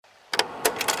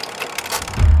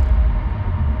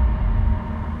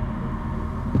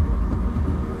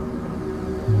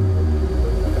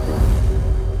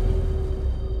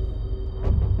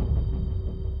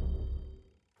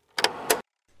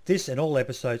This and all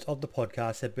episodes of the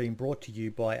podcast have been brought to you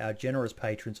by our generous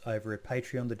patrons over at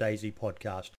Patreon The Daisy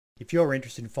Podcast. If you're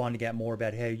interested in finding out more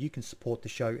about how you can support the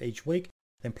show each week,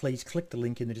 then please click the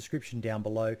link in the description down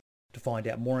below to find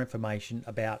out more information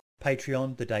about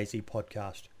Patreon The Daisy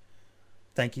Podcast.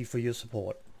 Thank you for your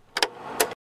support.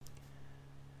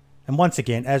 And once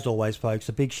again, as always, folks,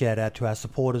 a big shout out to our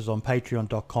supporters on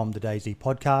patreon.com, The Daisy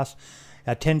Podcast.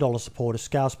 Our $10 supporters,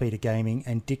 Scalespeeder Gaming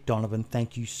and Dick Donovan.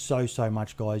 Thank you so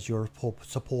much, guys. Your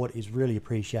support is really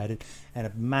appreciated. And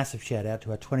a massive shout out to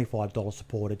our $25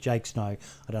 supporter, Jake Snow.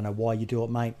 I don't know why you do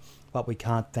it, mate, but we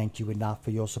can't thank you enough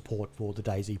for your support for the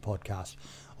Daisy Podcast.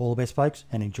 All the best, folks,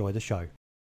 and enjoy the show.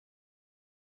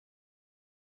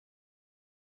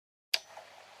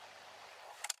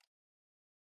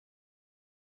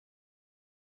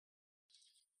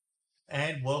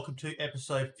 And welcome to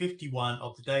episode 51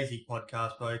 of the Daisy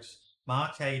Podcast, folks.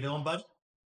 Mark, how you doing, bud?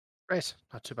 Great.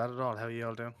 Not too bad at all. How are you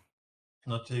all doing?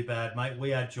 Not too bad, mate.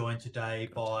 We are joined today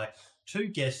by two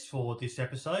guests for this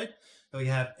episode. We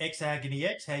have Agony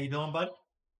X. How you doing, bud?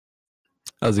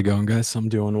 How's it going, guys? I'm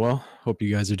doing well. Hope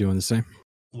you guys are doing the same.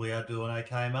 We are doing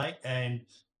okay, mate. And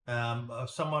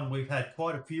someone we've had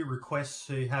quite a few requests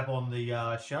to have on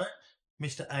the show,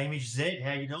 Mr. Amish Z.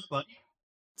 How you doing, buddy?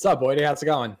 What's up, Boydie? How's it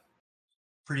going?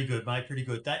 Pretty good, mate. Pretty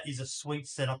good. That is a sweet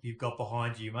setup you've got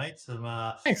behind you, mate. Some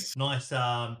Thanks. Nice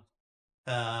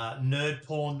nerd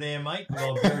porn there, mate.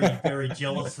 Well, I'm very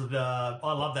jealous of. I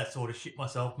love that sort of shit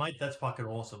myself, mate. That's fucking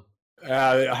awesome.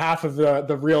 Half of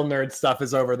the real nerd stuff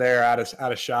is over there out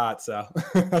of shot, so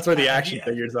that's where the action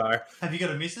figures are. Have you got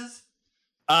a missus?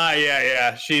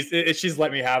 Yeah. She's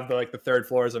let me have the third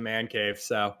floor as a man cave,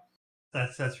 so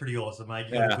that's pretty awesome, mate.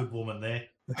 You've got a good woman there.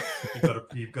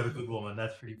 You've got a good woman.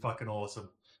 That's pretty fucking awesome.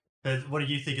 What do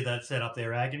you think of that setup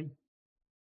there, Agony?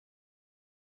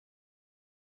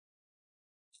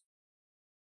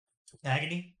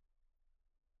 Agony?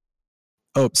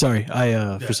 Oh, sorry.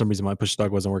 For some reason my push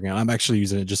dog wasn't working. I'm actually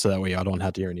using it just so that way I don't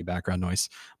have to hear any background noise.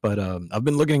 But I've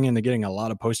been looking into getting a lot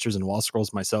of posters and wall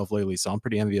scrolls myself lately, so I'm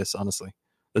pretty envious, honestly.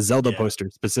 The Zelda poster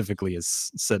specifically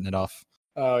is setting it off.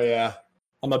 Oh yeah,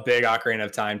 I'm a big Ocarina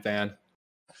of Time fan.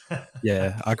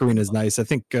 Yeah, Ocarina is nice. I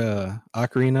think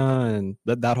Ocarina and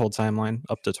that whole timeline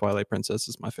up to Twilight Princess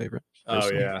is my favorite.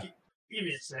 Personally. Oh yeah. Give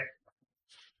me a sec.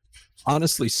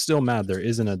 Honestly, still mad there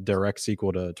isn't a direct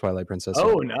sequel to Twilight Princess.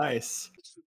 Oh, nice.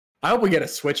 I hope we get a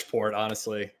Switch port,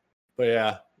 honestly. But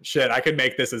yeah, shit, I could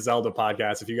make this a Zelda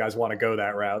podcast if you guys want to go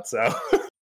that route. So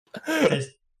there's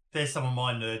some of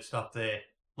my nerd stuff there.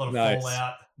 A lot of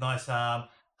Fallout, nice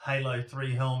Halo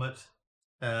 3 helmet.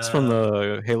 It's from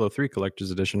the Halo 3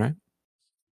 Collector's Edition, right?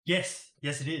 Yes,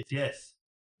 it is. Yes.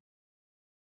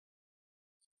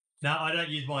 No, I don't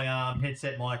use my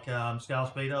headset mic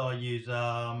Scalespeeder. I use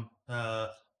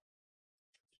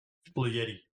Blue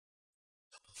Yeti.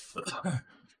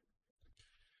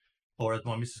 Or as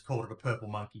my missus called it, a purple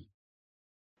monkey.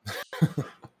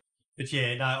 But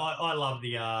yeah, no, I love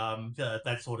the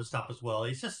that sort of stuff as well.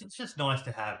 It's just nice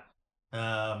to have.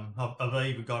 I've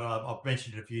even got I've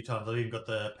mentioned it a few times. I've even got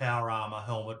the Power Armor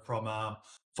helmet from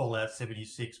Fallout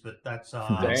 76, but that's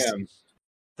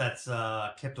that's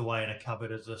kept away in a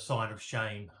cupboard as a sign of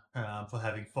shame for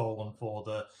having fallen for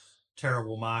the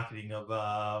terrible marketing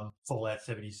of Fallout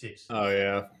 76. Oh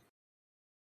yeah.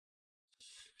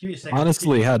 Give me a second.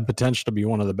 Honestly, had potential to be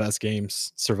one of the best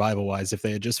games survival-wise if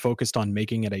they had just focused on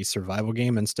making it a survival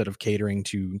game instead of catering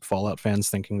to Fallout fans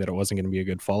thinking that it wasn't going to be a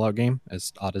good Fallout game,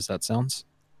 as odd as that sounds.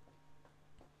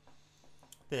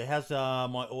 There, how's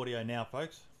my audio now,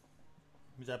 folks?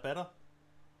 Is that better?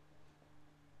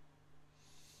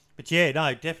 But yeah,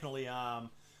 no, definitely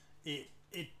it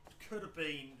could have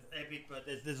been epic, but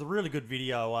there's a really good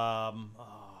video,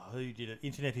 who did it?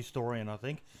 Internet Historian, I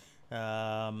think,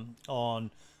 on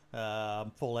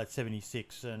Fallout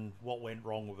 76 and what went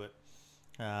wrong with it.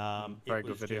 Very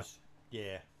good video.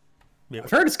 Yeah. I've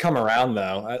heard it's come around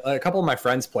though. A couple of my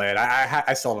friends play it.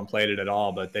 I still haven't played it at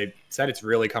all, but they said it's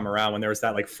really come around when there was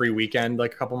that free weekend a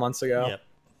couple months ago. Yep.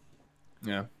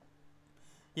 Yeah.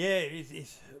 Yeah,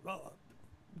 it's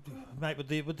mate, with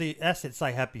the assets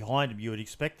they have behind them, you would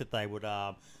expect that they would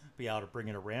be able to bring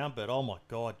it around. But oh my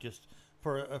god, just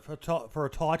for a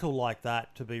title like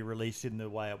that to be released in the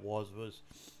way it was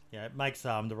it makes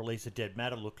the release of Dead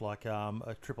Matter look like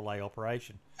a AAA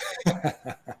operation.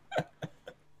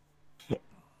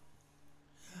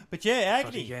 But yeah,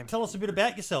 Agony, tell us a bit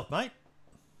about yourself, mate.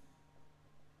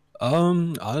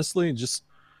 Honestly, just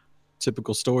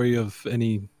typical story of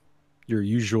your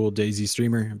usual DayZ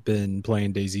streamer. Been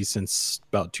playing DayZ since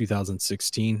about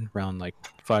 2016, around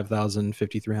 5,000,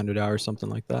 5,300 hours, something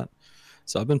like that.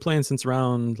 So I've been playing since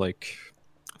around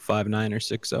 5-9 or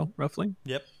 6-0 roughly.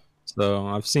 Yep. So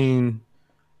I've seen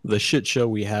the shit show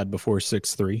we had before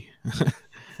 6-3,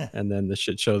 and then the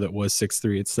shit show that was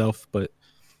 6-3 itself. But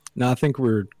no, I think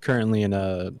we're currently in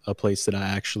a place that I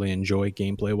actually enjoy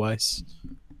gameplay wise.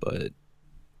 But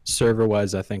server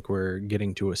wise, I think we're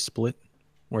getting to a split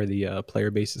where the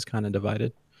player base is kind of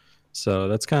divided. So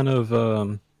that's kind of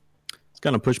it's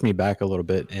going to push me back a little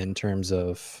bit in terms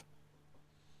of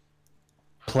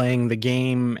playing the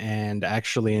game and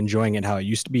actually enjoying it how it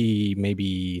used to be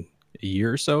maybe a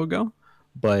year or so ago.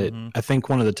 But I think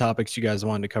one of the topics you guys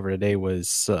wanted to cover today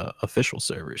was official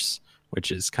servers, which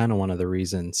is kind of one of the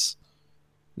reasons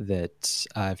that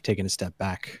I've taken a step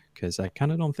back, because I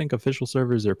kind of don't think official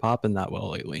servers are popping that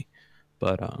well lately.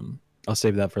 But I'll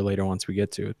save that for later once we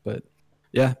get to it. But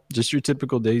yeah, just your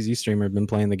typical DayZ streamer. I've been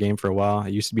playing the game for a while. I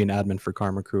used to be an admin for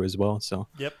Karma Crew as well, so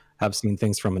have seen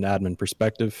things from an admin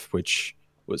perspective, which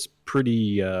was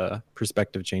pretty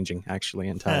perspective changing actually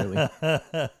entirely.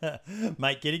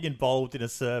 Mate, getting involved in a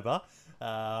server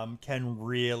can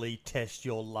really test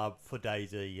your love for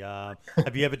DayZ.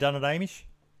 Have you ever done it, Amish?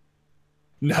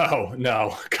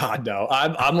 No, God no.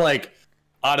 I'm like,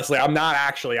 honestly, I'm not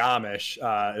actually Amish.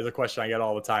 Is a question I get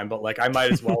all the time, but like I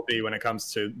might as well be when it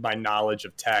comes to my knowledge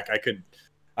of tech.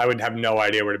 I would have no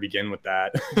idea where to begin with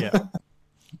that. Yeah.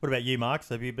 What about you, Mark?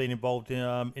 Have you been involved in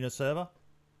a server?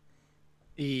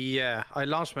 Yeah, I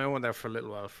launched my own one there for a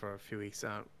little while, for a few weeks,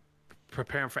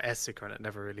 preparing for ESIC, and it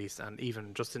never released. And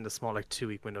even just in the small, like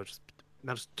 2-week window, just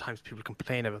amount of times people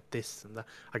complain about this and that,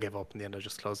 I gave up in the end. I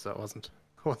just closed it. I wasn't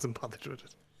bothered with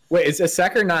it. Wait, is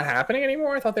ESIC not happening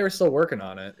anymore? I thought they were still working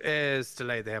on it. It's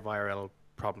delayed. They have IRL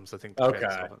problems, I think. Okay.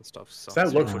 And stuff. So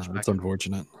that looks that's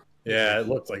unfortunate. Yeah, it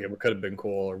looked like it could have been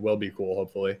cool, or will be cool,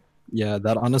 hopefully. Yeah,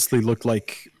 that honestly looked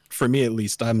like, for me at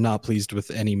least, I'm not pleased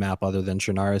with any map other than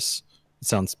Chernarus. It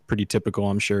sounds pretty typical,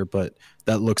 I'm sure, but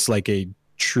that looks like a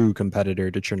true competitor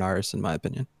to Chernarus, in my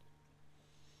opinion.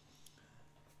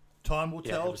 Time will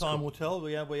tell. Time will tell.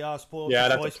 We are spoiled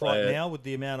for choice right now with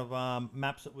the amount of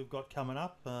maps that we've got coming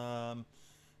up. I'm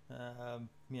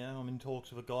in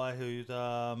talks with a guy who's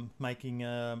making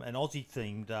an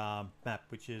Aussie-themed map,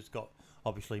 which has got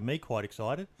obviously me quite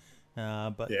excited.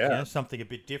 But something a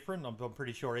bit different. I'm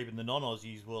pretty sure even the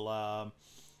non-Aussies will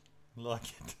like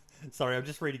it. Sorry, I'm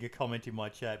just reading a comment in my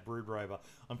chat. Brood Rover,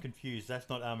 I'm confused. That's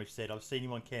not Amish said. I've seen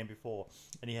him on cam before,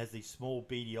 and he has these small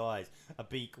beady eyes, a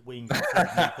beak, wings,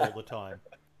 and all the time.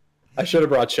 I should have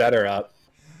brought Cheddar up.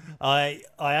 I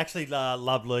actually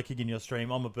love lurking in your stream.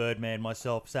 I'm a bird man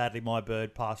myself. Sadly, my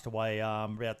bird passed away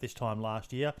about this time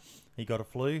last year. He got a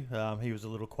flu. He was a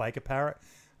little Quaker parrot.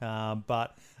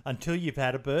 But until you've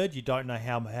had a bird, you don't know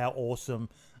how awesome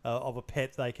of a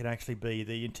pet they can actually be.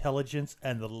 The intelligence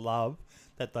and the love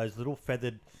that those little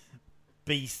feathered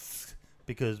beasts,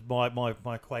 because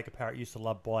my Quaker parrot used to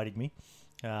love biting me.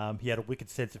 He had a wicked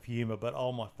sense of humor, but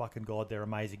oh my fucking God, they're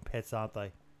amazing pets, aren't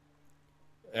they?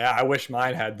 Yeah, I wish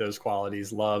mine had those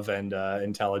qualities, love and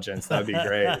intelligence. That'd be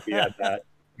great if he had that.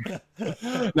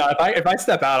 No, if I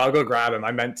step out, I'll go grab him.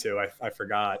 I meant to. I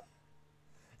forgot.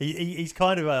 He's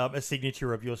kind of a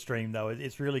signature of your stream, though.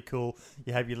 It's really cool.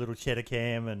 You have your little cheddar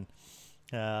cam, and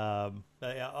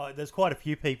there's quite a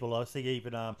few people. I see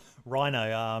even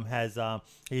Rhino has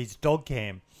his dog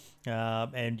cam,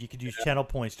 and you could use channel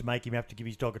points to make him have to give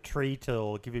his dog a treat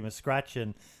or give him a scratch,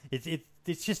 and it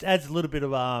just adds a little bit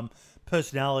of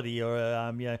personality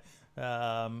or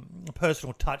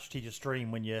personal touch to your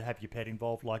stream when you have your pet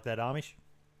involved like that, Amish.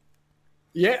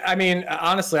 Yeah, I mean,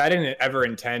 honestly, I didn't ever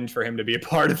intend for him to be a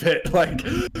part of it. Like,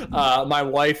 my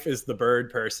wife is the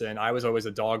bird person. I was always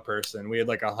a dog person. We had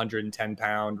like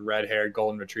 110-pound red-haired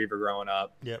golden retriever growing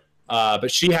up. Yep.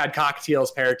 But she had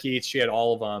cockatiels, parakeets. She had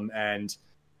all of them, and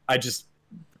I just,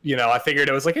 I figured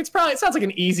it was like it sounds like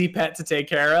an easy pet to take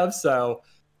care of. So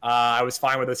I was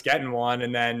fine with us getting one.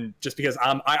 And then just because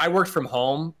I worked from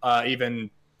home, even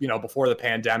before the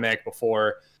pandemic,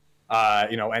 before.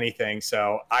 Anything.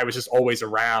 So I was just always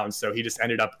around. So he just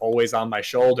ended up always on my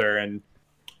shoulder. And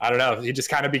I don't know, he just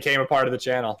kind of became a part of the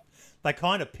channel. They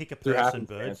kind of pick a person,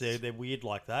 birds. They're weird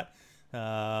like that.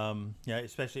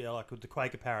 Especially like with the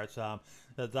Quaker parrots,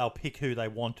 they'll pick who they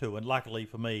want to. And luckily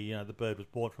for me, the bird was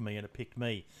bought for me and it picked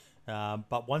me.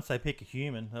 But once they pick a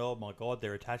human, oh my God,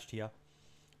 they're attached to you.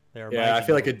 They're amazing. Yeah, I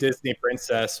feel like a Disney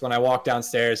princess. When I walk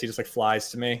downstairs, he just like flies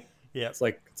to me. Yeah, it's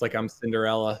like I'm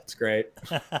Cinderella. It's great.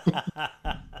 This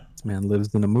man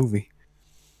lives in a movie.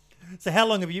 So how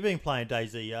long have you been playing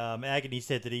DayZ? Agony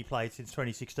said that he played since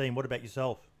 2016. What about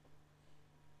yourself?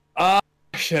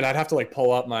 Shit, I'd have to like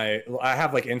pull up I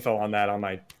have like info on that on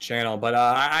my channel, but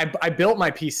I built my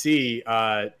PC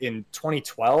in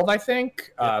 2012, I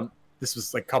think. this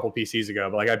was like a couple PCs ago,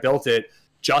 but like I built it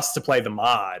just to play the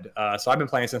mod. So I've been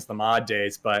playing since the mod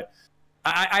days, but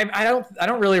I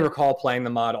don't really recall playing the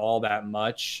mod all that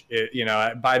much.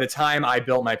 By the time I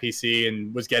built my PC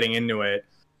and was getting into it,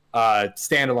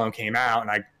 standalone came out,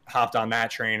 and I hopped on that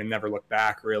train and never looked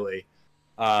back really.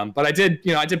 But I did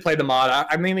play the mod. I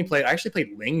actually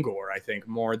played Lingor, I think,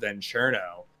 more than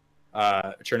Chernaris,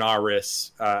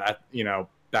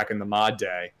 back in the mod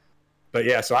day. But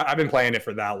yeah, so I've been playing it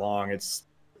for that long.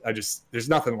 There's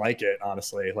nothing like it,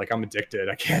 honestly. Like, I'm addicted.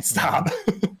 I can't stop.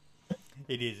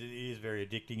 It is very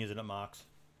addicting, isn't it, Marks?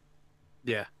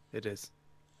 Yeah, it is.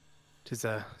 It's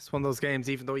one of those games,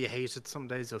 even though you hate it, some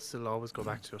days you'll still always go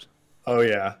back to it. Oh,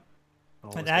 yeah.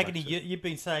 Always And go back Agony, to it. you've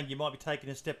been saying you might be taking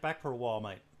a step back for a while,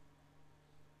 mate.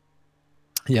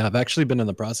 Yeah, I've actually been in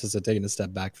the process of taking a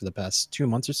step back for the past 2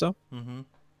 months or so. Mm-hmm.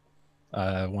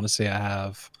 I want to say I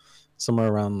have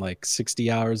somewhere around like 60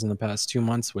 hours in the past 2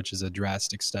 months, which is a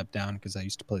drastic step down because I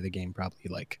used to play the game probably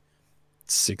like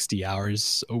 60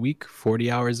 hours a week,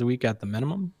 40 hours a week at the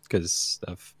minimum, because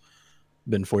I've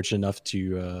been fortunate enough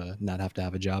to not have to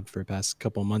have a job for the past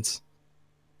couple of months.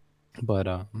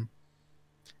 But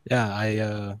yeah,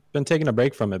 I been taking a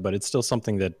break from it, but it's still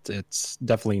something that it's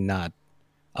definitely not.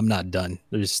 I'm not done.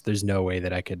 There's no way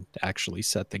that I could actually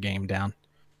set the game down.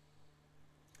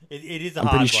 It is a I'm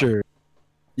hard pretty one. sure.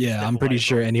 Yeah, Step I'm pretty away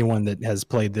sure from it. anyone that has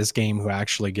played this game who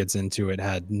actually gets into it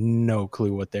had no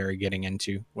clue what they were getting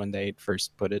into when they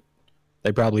first put it.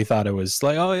 They probably thought it was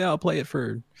like, oh yeah, I'll play it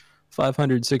for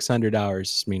 500, 600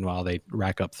 hours. Meanwhile, they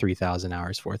rack up 3,000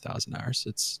 hours, 4,000 hours.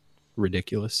 It's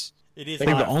ridiculous. It is I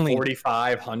think hard. the only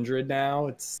 4,500 now.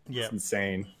 It's Yeah.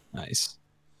 insane. Nice.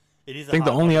 It is. I think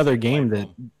the a hard only one to other step away game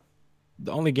from.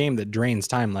 the only game that drains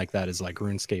time like that is like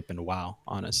RuneScape and WoW,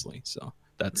 honestly. So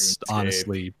that's RuneScape.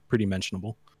 honestly pretty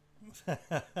mentionable.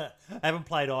 I haven't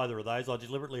played either of those. I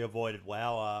deliberately avoided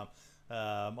WoW.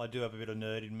 I do have a bit of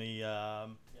nerd in me. You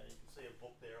can see a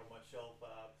book there on my shelf,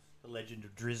 The Legend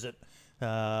of Drizzt.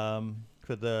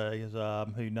 For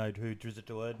the who know who Drizzt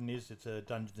Do'Urden is, it's a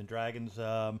Dungeons and Dragons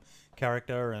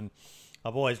character, and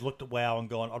I've always looked at WoW and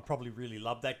gone, I'd probably really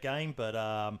love that game, but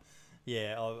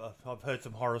yeah, I've heard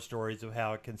some horror stories of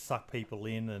how it can suck people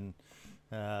in, and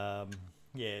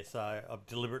yeah, so I've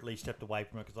deliberately stepped away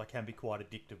from it because I can be quite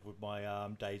addictive with my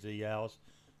DayZ hours.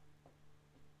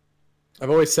 I've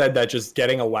always said that just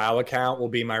getting a WoW account will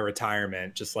be my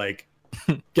retirement. Just like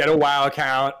get a WoW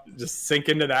account, just sink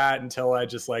into that until I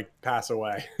just like pass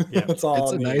away. Yeah. That's all.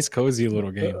 It's I a need. nice, cozy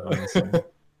little game, honestly.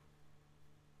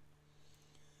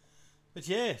 But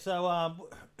yeah, so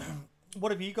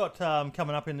what have you got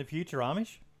coming up in the future,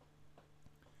 Amish?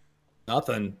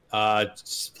 Nothing.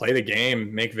 Just play the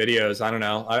game, make videos. I don't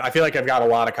know. I feel like I've got a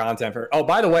lot of content for. Oh,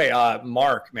 by the way,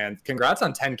 Mark, man, congrats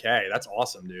on 10K. That's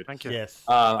awesome, dude. Thank you. Yes.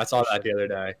 I saw that the other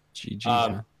day. GG.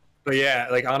 Um, But yeah,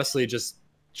 like honestly, just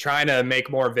trying to make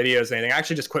more videos. And anything. I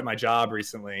actually just quit my job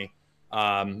recently.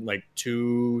 Like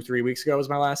 2-3 weeks ago was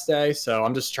my last day. So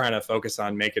I'm just trying to focus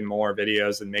on making more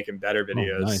videos and making better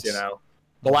videos. nice. You know,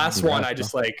 the last one I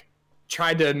just like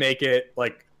tried to make it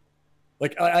like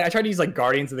I tried to use like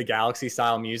Guardians of the Galaxy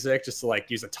style music just to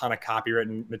like use a ton of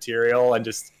copywritten material and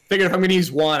just figured if I'm gonna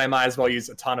use one, I might as well use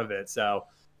a ton of it. So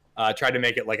tried to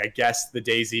make it like I guess the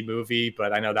DayZ movie,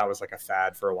 but I know that was like a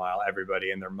fad for a while.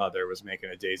 Everybody and their mother was making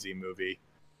a DayZ movie.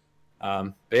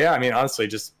 But yeah, I mean honestly,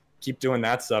 just keep doing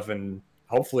that stuff and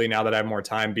hopefully now that I have more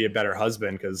time, be a better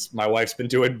husband because my wife's been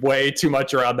doing way too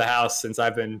much around the house since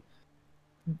I've been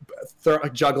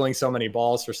juggling so many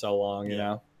balls for so long. You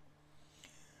know.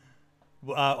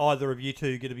 Either of you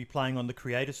two going to be playing on the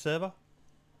creator server?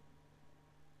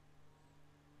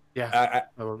 Yeah,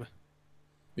 I will be.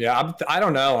 Yeah, I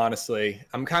don't know, honestly.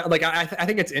 I'm kind of like, I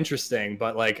think it's interesting,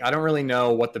 but like, I don't really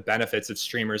know what the benefits of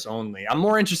streamers only. I'm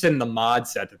more interested in the mod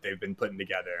set that they've been putting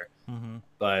together. Mm-hmm.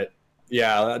 But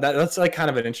yeah, that's like kind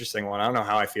of an interesting one. I don't know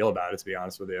how I feel about it, to be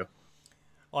honest with you.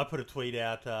 I put a tweet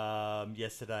out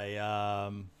yesterday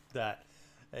that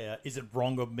is it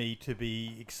wrong of me to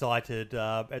be excited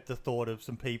at the thought of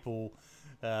some people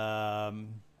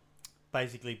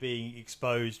basically being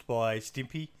exposed by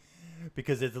Stimpy?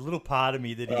 Because there's a little part of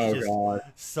me that is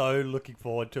so looking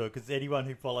forward to it. Because anyone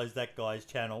who follows that guy's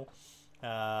channel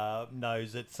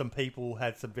knows that some people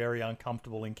had some very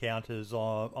uncomfortable encounters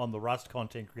on the Rust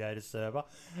content creator server.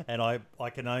 And I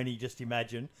can only just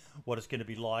imagine what it's going to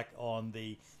be like on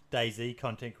the DayZ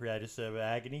content creator server,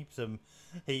 Agony.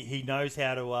 He knows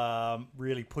how to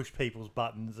really push people's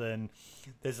buttons. And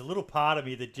there's a little part of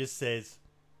me that just says,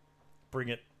 bring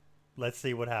it. Let's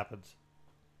see what happens.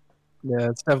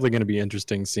 Yeah, it's definitely going to be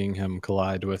interesting seeing him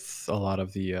collide with a lot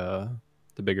of the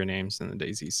bigger names in the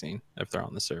DayZ scene if they're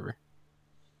on the server.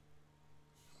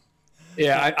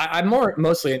 Yeah, I'm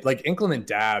mostly like Inclement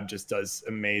Dab just does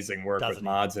amazing work Doesn't with he?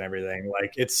 mods and everything.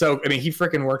 Like it's so, I mean, he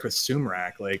freaking worked with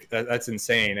Sumrak. Like that's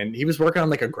insane. And he was working on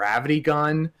like a gravity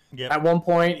gun Yep. at one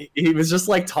point. He was just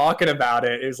like talking about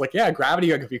it. It was like, yeah, gravity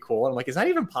gun could be cool. And I'm like, is that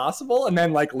even possible? And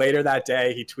then like later that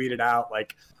day, he tweeted out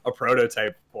like a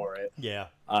prototype for it. Yeah.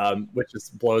 Which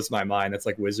just blows my mind. That's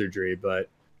like wizardry. But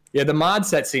yeah, the mod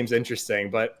set seems interesting.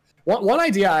 But one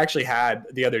idea I actually had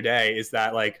the other day is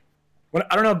that like,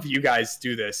 I don't know if you guys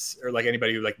do this or like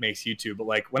anybody who like makes YouTube, but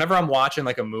like whenever I'm watching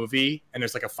like a movie and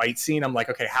there's like a fight scene, I'm like,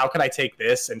 okay, how could I take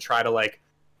this and try to like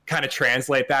kind of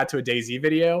translate that to a DayZ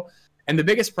video? And the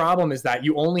biggest problem is that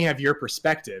you only have your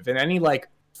perspective. In any like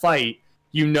fight,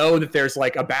 you know that there's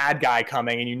like a bad guy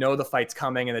coming and you know the fight's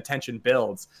coming and the tension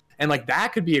builds. And like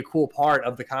that could be a cool part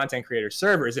of the content creator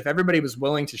servers. If everybody was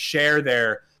willing to share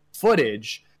their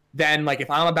footage, then like if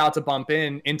I'm about to bump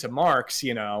into Marks,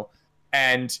 you know,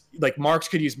 and like Marks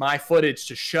could use my footage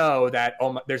to show that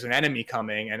there's an enemy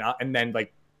coming, and then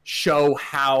like show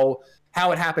how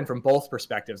it happened from both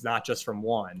perspectives, not just from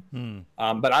one.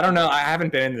 But I don't know. I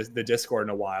haven't been in the Discord in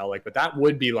a while, like, but that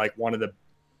would be like one of the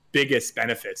biggest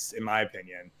benefits, in my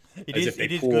opinion. It is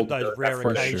good those rare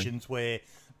occasions where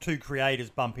two creators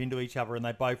bump into each other and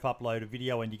they both upload a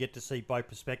video and you get to see both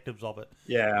perspectives of it.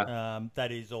 Yeah.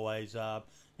 That is always,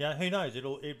 who knows?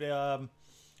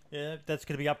 Yeah, that's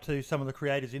going to be up to some of the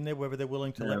creators in there, whether they're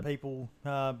willing to let people,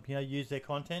 use their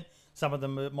content. Some of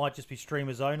them might just be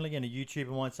streamers only, and a YouTuber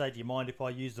might say, do you mind if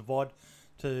I use the VOD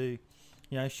to,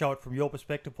 show it from your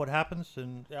perspective, what happens?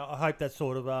 And I hope that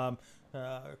sort of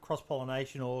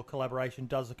cross-pollination or collaboration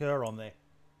does occur on there.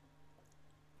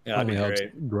 Yeah, that'd be helps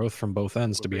great. Growth from both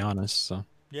ends, to be honest. So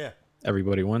yeah,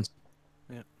 everybody wins.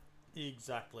 Yeah,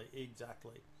 exactly.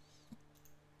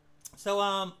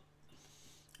 So,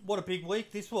 what a big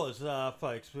week this was,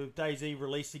 folks, with DayZ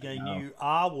releasing a new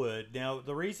R word. Now,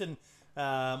 the reason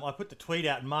I put the tweet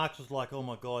out and Mark was like, "Oh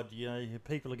my God,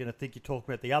 people are going to think you're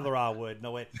talking about the other R word." And I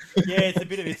went, "Yeah, it's a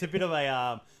bit of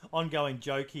a ongoing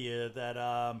joke here that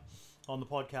on the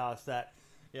podcast that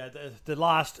the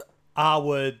last R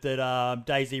word that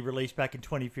DayZ released back in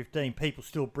 2015, people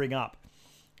still bring up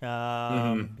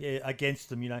against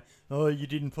them. Oh, you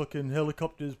didn't fucking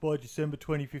helicopters by December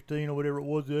 2015 or whatever it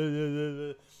was."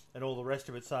 And all the rest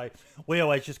of it. So we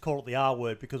always just call it the R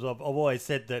word because I've always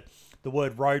said that the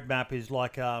word roadmap is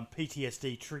like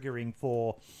PTSD triggering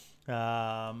for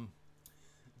the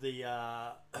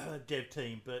dev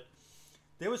team. But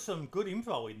there was some good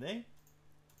info in there.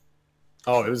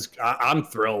 Oh, it was. I'm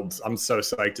thrilled. I'm so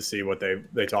psyched to see what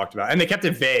they talked about, and they kept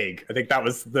it vague. I think that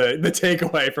was the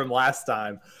takeaway from last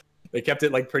time. They kept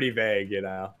it like pretty vague,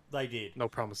 They did. no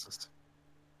promises.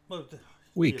 Well,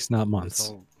 Weeks, not months.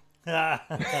 So, but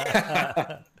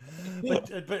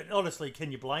honestly,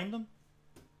 can you blame them?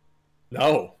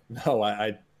 No,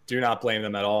 I do not blame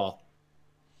them at all.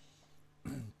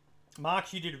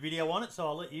 Mark, you did a video on it, so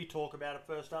I'll let you talk about it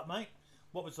first up, mate.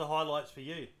 What was the highlights for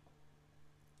you?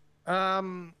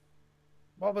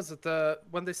 what was it?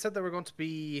 When they said they were going to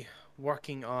be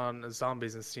working on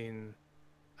zombies and seeing,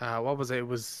 what was it? It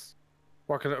was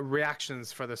working on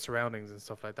reactions for the surroundings and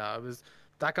stuff like that.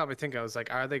 That got me thinking. I was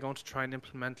like, are they going to try and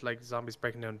implement like zombies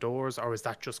breaking down doors, or is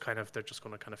that just they're just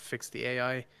going to kind of fix the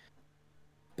AI?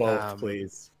 Both,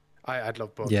 please. I'd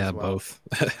love both. Yeah, as well. both.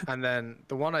 And then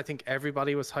the one I think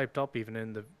everybody was hyped up, even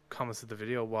in the comments of the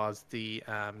video, was the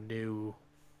new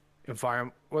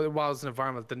environment. Well, it was an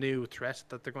environment, the new threat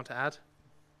that they're going to add.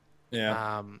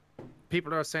 Yeah.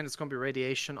 People are saying it's going to be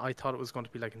radiation. I thought it was going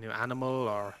to be like a new animal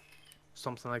or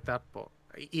something like that, but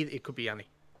it could be any.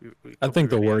 I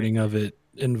think the wording of it,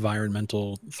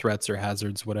 environmental threats or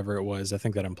hazards, whatever it was, I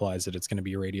think that implies that it's going to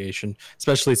be radiation,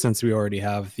 especially since we already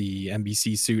have the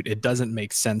NBC suit. It doesn't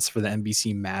make sense for the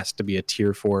NBC mask to be a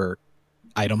tier 4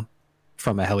 item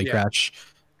from a heli crash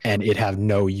and it have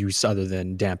no use other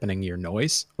than dampening your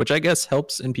noise, which I guess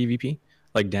helps in PvP,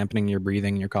 like dampening your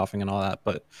breathing, your coughing and all that.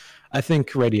 But I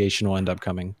think radiation will end up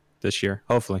coming this year,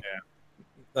 hopefully. Yeah,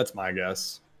 that's my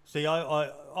guess. See,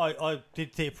 I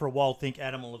did for a while think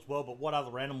animal as well, but what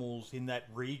other animals in that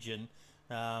region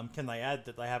can they add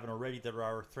that they haven't already that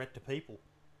are a threat to people?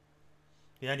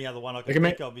 The only other one I can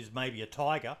think of is maybe a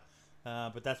tiger,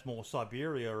 but that's more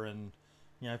Siberia and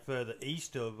further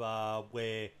east of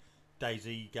where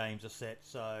DayZ games are set.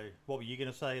 So, what were you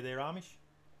going to say there, Amish?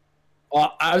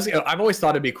 Well, I've always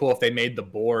thought it'd be cool if they made the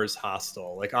boars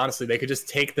hostile. Like honestly, they could just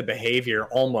take the behavior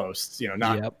almost,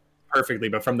 not perfectly,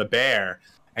 but from the bear.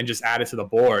 And just add it to the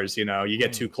boars. You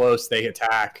get too close, they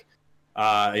attack.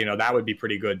 That would be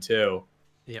pretty good too.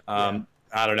 Yep. I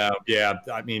don't know. Yeah,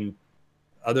 I mean,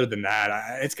 other than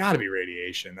that, it's got to be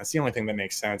radiation. That's the only thing that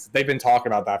makes sense. They've been talking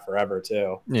about that forever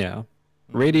too. Yeah.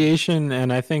 Radiation,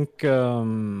 and I think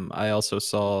I also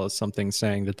saw something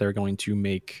saying that they're going to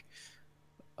make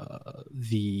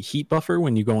the heat buffer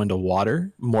when you go into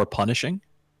water more punishing.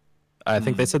 I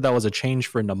think they said that was a change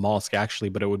for Namalsk actually,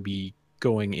 but it would be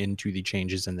going into the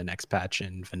changes in the next patch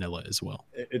in vanilla as well.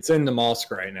 It's in Namalsk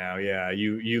right now. Yeah,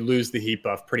 you lose the heat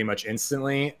buff pretty much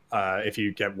instantly if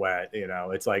you get wet. You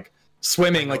know, it's like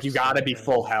swimming. Like you got to be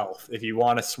full health if you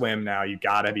want to swim now. You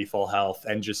got to be full health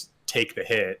and just take the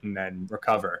hit and then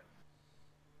recover.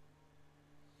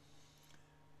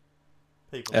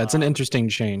 It's an interesting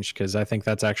change because I think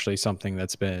that's actually something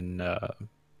that's been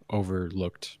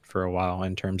overlooked for a while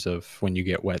in terms of when you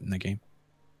get wet in the game.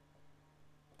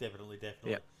 Definitely.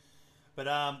 Yeah. But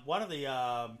one of the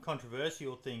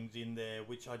controversial things in there,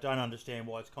 which I don't understand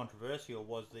why it's controversial,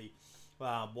 was the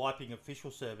wiping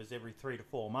official servers every 3 to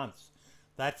 4 months.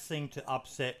 That seemed to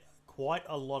upset quite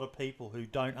a lot of people who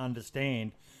don't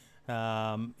understand,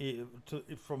 from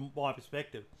my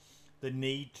perspective, the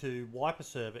need to wipe a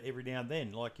server every now and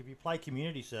then. Like if you play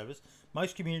community servers,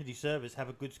 most community servers have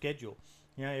a good schedule.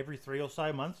 You know, every 3 or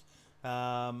so months,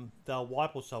 they'll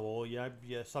wipe or so, or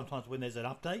sometimes when there's an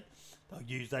update, they'll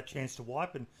use that chance to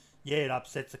wipe. And yeah, it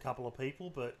upsets a couple of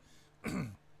people, but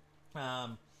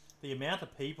the amount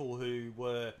of people who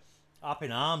were up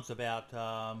in arms about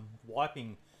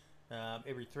wiping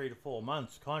every 3 to 4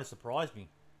 months kind of surprised me,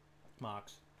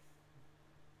 Marks.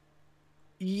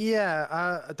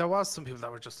 Yeah, there was some people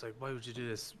that were just like, why would you do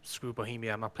this? Screw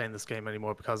Bohemia, I'm not playing this game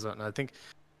anymore because of it. And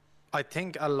I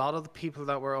think a lot of the people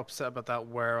that were upset about that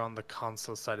were on the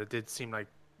console side. It did seem like,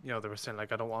 they were saying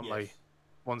like, I don't want my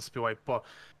ones to be wiped. But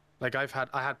like I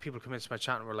had people come into my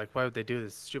chat and were like, why would they do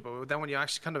this? It's stupid. But then when you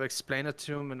actually kind of explain it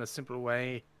to them in a simple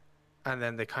way, and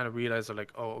then they kind of realize they're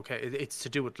like, oh, okay, it's to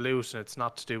do with loot and it's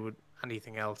not to do with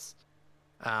anything else.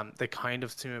 They kind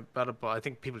of seem better, but I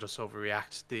think people just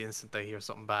overreact the instant they hear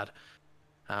something bad.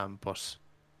 But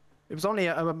it was only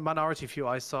a minority few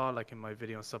I saw, like in my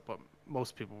video and stuff, but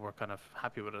most people were kind of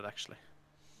happy with it, actually.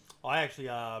 I actually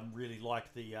really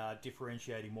like the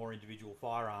differentiating more individual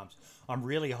firearms. I'm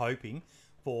really hoping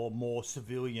for more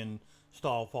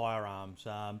civilian-style firearms.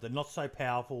 They're not so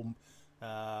powerful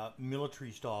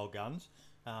military-style guns,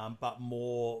 but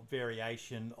more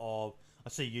variation of... I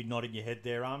see you nodding your head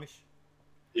there, Amish.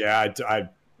 Yeah,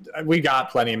 we got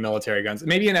plenty of military guns.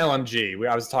 Maybe an LMG.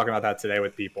 I was talking about that today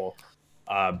with people.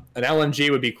 An LMG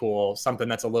would be cool, something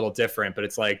that's a little different. But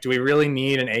it's like, do we really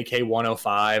need an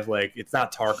AK-105? Like, it's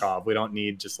not Tarkov. We don't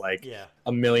need just like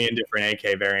a million different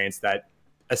AK variants that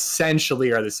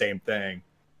essentially are the same thing.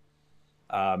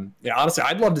 Honestly,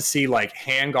 I'd love to see like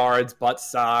handguards, butt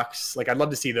stocks. Like, I'd love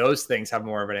to see those things have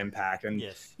more of an impact, and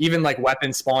even like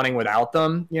weapons spawning without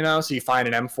them. So you find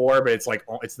an M4, but it's like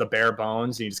it's the bare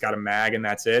bones, and you just got a mag, and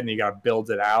that's it, and you got to build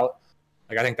it out.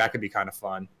 Like, I think that could be kind of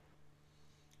fun.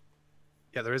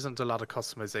 Yeah, there isn't a lot of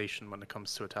customization when it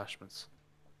comes to attachments.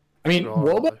 I mean,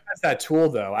 Woba has that tool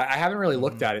though. I haven't really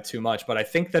looked at it too much, but I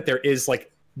think that there is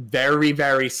like very,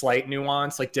 very slight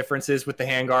nuance, like differences with the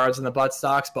handguards and the butt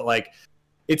stocks, but like,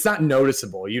 it's not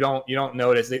noticeable. You don't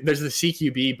notice. There's the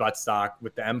CQB buttstock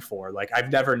with the M4. Like,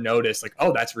 I've never noticed, like,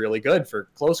 oh, that's really good for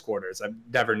close quarters. I've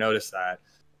never noticed that,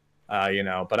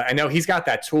 But I know he's got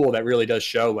that tool that really does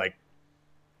show, like,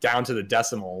 down to the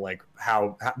decimal, like,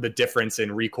 how the difference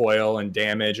in recoil and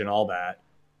damage and all that.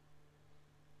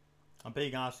 I'm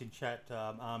being asked in chat,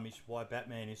 Amish, why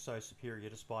Batman is so superior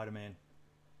to Spider-Man.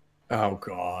 Oh,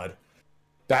 God.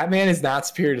 Batman is not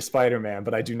superior to Spider-Man,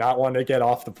 but I do not want to get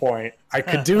off the point. I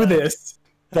could do this,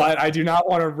 but I do not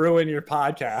want to ruin your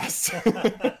podcast.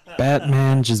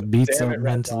 Batman just beats up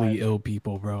mentally ill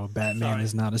people, bro. Batman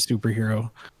is not a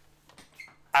superhero.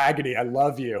 Agony, I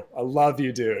love you. I love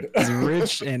you, dude. He's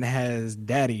rich and has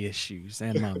daddy issues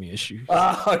and mommy issues.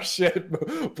 Oh, shit.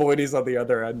 Boydie's on the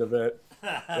other end of it.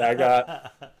 Yeah, I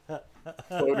got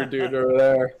floater dude over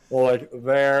there. Well, like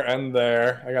there and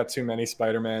there. I got too many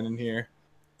Spider-Man in here.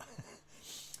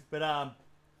 But I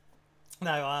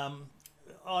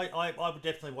would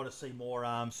definitely want to see more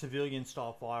civilian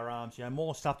style firearms.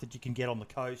 More stuff that you can get on the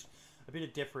coast. A bit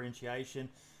of differentiation.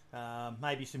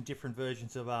 Maybe some different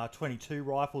versions of 22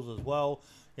 rifles as well.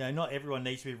 Not everyone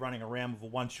needs to be running around with a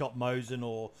one-shot Mosin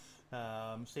or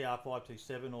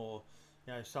CR527 or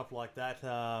stuff like that.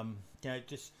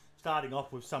 Just starting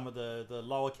off with some of the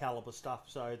lower caliber stuff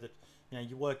so that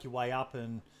you work your way up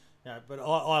and. But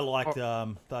I like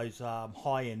those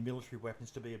high-end military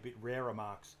weapons to be a bit rarer,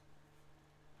 Marks.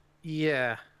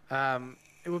 Yeah,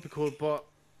 it would be cool, but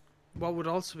what would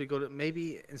also be good,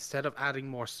 maybe instead of adding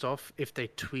more stuff, if they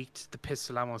tweaked the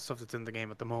pistol ammo and stuff that's in the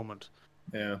game at the moment.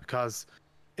 Yeah. Because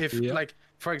if, Yeah. like,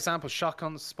 for example,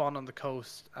 shotguns spawn on the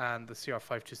coast and the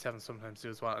CR527 sometimes do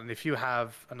as well. And if you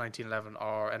have a 1911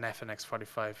 or an FNX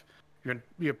 45,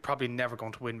 you're probably never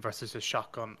going to win versus a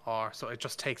shotgun, or so it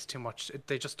just takes too much.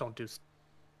 They just don't do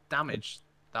damage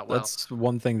that well. That's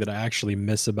one thing that I actually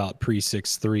miss about pre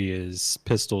 6.3 is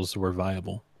pistols were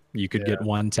viable. You could get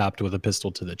one tapped with a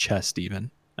pistol to the chest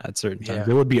even at certain times.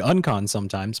 Yeah. It would be uncon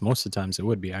sometimes. Most of the times it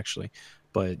would be actually,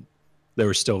 but they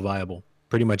were still viable.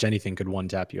 Pretty much anything could one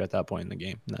tap you at that point in the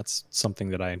game. And that's something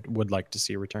that I would like to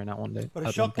see return out one day. But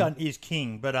a shotgun is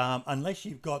king. But unless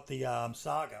you've got the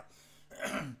Saga,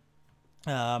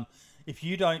 if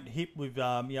you don't hit with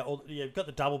you've got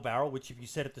the double barrel, which if you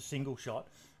set it to single shot,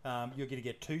 you're going to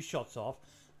get 2 shots off.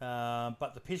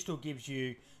 But the pistol gives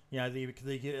you,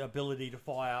 the ability to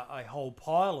fire a whole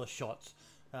pile of shots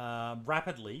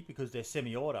rapidly because they're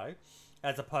semi-auto,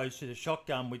 as opposed to the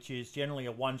shotgun, which is generally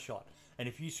a one shot. And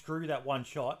if you screw that one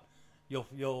shot,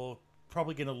 you're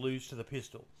probably going to lose to the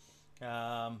pistol.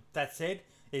 That said,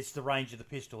 it's the range of the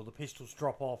pistol. The pistols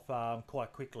drop off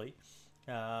quite quickly,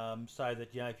 so that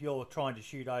if you're trying to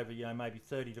shoot over maybe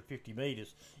 30 to 50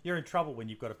 meters, you're in trouble when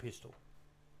you've got a pistol.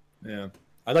 Yeah,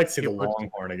 I'd like to see the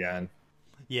Longhorn again.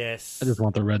 Yes, I just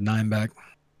want the Red 9 back.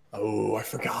 Oh, I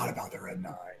forgot about the Red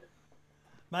 9.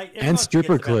 Mate, And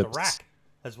stripper forgets about clips the rack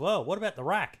as well. What about the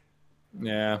rack?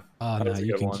 Yeah. Oh, that no, was a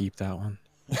you good can one. keep that one.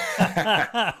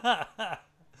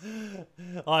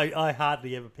 I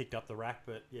hardly ever picked up the rack,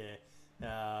 but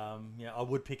I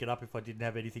would pick it up if I didn't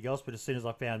have anything else. But as soon as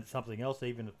I found something else,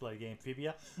 even a bloody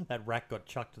Amphibia, that rack got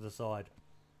chucked to the side.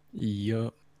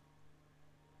 Yup.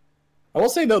 I will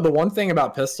say though, the one thing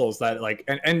about pistols that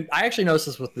and I actually noticed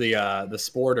this with the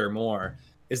Sporter more,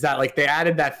 is that like they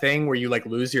added that thing where you like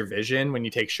lose your vision when you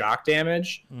take shock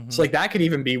damage. So like that could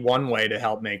even be one way to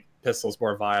help make pistols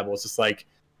more viable. It's just like,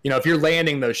 if you're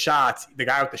landing those shots, the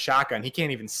guy with the shotgun, he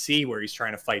can't even see where he's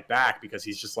trying to fight back because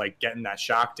he's just like getting that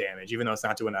shock damage, even though it's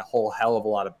not doing a whole hell of a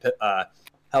lot of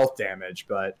health damage.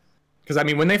 But because I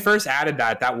mean, when they first added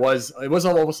that, it was almost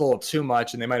a little too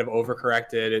much, and they might have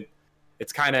overcorrected it.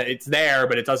 It's there,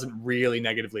 but it doesn't really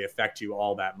negatively affect you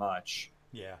all that much.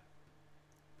 Yeah.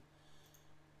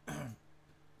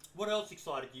 What else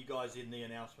excited you guys in the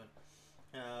announcement?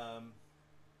 I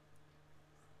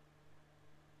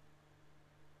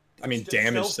mean,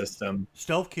 damage system.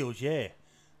 Stealth kills,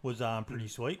 was pretty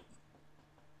sweet.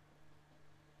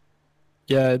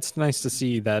 Yeah, it's nice to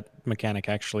see that mechanic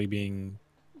actually being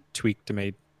tweaked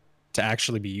to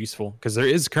actually be useful, because there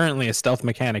is currently a stealth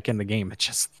mechanic in the game. It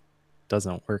just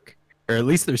doesn't work, or at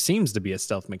least there seems to be a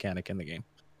stealth mechanic in the game.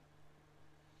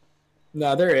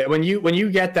 No, there. When you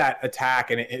get that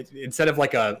attack, and it instead of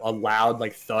like a loud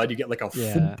like thud, you get like a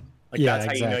that's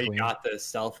how you know you got the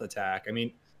stealth attack. I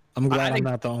mean, I'm glad I'm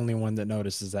not the only one that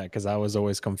notices that, because I was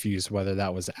always confused whether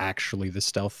that was actually the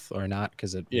stealth or not,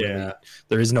 because really,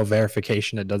 there is no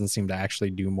verification. It doesn't seem to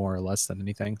actually do more or less than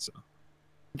anything. So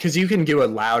because you can do a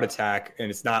loud attack and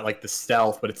it's not like the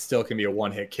stealth, but it still can be a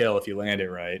one-hit kill if you land it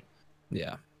right.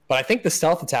 Yeah. But I think the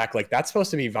stealth attack, like that's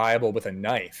supposed to be viable with a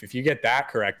knife. If you get that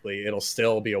correctly, it'll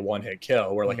still be a one-hit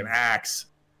kill, where like an axe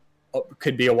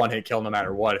could be a one-hit kill no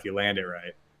matter what if you land it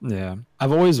right. Yeah.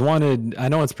 I've always wanted, I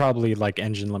know it's probably like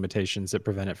engine limitations that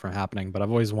prevent it from happening, but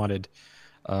I've always wanted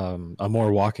a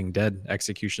more Walking Dead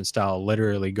execution style,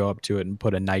 literally go up to it and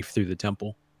put a knife through the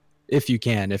temple. If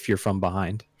you're from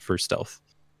behind for stealth.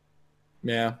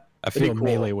 Yeah. I feel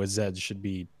melee with Zeds should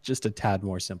be just a tad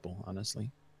more simple,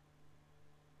 honestly.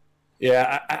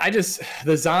 Yeah, I just,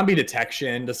 the zombie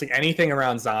detection, just like anything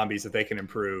around zombies that they can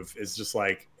improve is just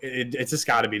like, it's just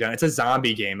got to be done. It's a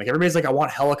zombie game. Like everybody's like, I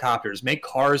want helicopters, make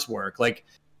cars work. Like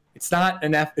it's not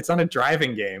a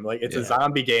driving game. Like it's a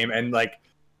zombie game. And like,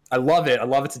 I love it. I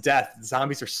love it to death.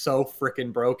 Zombies are so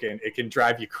freaking broken. It can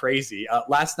drive you crazy.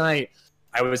 Last night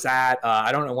I was at,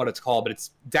 I don't know what it's called, but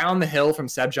it's down the hill from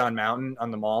Sebjan Mountain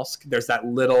on the Malsk. There's that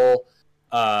little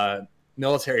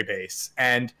military base,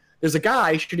 and there's a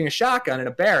guy shooting a shotgun in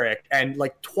a barrack, and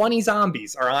like 20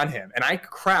 zombies are on him. And I'm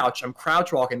crouch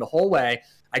walking the whole way.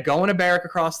 I go in a barrack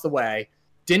across the way,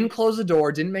 didn't close the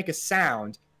door, didn't make a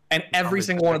sound. And every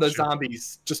single one of those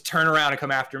zombies just turn around and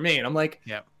come after me. And I'm like,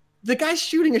 the guy's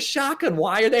shooting a shotgun.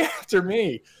 Why are they after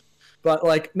me? But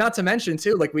like, not to mention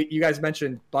too, like you guys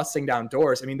mentioned busting down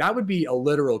doors. I mean, that would be a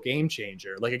literal game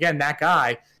changer. Like again, that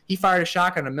guy, he fired a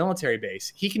shotgun on a military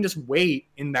base. He can just wait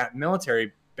in that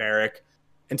military barrack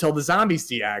until the zombies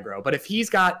de-aggro. But if he's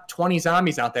got 20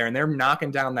 zombies out there and they're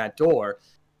knocking down that door,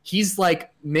 he's like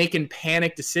making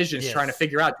panic decisions, trying to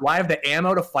figure out, do I have the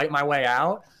ammo to fight my way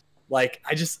out? Like,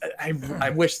 I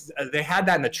wish they had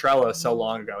that in the Trello so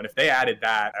long ago, and if they added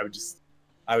that, I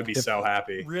would be so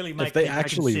happy. Really make they people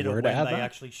actually consider were to when have they that?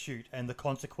 actually shoot and the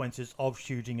consequences of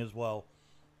shooting as well.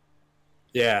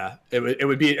 Yeah, it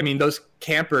would be. I mean, those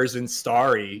campers in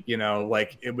Starry, you know,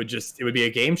 like it would be a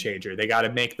game changer. They got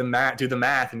to make do the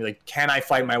math, and be like, can I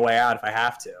fight my way out if I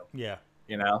have to? Yeah.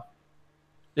 You know.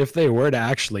 If they were to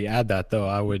actually add that, though,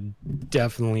 I would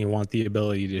definitely want the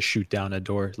ability to shoot down a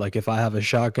door. Like if I have a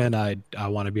shotgun, I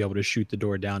want to be able to shoot the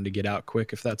door down to get out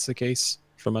quick. If that's the case,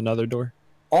 from another door.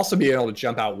 Also, being able to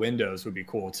jump out windows would be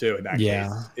cool too. In that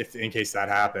Yeah. case, in case that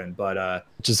happened. But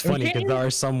Which is funny because there are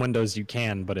some windows you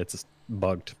can, but it's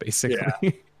bugged basically.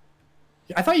 Yeah.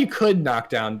 I thought you could knock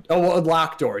down. Oh, well,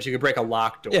 lock doors. You could break a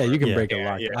lock door. Yeah, you can Yeah. break a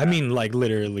lock. Yeah. I mean, like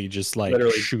literally, just like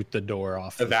Literally shoot the door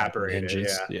off. the fucking evaporate it,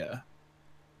 hinges. yeah. Yeah.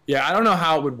 Yeah, I don't know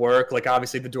how it would work. Like,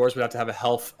 obviously, the doors would have to have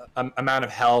a amount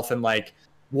of health, and like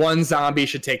one zombie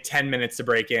should take 10 minutes to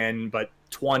break in, but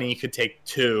 20 could take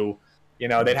 2. You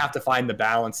know, they'd have to find the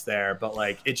balance there. But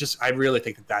like, I really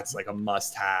think that's like a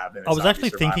must-have. I was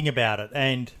actually thinking about it,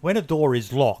 and when a door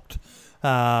is locked,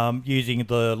 using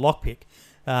the lockpick,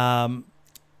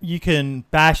 you can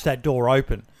bash that door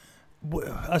open.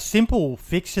 A simple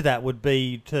fix to that would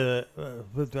be to,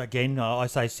 again, I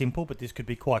say simple, but this could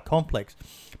be quite complex,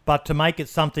 but to make it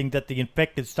something that the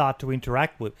infected start to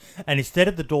interact with. And instead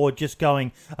of the door just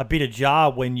going a bit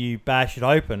ajar when you bash it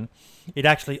open, it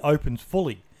actually opens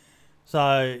fully.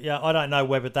 So, yeah, I don't know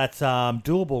whether that's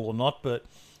doable or not, but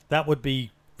that would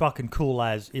be fucking cool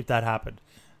as if that happened.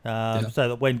 So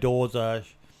that when doors are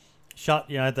shut,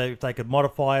 you know, they could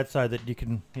modify it so that you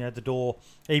can, you know, the door,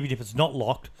 even if it's not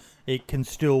locked, it can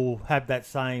still have that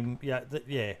same,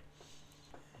 yeah.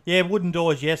 Wooden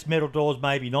doors, yes. Metal doors,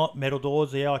 maybe not. Metal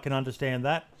doors, yeah, I can understand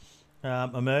that.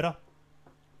 A murder.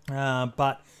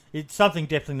 But it's something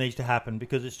definitely needs to happen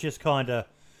because it's just kind of,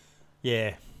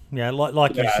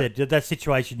 like you said, that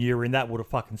situation you were in, that would have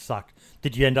fucking sucked.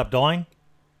 Did you end up dying?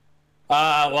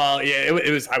 Well, yeah,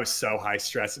 it was. I was so high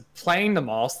stress playing the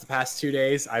Moss the past 2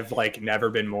 days. I've like never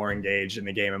been more engaged in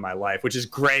the game in my life, which is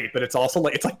great. But it's also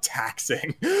like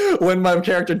taxing. When my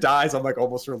character dies, I'm like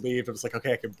almost relieved. I was like,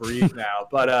 okay, I can breathe now.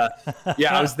 But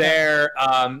yeah, I was there.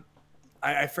 I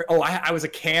was a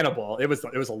cannibal. It was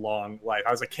a long life.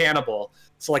 I was a cannibal,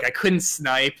 so like I couldn't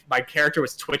snipe. My character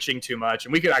was twitching too much,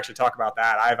 and we could actually talk about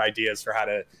that. I have ideas for how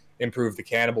to improve the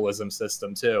cannibalism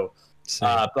system too.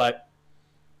 But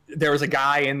there was a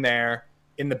guy in there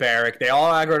in the barrack. They all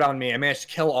aggroed on me. I managed to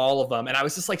kill all of them, and I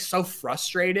was just like so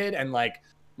frustrated, and like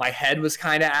my head was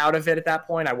kind of out of it at that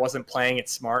point. I wasn't playing it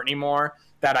smart anymore.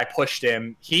 That I pushed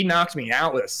him. He knocked me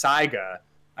out with a Saiga.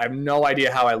 I have no idea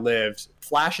how I lived.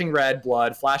 Flashing red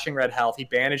blood, flashing red health. He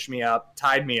bandaged me up,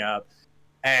 tied me up,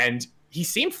 and he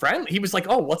seemed friendly. He was like,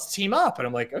 "Oh, let's team up," and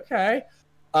I'm like, "Okay."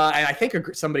 And I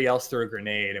think somebody else threw a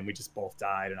grenade, and we just both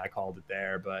died, and I called it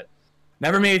there. But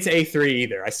never made it to A3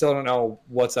 either. I still don't know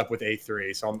what's up with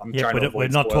A3, so I'm trying to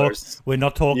avoid spoilers. We're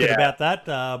not talking about that.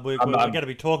 We're going to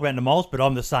be talking about the moles, but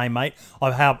I'm the same, mate.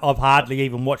 I've hardly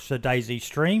even watched the DayZ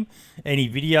stream. Any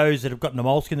videos that have got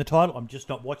Namolsk in the title, I'm just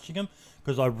not watching them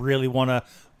because I really want to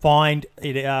find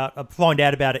out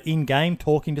about it in game,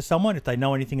 talking to someone if they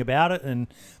know anything about it,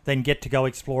 and then get to go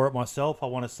explore it myself. I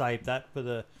want to save that for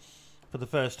the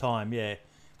first time, yeah,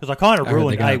 because I kind of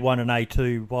ruined A1 and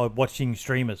A2 by watching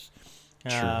streamers.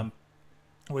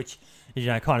 Which is, you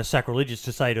know, kind of sacrilegious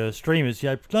to say to streamers, you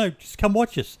know, no, just come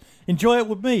watch us, enjoy it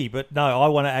with me. But no, I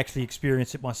want to actually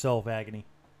experience it myself. Agony.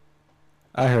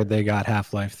 I heard they got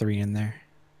Half-Life 3 in there.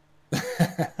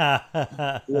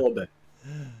 A little bit.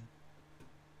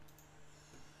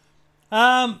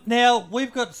 Now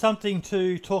we've got something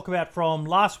to talk about from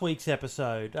last week's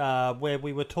episode, where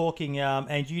we were talking,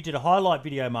 and you did a highlight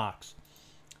video, Marks.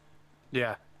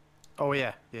 Yeah. Oh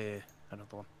yeah. Another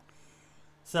one.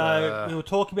 So we were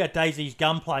talking about DayZ's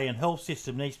gunplay and health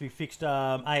system needs to be fixed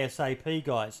ASAP,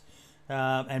 guys.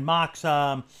 And Mark's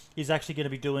is actually going to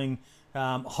be doing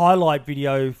highlight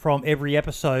video from every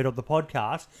episode of the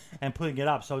podcast and putting it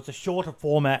up. So it's a shorter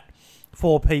format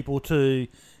for people to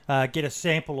get a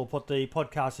sample of what the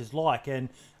podcast is like, and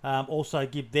also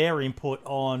give their input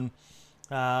on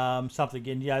something.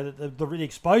 And you know, the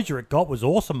exposure it got was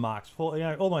awesome, Marks.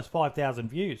 For almost 5,000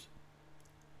 views.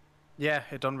 Yeah,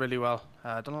 it done really well.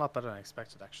 Done a lot better than I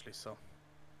expected, actually. So,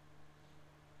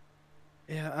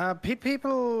 yeah,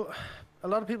 a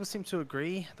lot of people seem to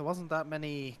agree. There wasn't that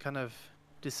many kind of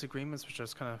disagreements, which I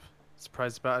was kind of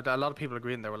surprised about. A lot of people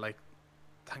agreed, and they were like,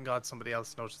 "Thank God somebody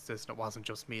else noticed this, and it wasn't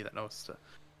just me that noticed it."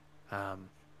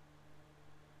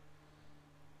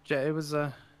 Yeah, it was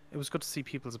good to see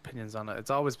people's opinions on it. It's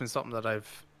always been something that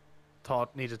I've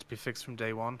thought needed to be fixed from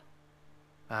day one.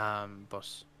 But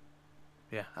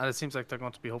yeah, and it seems like they're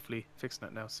going to be hopefully fixing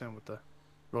it now soon with the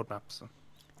roadmap. So.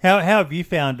 How have you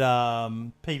found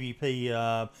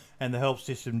PvP and the health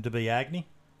system to be, Agni?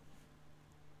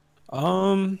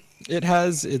 It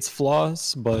has its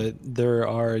flaws, but there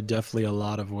are definitely a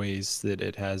lot of ways that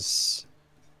it has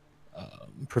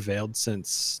prevailed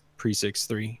since pre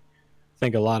 6.3. I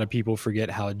think a lot of people forget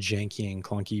how janky and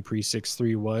clunky pre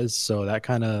 6.3 was, so that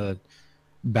kind of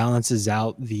balances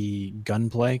out the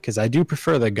gunplay, because I do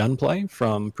prefer the gunplay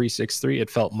from pre 6.3. It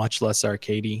felt much less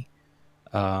arcadey.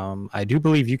 I do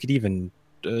believe you could even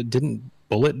didn't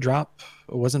bullet drop,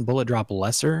 wasn't bullet drop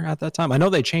lesser at that time? I know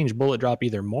they changed bullet drop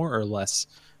either more or less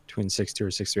between 6.2 or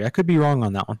 6.3. I could be wrong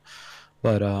on that one,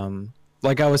 but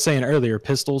like I was saying earlier,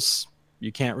 pistols,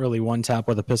 you can't really one tap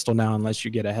with a pistol now unless you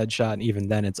get a headshot, and even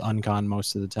then it's uncon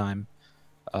most of the time.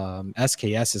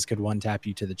 SKSs could one tap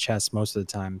you to the chest most of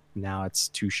the time. Now it's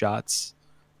 2 shots.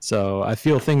 So I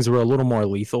feel things were a little more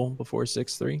lethal before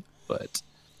 6.3, but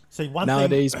See,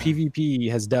 nowadays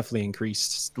PvP has definitely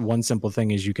increased. One simple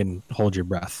thing is you can hold your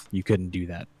breath. You couldn't do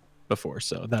that before,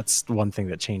 so that's one thing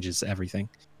that changes everything.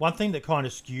 One thing that kind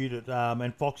of skewed it,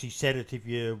 and Foxy said it if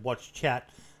you watched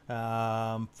chat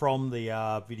from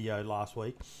the video last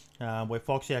week, where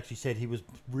Foxy actually said he was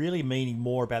really meaning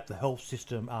more about the health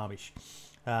system, Amish,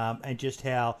 and just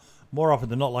how more often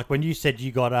than not, like when you said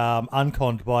you got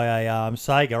unconned by a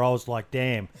Sega, I was like,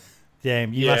 damn,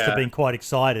 you must have been quite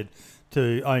excited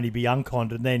to only be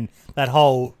unconned. And then that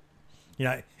whole,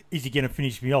 is he going to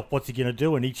finish me off? What's he going to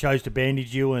do? And he chose to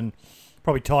bandage you and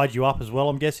probably tied you up as well,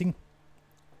 I'm guessing.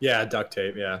 Yeah, duct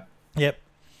tape, yeah. Yep.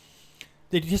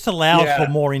 It just allows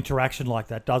for more interaction like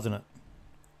that, doesn't it?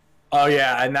 Oh,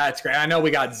 yeah, and that's great. I know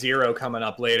we got Zero coming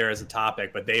up later as a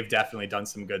topic, but they've definitely done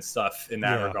some good stuff in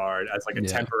that regard as like a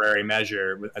temporary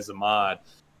measure as a mod.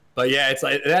 But yeah, it's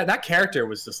like that character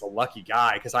was just a lucky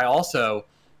guy, because I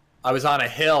was on a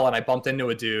hill and I bumped into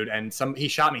a dude, and he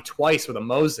shot me twice with a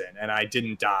Mosin, and I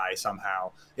didn't die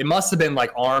somehow. It must have been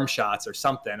like arm shots or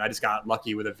something. I just got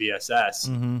lucky with a VSS.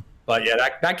 Mm-hmm. But yeah,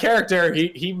 that character,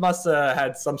 he must have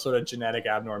had some sort of genetic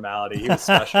abnormality. He was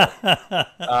special.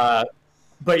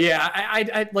 But yeah,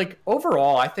 I like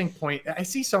overall, I think I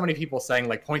see so many people saying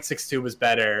like 0.62 was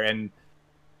better, and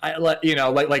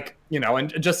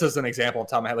and just as an example, on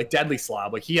top of my head, like Deadly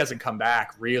Slob, like he hasn't come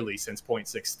back really since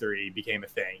 0.63 became a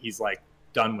thing. He's like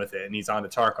done with it, and he's on to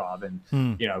Tarkov, and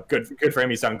good for him.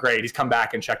 He's done great. He's come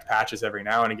back and checked patches every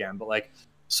now and again, but like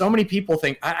so many people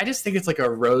think, I just think it's like a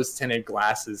rose tinted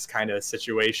glasses kind of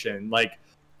situation. Like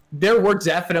there were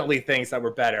definitely things that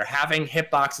were better. Having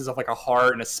hitboxes of like a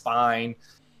heart and a spine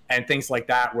and things like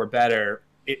that were better.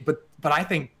 But I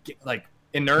think like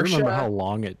inertia. Remember how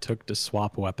long it took to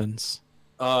swap weapons?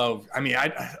 Oh, I mean,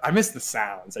 I miss the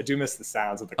sounds. I do miss the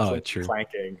sounds of the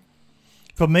clanking.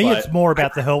 For me, it's more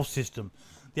about the health system.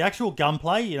 The actual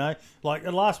gunplay, like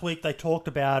last week they talked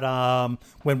about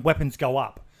when weapons go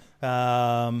up,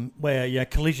 where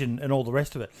collision and all the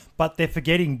rest of it. But they're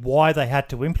forgetting why they had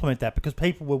to implement that, because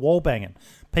people were wall banging.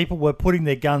 People were putting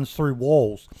their guns through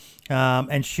walls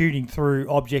and shooting through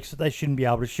objects that they shouldn't be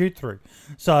able to shoot through.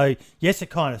 So, yes, it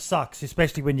kind of sucks,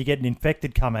 especially when you get an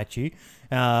infected come at you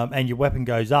and your weapon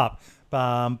goes up.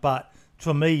 But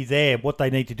for me what they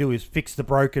need to do is fix the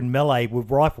broken melee with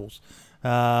rifles.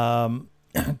 I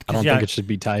don't think it should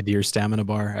be tied to your stamina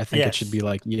bar. I think it should be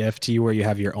like EFT, where you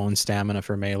have your own stamina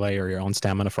for melee or your own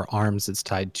stamina for arms. It's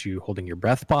tied to holding your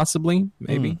breath, possibly,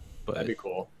 maybe. But that'd be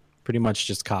cool. Pretty much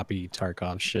just copy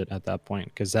Tarkov shit at that point,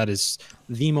 because that is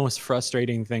the most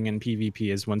frustrating thing in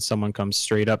PvP is when someone comes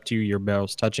straight up to you, your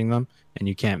barrel's touching them, and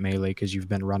you can't melee because you've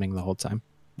been running the whole time.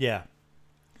 Yeah.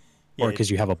 Or because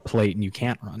you have a plate and you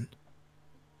can't run.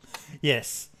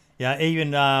 Yes. Yeah,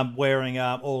 even wearing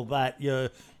all that,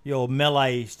 your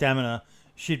melee stamina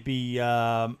should be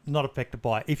not affected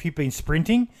by it. If you've been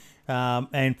sprinting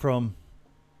and from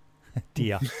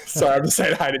deer. Sorry, I'm just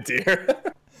saying hi to deer.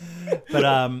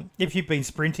 But if you've been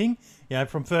sprinting,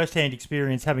 from first-hand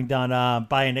experience, having done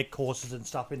bayonet courses and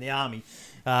stuff in the army,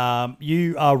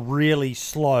 you are really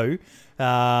slow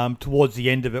towards the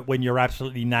end of it when you're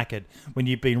absolutely knackered, when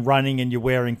you've been running and you're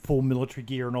wearing full military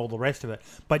gear and all the rest of it.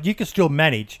 But you can still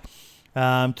manage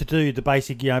to do the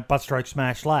basic, butt stroke,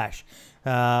 smash, slash.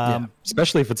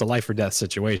 Especially if it's a life or death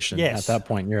situation. Yes. At that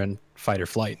point, you're in fight or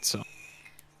flight. So,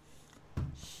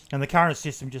 and the current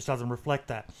system just doesn't reflect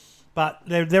that. But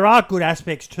there are good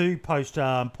aspects to post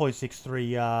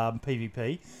 0.63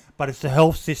 PvP, but it's the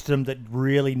health system that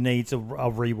really needs a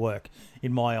rework,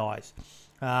 in my eyes.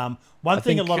 One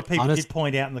thing a lot of people did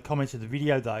point out in the comments of the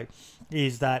video, though,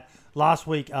 is that last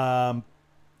week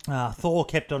Thor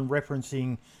kept on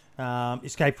referencing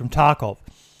Escape from Tarkov,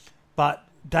 but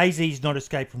DayZ's not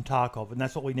Escape from Tarkov, and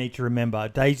that's what we need to remember.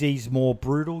 DayZ's more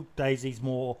brutal. DayZ's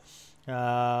more,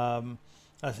 they're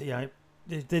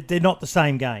not the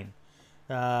same game.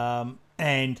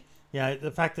 And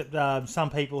the fact that some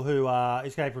people who are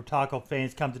Escape from Tarkov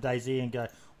fans come to DayZ and go,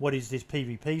 "What is this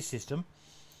PvP system?"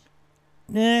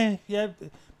 Yeah.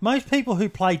 Most people who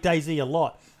play DayZ a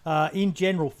lot are, in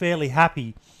general, fairly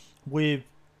happy with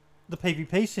the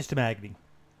PvP system, Agony.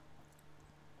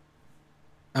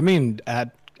 I mean,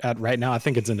 at right now, I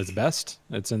think it's in its best.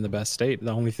 It's in the best state.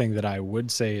 The only thing that I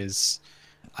would say is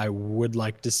I would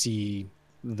like to see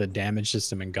the damage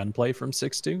system and gunplay from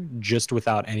 6.2, just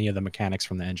without any of the mechanics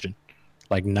from the engine.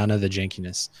 Like, none of the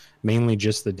jankiness. Mainly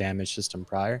just the damage system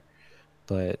prior.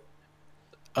 But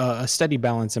a steady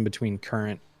balance in between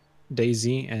current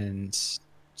DayZ and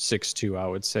 6.2, I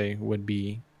would say, would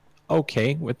be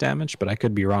okay with damage, but I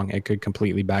could be wrong. It could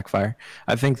completely backfire.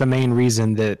 I think the main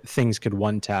reason that things could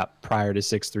one-tap prior to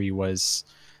 6.3 was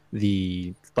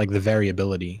the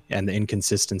variability and the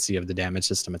inconsistency of the damage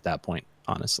system at that point,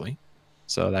 honestly.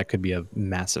 So that could be a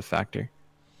massive factor.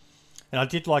 And I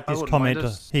did like this comment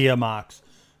here, Marks.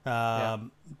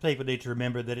 People need to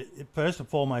remember that first and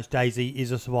foremost, DayZ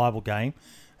is a survival game.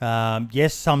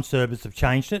 Yes, some servers have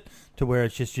changed it to where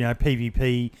it's just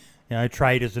PvP,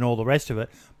 traders and all the rest of it.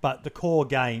 But the core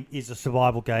game is a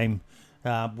survival game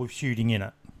with shooting in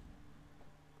it.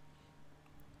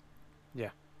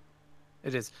 Yeah,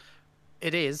 it is.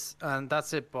 It is, and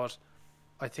that's it. But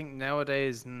I think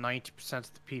nowadays 90%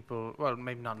 of the people, well,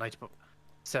 maybe not 90, but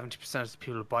 70% of the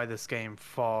people who buy this game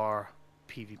for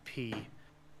PvP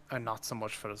are not so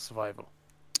much for the survival.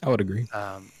 I would agree.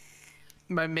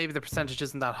 Maybe the percentage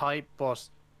isn't that high, but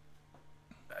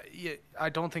I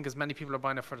don't think as many people are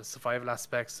buying it for the survival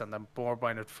aspects and then more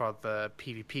buying it for the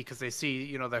PvP because they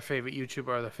see, their favorite YouTuber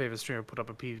or their favorite streamer put up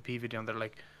a PvP video and they're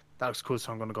like, that looks cool,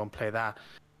 so I'm going to go and play that.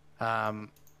 And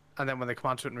then when they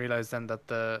come onto it and realize then that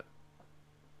the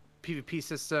PvP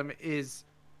system is,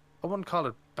 I wouldn't call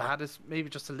it bad, it's maybe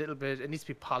just a little bit, it needs to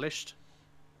be polished.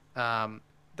 Then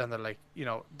they're like,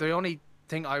 the only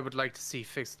thing I would like to see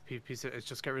fixed PvP is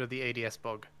just get rid of the ADS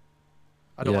bug.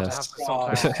 I don't want to have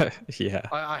to sometimes. Yeah.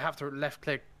 I have to left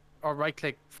click or right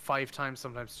click 5 times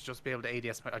sometimes to just be able to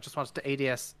ADS. I just wanted to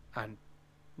ADS and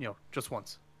just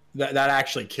once. That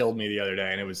actually killed me the other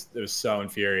day, and it was so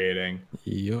infuriating.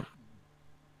 Yep.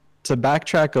 To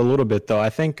backtrack a little bit though, I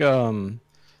think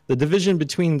the division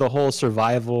between the whole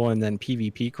survival and then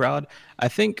PvP crowd, I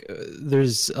think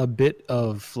there's a bit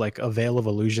of like a veil of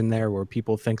illusion there where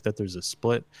people think that there's a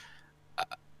split.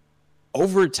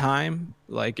 Over time,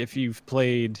 like if you've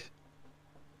played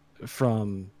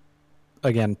from,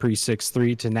 again,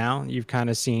 pre-6.3 to now, you've kind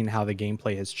of seen how the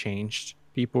gameplay has changed.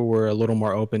 People were a little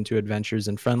more open to adventures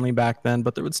and friendly back then,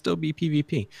 but there would still be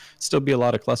PvP, still be a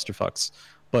lot of clusterfucks.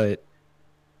 But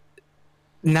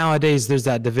nowadays, there's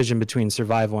that division between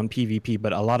survival and PvP,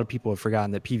 but a lot of people have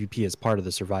forgotten that PvP is part of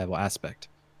the survival aspect.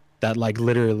 That like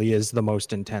literally is the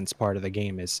most intense part of the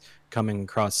game, is coming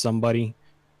across somebody.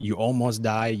 You almost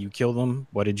die, you kill them.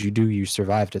 What did you do? You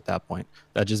survived at that point.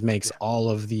 That just makes all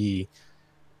of the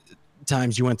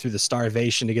times you went through the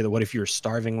starvation together. What if you were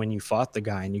starving when you fought the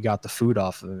guy and you got the food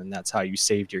off of him and that's how you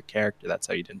saved your character? That's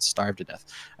how you didn't starve to death.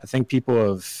 I think people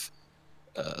have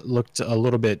looked a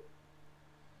little bit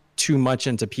too much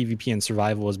into PvP and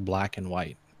survival as black and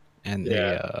white. And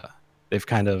they've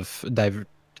kind of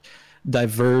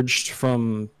diverged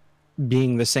from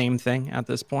being the same thing at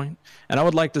this point. And I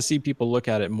would like to see people look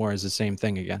at it more as the same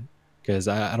thing again, because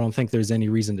I don't think there's any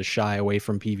reason to shy away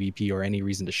from PvP or any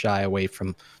reason to shy away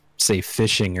from, say,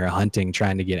 fishing or hunting,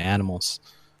 trying to get animals.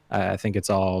 I think it's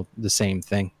all the same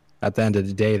thing. At the end of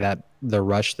the day, that the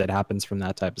rush that happens from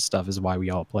that type of stuff is why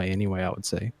we all play anyway, I would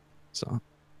say. So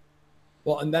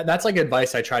well, and that's like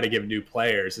advice I try to give new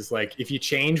players is like, if you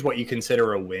change what you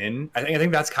consider a win, I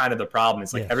think that's kind of the problem.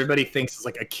 It's like everybody thinks it's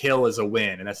like a kill is a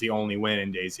win and that's the only win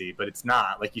in DayZ, but it's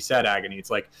not. Like you said, Agony,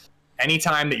 it's like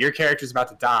anytime that your character's about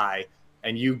to die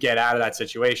and you get out of that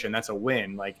situation, that's a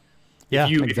win. Like if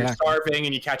you're starving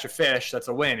and you catch a fish, that's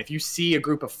a win. If you see a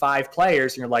group of 5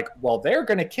 players and you're like, well, they're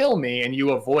going to kill me, and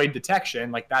you avoid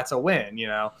detection, like that's a win,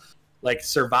 Like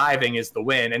surviving is the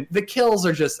win, and the kills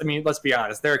are just, I mean, let's be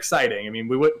honest, they're exciting. I mean,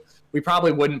 we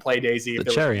probably wouldn't play DayZ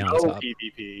if there was no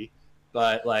PvP,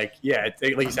 but like you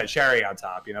said, cherry on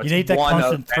top. You need that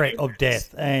constant threat of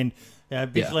death. And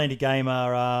Vigilante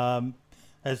Gamer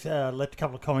has left a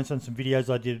couple of comments on some videos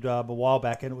I did a while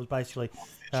back, and it was basically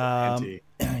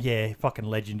fucking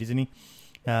legend, isn't he?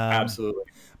 Absolutely.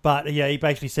 But he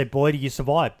basically said, "Boy, do you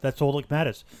survive? That's all that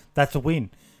matters. That's a win."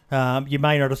 You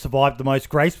may not have survived the most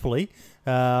gracefully,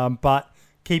 but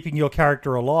keeping your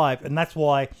character alive, and that's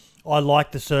why I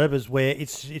like the servers where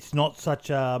it's not such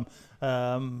a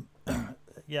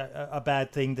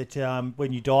bad thing that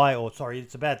when you die,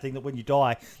 it's a bad thing that when you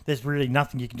die, there's really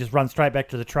nothing. You can just run straight back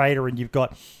to the trader and you've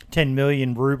got 10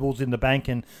 million rubles in the bank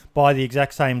and buy the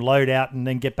exact same loadout and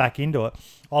then get back into it.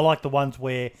 I like the ones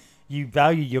where you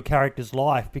value your character's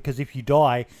life, because if you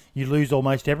die, you lose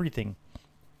almost everything.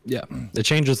 Yeah, it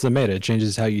changes the meta. It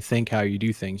changes how you think, how you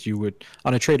do things. You would,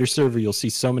 on a trader server, you'll see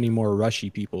so many more rushy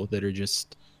people that are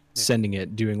just sending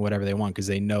it, doing whatever they want because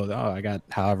they know that, I got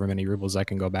however many rubles, I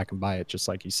can go back and buy it, just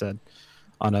like you said.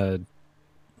 On a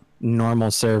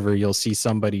normal server, you'll see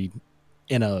somebody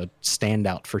in a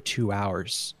standout for 2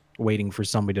 hours waiting for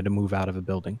somebody to move out of a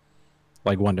building,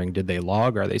 like wondering, did they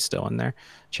log? Are they still in there?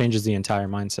 Changes the entire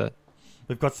mindset.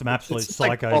 We've got some absolute It's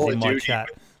like psychos Call of in my Duty. chat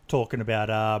talking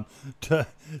about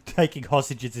taking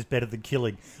hostages is better than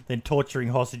killing, then torturing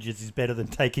hostages is better than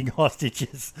taking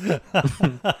hostages.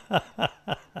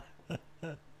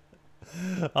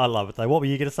 I love it though. What were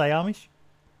you going to say, Amish?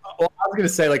 Well, I was gonna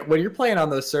say, like, when you're playing on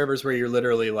those servers where you're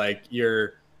literally like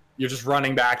you're just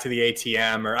running back to the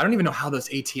ATM, or I don't even know how those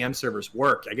ATM servers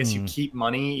work. I guess you keep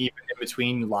money even in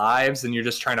between lives, and you're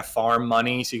just trying to farm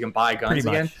money so you can buy guns Pretty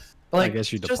again. much. But, like, I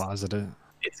guess you it's just- deposit it.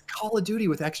 It's Call of Duty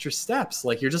with extra steps.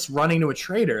 Like, you're just running to a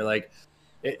trader. Like,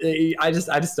 I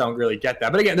just don't really get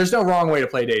that. But again, there's no wrong way to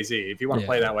play DayZ. If you want to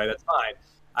play that way, that's fine.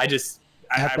 I would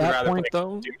At that rather point, play Call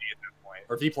though, of Duty at that point,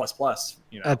 or V++.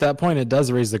 You know. at that point, it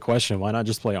does raise the question: why not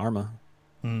just play Arma?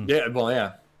 Yeah. Well,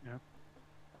 yeah.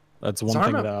 That's one Does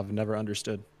thing Arma- that I've never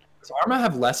understood. Does Arma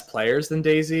have less players than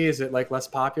DayZ? Is it like less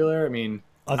popular? I mean,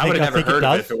 I would have never think it heard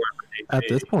of it does. if it weren't for DayZ. At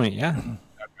this point, yeah. Okay.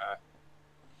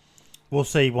 We'll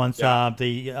see once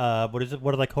Yeah. what is it?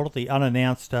 What do they call it? The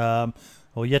unannounced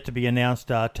or yet to be announced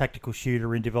tactical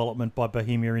shooter in development by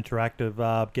Bohemia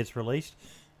Interactive gets released.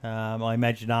 I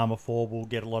imagine Arma 4 will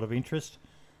get a lot of interest.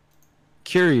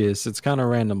 Curious, it's kind of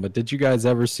random, but did you guys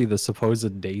ever see the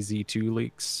supposed DayZ 2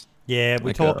 leaks? Yeah, we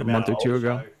Like talked a about month or it two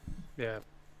also. ago? Yeah.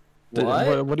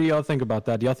 What do y'all think about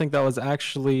that? Do y'all think that was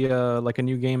actually like a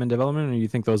new game in development, or do you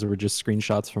think those were just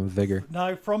screenshots from Vigor?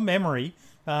 No, from memory,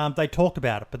 they talked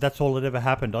about it, but that's all that ever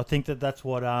happened. I think that's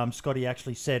what Scotty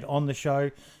actually said on the show,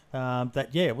 that,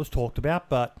 yeah, it was talked about,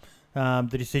 but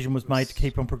the decision was made to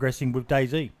keep on progressing with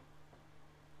DayZ.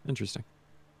 Interesting.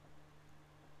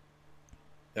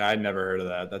 Yeah, I'd never heard of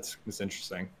that. That's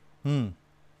interesting. Amish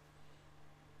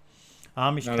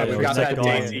No, capturing we got that that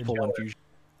guy. DayZ killer.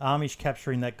 Amish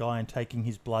capturing that guy and taking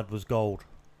his blood was gold.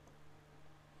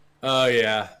 Oh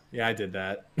yeah, I did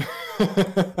that.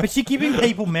 But you're giving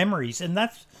people memories, and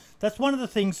that's one of the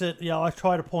things that I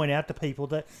try to point out to people,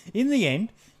 that in the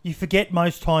end, you forget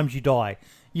most times you die.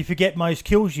 You forget most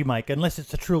kills you make, unless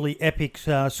it's a truly epic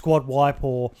squad wipe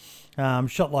or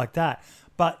shot like that.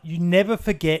 But you never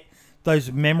forget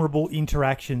those memorable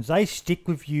interactions. They stick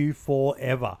with you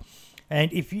forever.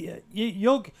 And if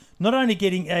you're not only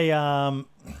getting a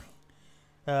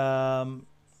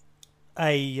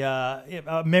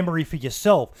memory for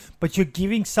yourself, but you're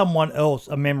giving someone else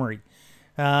a memory.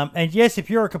 And yes, if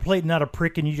you're a complete and utter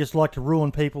prick and you just like to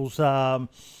ruin people's fun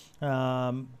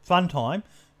time,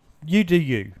 you do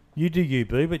you,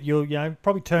 boo. But you'll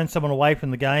probably turn someone away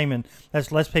from the game, and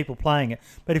there's less people playing it.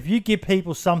 But if you give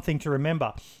people something to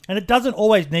remember, and it doesn't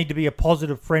always need to be a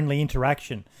positive, friendly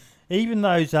interaction. Even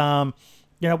those, one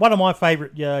of my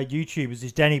favourite YouTubers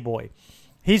is Danny Boy.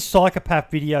 His psychopath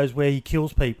videos where he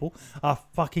kills people are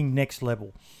fucking next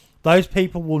level. Those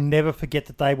people will never forget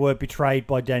that they were betrayed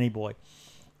by Danny Boy.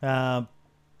 And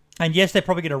yes, they're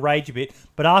probably going to rage a bit,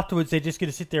 but afterwards they're just going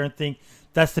to sit there and think,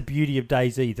 that's the beauty of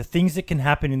DayZ. The things that can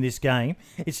happen in this game,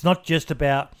 it's not just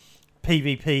about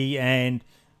PvP and,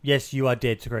 yes, you are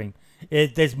dead screen.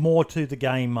 There's more to the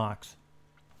game, Marks.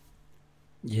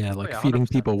 Yeah, like yeah, feeding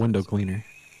 100%. people window cleaner.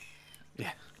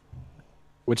 Yeah.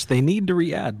 Which they need to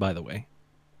re-add, by the way.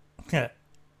 Yeah.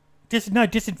 No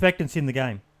disinfectants in the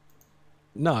game.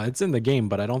 No, it's in the game,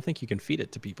 but I don't think you can feed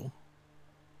it to people.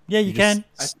 Yeah, you can.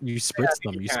 You spritz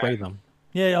them, you spray them.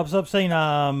 Yeah, I've seen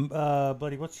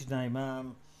bloody, what's his name?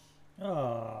 Archie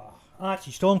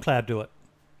Stormcloud do it.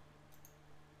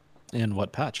 In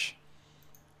what patch?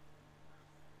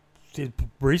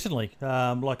 Recently,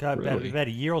 about Really? a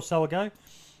year or so ago.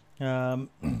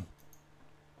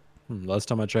 Last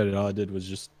time I tried it, all I did was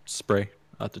just spray.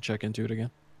 I have to check into it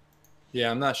again. Yeah,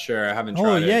 I'm not sure. I haven't Oh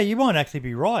tried yeah, it. you might actually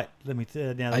be right. Let me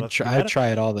now that I I've try, thought I about it. try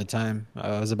it all the time.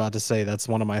 I was about to say that's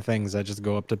one of my things. I just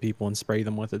go up to people and spray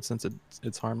them with it since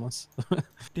it's harmless.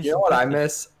 You know what I Disinfect it.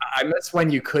 miss? I miss when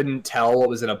you couldn't tell what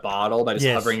was in a bottle by just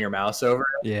Yes. hovering your mouse over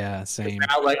it. Yeah, same.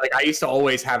 Now, like I used to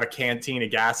always have a canteen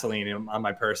of gasoline on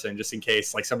my person just in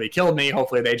case like somebody killed me.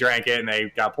 Hopefully they drank it and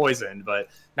they got poisoned. But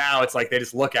now it's like they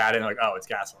just look at it and like, oh, it's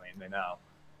gasoline. They know.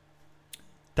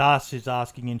 Das is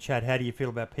asking in chat, how do you feel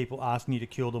about people asking you to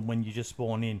kill them when you just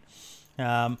spawn in?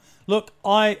 Look,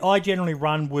 I generally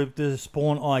run with the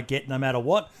spawn I get no matter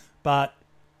what, but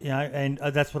you know, and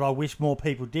that's what I wish more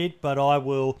people did. But I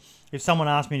will, if someone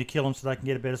asks me to kill them so they can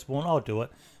get a better spawn, I'll do it.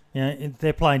 You know, if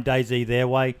they're playing DayZ their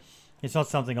way. It's not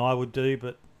something I would do,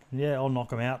 but yeah, I'll knock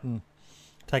them out and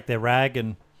take their rag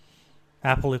and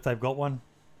apple if they've got one.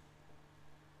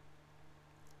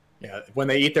 Yeah, when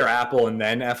they eat their apple and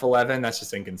then F11, that's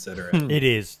just inconsiderate. It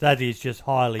is. That is just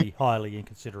highly, highly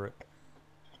inconsiderate.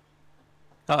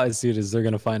 How I see it is they're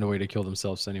gonna find a way to kill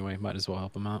themselves anyway. Might as well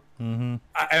help them out. Mm-hmm.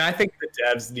 And I think the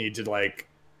devs need to like,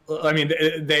 I mean,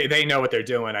 they know what they're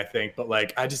doing, I think, but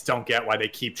like, I just don't get why they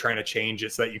keep trying to change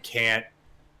it so that you can't.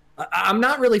 I'm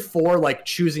not really for like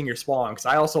choosing your spawn because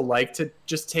I also like to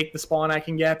just take the spawn I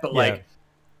can get, but like,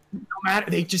 no matter,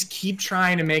 they just keep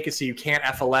trying to make it so you can't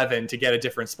F11 to get a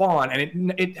different spawn,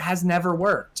 and it has never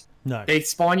worked. No. They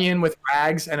spawn you in with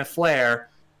rags and a flare.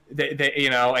 They you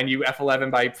know, and you F11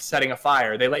 by setting a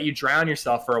fire. They let you drown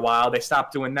yourself for a while. They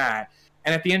stop doing that.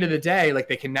 And at the end of the day, like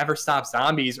they can never stop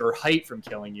zombies or height from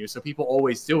killing you. So people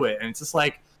always do it. And it's just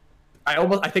like,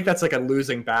 I think that's like a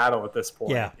losing battle at this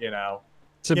point, Yeah. you know?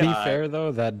 To be Yeah. fair,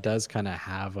 though, that does kind of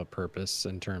have a purpose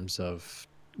in terms of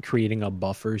creating a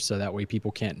buffer so that way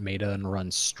people can't meta and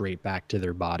run straight back to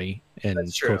their body in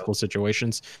That's true. critical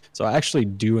situations. So I actually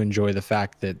do enjoy the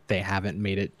fact that they haven't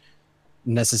made it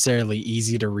necessarily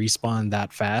easy to respawn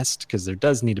that fast because there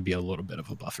does need to be a little bit of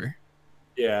a buffer.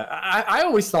 Yeah. I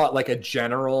always thought like a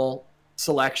general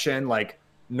selection, like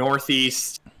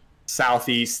northeast,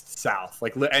 southeast, south,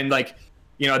 like, and like,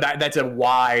 you know, that's a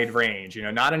wide range, you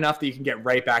know, not enough that you can get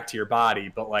right back to your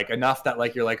body, but like enough that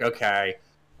like, you're like, okay,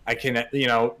 I can, you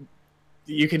know,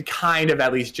 you can kind of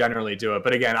at least generally do it.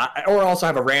 But again, or also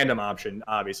have a random option,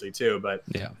 obviously, too. But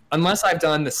Yeah. unless I've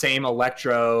done the same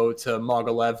Electro to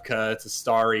Mogilevka to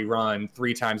Starry run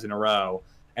 3 times in a row,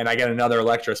 and I get another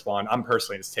Electro spawn, I'm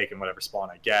personally just taking whatever spawn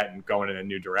I get and going in a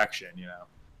new direction, you know,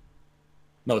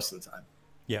 most of the time.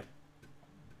 Yep.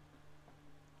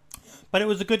 But it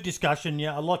was a good discussion.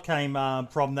 Yeah, a lot came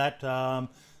from that.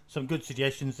 Some good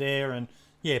suggestions there, and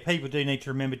yeah, people do need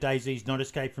to remember DayZ's not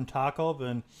Escape from Tarkov,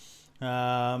 and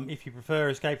if you prefer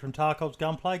Escape from Tarkov's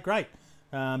gunplay, great.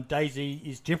 DayZ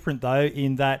is different though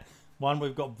in that one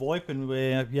we've got VoIP and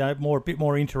we're a bit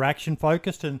more interaction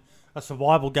focused and a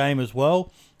survival game as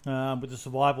well, with the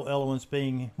survival elements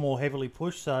being more heavily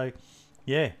pushed. So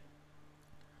yeah.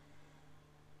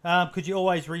 Could you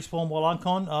always respawn while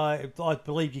uncon? I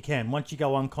believe you can. Once you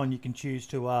go uncon, you can choose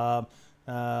to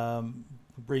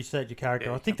reset your character.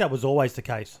 Yeah. I think that was always the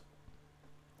case.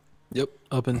 Yep.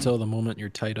 Up until the moment you're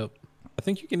tied up. I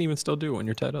think you can even still do it when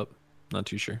you're tied up. Not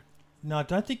too sure. No, I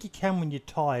don't think you can when you're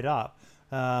tied up.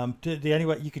 The only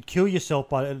way you could kill yourself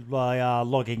by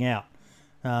logging out.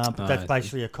 But I that's see.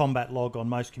 basically a combat log on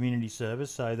most community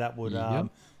servers, so that would, Yep.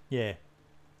 yeah.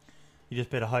 You just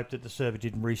better hope that the server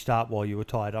didn't restart while you were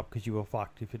tied up because you were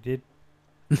fucked if it did.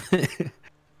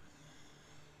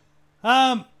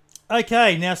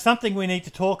 Okay, now something we need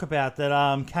to talk about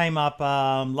that came up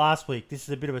last week. This is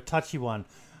a bit of a touchy one.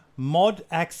 Mod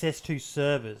access to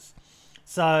servers.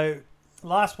 So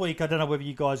last week, I don't know whether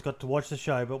you guys got to watch the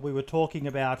show, but we were talking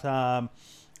about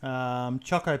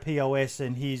Choco POS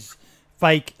and his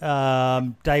fake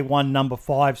day one number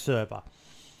 5 server.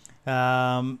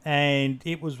 And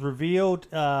it was revealed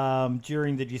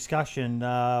during the discussion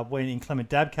when Inclement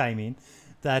Dab came in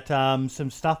that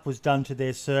some stuff was done to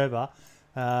their server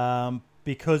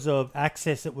because of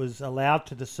access that was allowed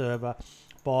to the server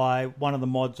by one of the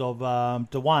mods of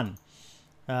Dewan.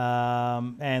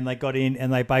 And they got in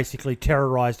and they basically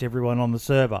terrorized everyone on the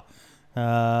server.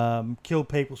 Killed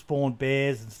people, spawned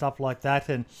bears and stuff like that.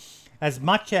 And as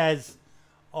much as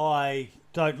I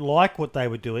don't like what they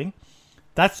were doing,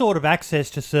 that sort of access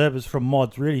to servers from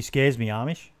mods really scares me,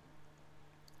 Amish.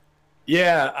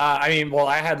 Yeah, I mean, well,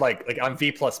 I had like on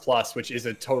V++, which is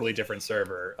a totally different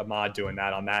server. A mod doing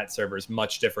that on that server is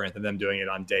much different than them doing it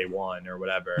on day one or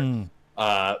whatever.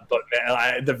 But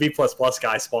man, the V++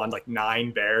 guy spawned like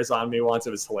 9 bears on me once. It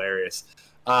was hilarious.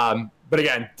 But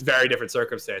again, very different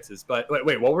circumstances. But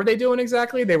wait, what were they doing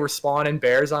exactly? They were spawning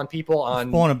bears on people on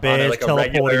Spawning bears, like a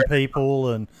teleporting regular. people,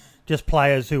 and just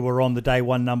players who were on the day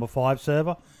one number 5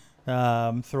 server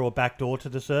through a backdoor to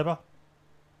the server?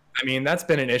 I mean, that's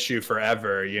been an issue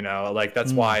forever, you know, like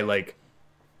that's why like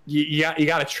you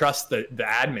got to trust the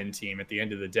admin team at the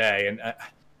end of the day. And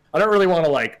I don't really want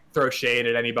to like throw shade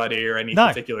at anybody or any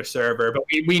particular server, but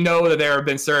we know that there have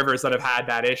been servers that have had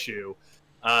that issue,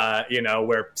 you know,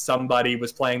 where somebody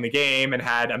was playing the game and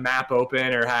had a map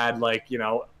open or had like, you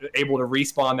know, able to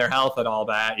respawn their health and all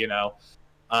that, you know.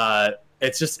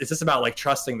 It's just about like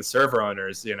trusting the server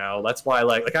owners, you know. That's why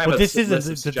like I have this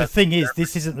isn't the thing is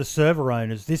this isn't the server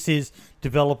owners. This is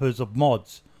developers of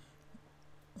mods.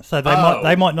 So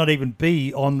they might not even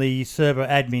be on the server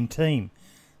admin team.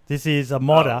 This is a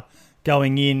modder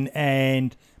going in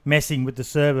and messing with the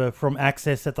server from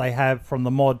access that they have from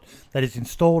the mod that is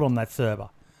installed on that server.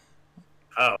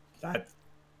 Oh,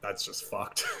 that's just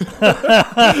fucked.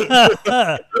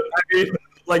 I mean,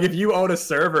 like if you own a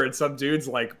server and some dude's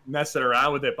like messing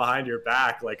around with it behind your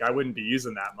back, like I wouldn't be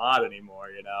using that mod anymore,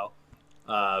 you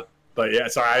know. But yeah,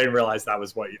 sorry, I didn't realize that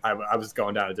was what I was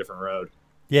going down a different road.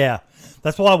 Yeah,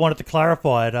 that's why I wanted to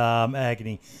clarify it,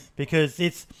 Agony, because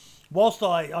it's whilst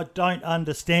I don't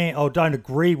understand or don't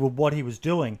agree with what he was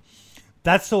doing,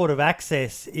 that sort of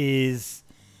access is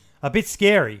a bit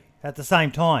scary at the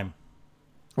same time.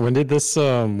 When did this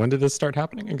start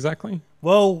happening exactly?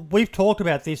 Well, we've talked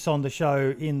about this on the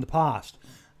show in the past,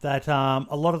 that a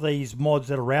lot of these mods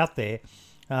that are out there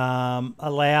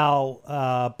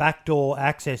allow backdoor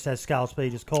access, as Scale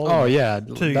Speed is called. Oh yeah,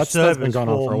 that's been going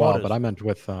on for a while, modders. but I meant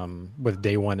with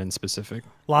day one in specific.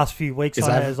 Last few weeks,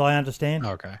 as I understand.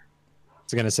 Okay. I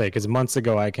was going to say, because months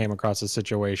ago I came across a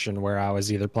situation where I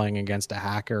was either playing against a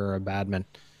hacker or a badman,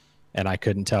 and I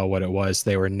couldn't tell what it was.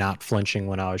 They were not flinching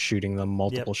when I was shooting them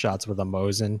multiple shots with a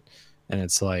Mosin, and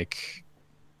it's like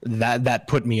that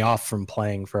put me off from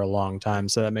playing for a long time.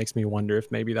 So that makes me wonder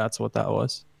if maybe that's what that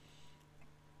was.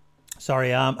 Sorry,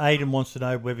 Aiden wants to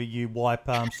know whether you wipe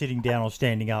sitting down or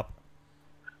standing up.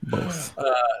 Both.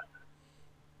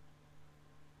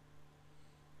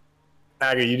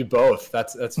 Aggie, you do both.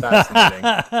 That's fascinating.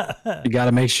 You got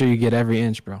to make sure you get every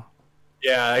inch, bro.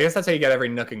 Yeah, I guess that's how you get every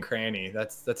nook and cranny.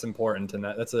 That's important, and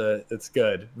that's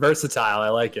good. Versatile. I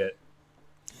like it.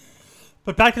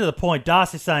 But back to the point,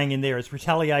 Darcy's saying in there it's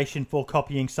retaliation for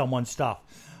copying someone's stuff.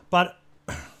 But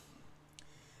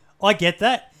I get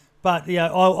that. But you know,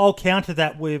 I'll counter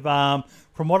that with,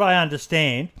 from what I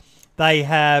understand, they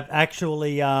have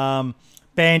actually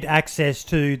banned access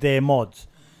to their mods.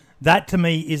 That to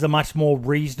me is a much more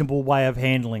reasonable way of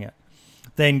handling it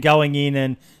than going in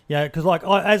and, you know, because like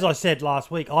as I said last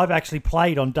week, I've actually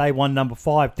played on day one number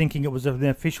 5 thinking it was an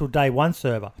official day one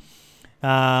server.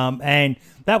 And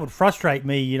that would frustrate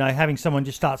me, you know, having someone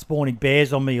just start spawning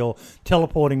bears on me or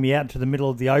teleporting me out into the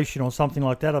middle of the ocean or something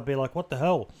like that. I'd be like, what the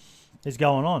hell is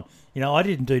going on? You know, I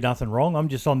didn't do nothing wrong. I'm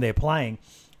just on there playing.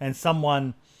 And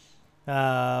someone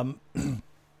comes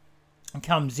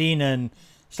in and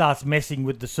starts messing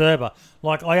with the server.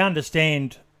 Like, I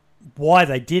understand why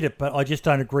they did it, but I just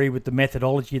don't agree with the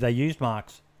methodology they used,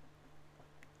 Marks.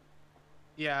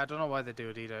 Yeah, I don't know why they do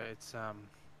it either. It's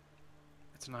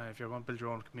annoying. If you're going to build your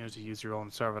own community, use your own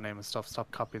server name and stuff.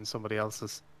 Stop copying somebody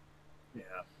else's. Yeah.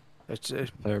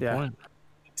 Fair point.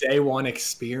 Day one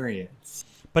experience.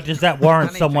 But does that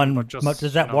warrant someone? Just,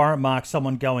 does that warrant, Mark,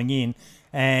 someone going in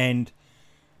and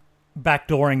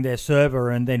backdooring their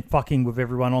server and then fucking with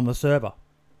everyone on the server?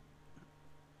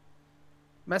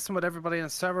 Messing with everybody in the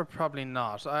server, probably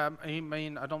not. I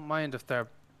mean, I don't mind if they're,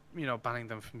 you know, banning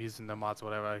them from using their mods or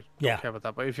whatever. I don't care about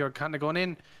that. But if you're kind of going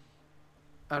in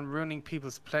and ruining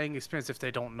people's playing experience if they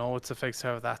don't know it's a fake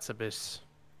server,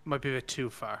 might be a bit too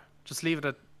far. Just leave it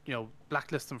at, you know,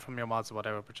 blacklist them from your mods or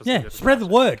whatever. But just spread the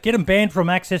word. Get them banned from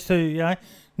access to, you know,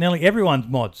 nearly everyone's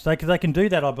mods. They can do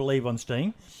that, I believe, on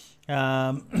Steam.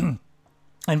 And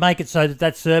make it so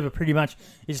that server pretty much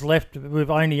is left with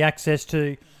only access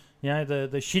to, you know,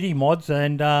 the shitty mods,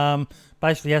 and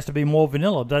basically has to be more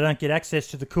vanilla. They don't get access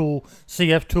to the cool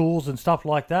CF tools and stuff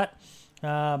like that.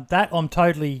 That I'm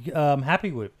totally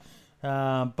happy with.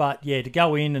 But yeah, to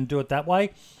go in and do it that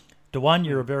way, Dewan,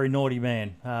 you're a very naughty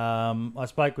man. I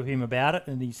spoke with him about it,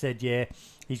 and he said, yeah,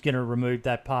 he's going to remove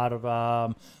that part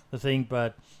of the thing,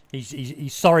 but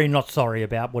he's sorry, not sorry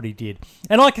about what he did.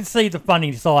 And I can see the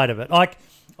funny side of it. Like,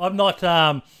 I'm not,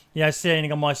 you know,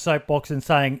 standing on my soapbox and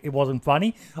saying it wasn't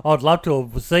funny. I'd love to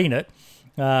have seen it,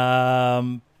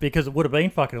 because it would have been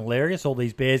fucking hilarious, all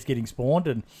these bears getting spawned.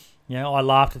 And, you know, I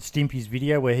laughed at Stimpy's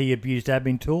video where he abused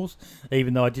admin tools,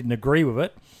 even though I didn't agree with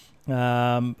it.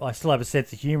 I still have a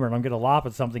sense of humour, and I'm going to laugh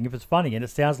at something if it's funny, and it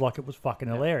sounds like it was fucking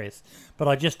hilarious. But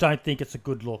I just don't think it's a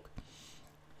good look.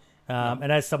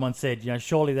 And as someone said,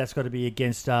 surely that's got to be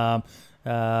against terms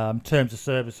of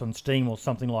service on Steam or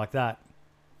something like that.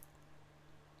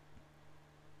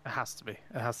 It has to be.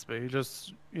 It has to be.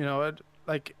 Just,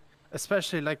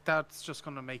 especially like that's just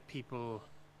going to make people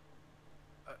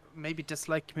maybe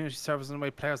dislike community servers in a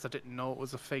way. Players that didn't know it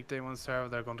was a fake day one server,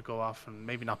 they're going to go off and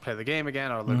maybe not play the game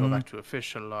again, or they'll go back to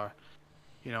official, or,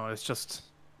 it's just,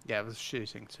 it was a shitty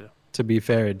thing to do. To be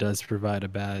fair, it does provide a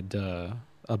bad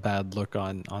look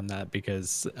on that,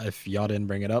 because if y'all didn't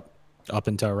bring it up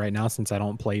until right now, since I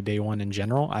don't play day one in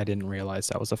general, I didn't realize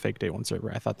that was a fake day one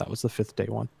server. I thought that was the 5th day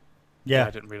one. Yeah,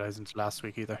 I didn't realize until last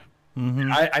week either.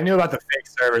 Mm-hmm. I knew about the fake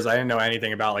servers. I didn't know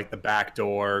anything about like the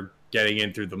backdoor getting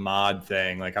in through the mod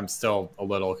thing. Like, I'm still a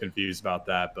little confused about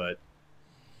that, but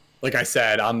like I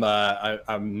said, I'm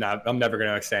never going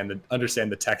to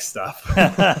understand the tech stuff.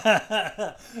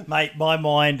 Mate, my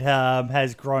mind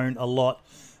has grown a lot.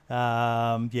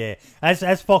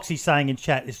 As Foxy's saying in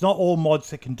chat, it's not all mods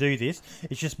that can do this.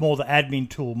 It's just more the admin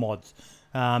tool mods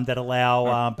that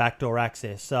allow backdoor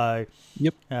access. So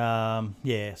yep.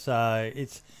 So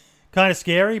it's kind of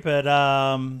scary, but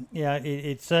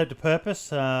it served a purpose.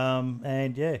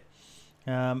 Aiden's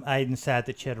sad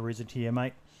that Cheddar isn't here,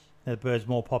 mate. The bird's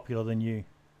more popular than you.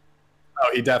 Oh,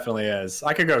 he definitely is.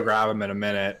 I could go grab him in a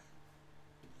minute.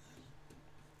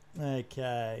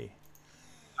 Okay.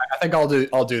 I think I'll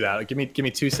do that. Give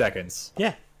me 2 seconds.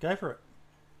 Yeah, go for it.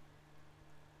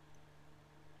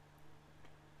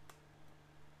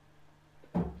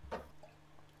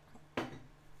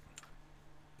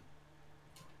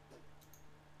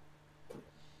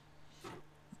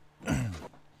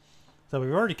 So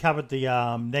we've already covered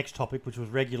the next topic, which was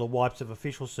regular wipes of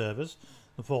official servers,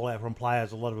 the fallout from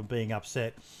players, a lot of them being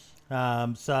upset.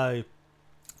 So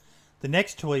the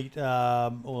next tweet,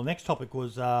 or the next topic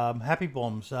was Happy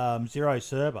Bomb's Zero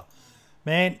server.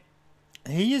 Man,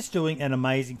 he is doing an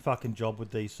amazing fucking job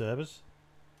with these servers.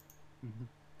 Mm-hmm.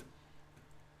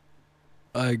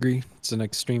 I agree. It's an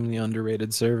extremely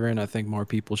underrated server, and I think more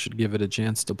people should give it a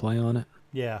chance to play on it.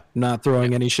 Yeah. Not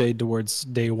throwing any shade towards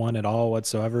day one at all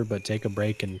whatsoever, but take a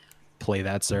break and play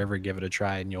that server, give it a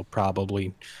try, and you'll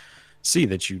probably see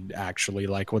that you actually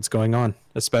like what's going on,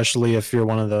 especially if you're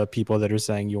one of the people that are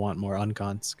saying you want more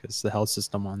uncons, because the health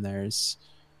system on there is,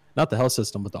 not the health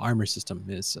system, but the armor system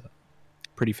is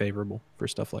pretty favorable for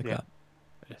stuff like that.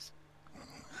 Yes.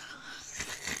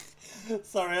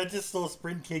 Sorry, I just saw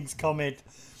Sprint King's comment.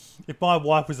 If my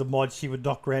wife was a mod, she would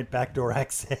not grant backdoor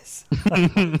access.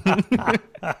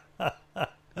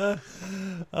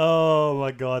 Oh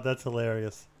my god, that's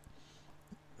hilarious.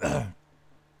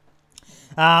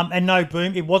 And no,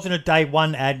 Boom, it wasn't a day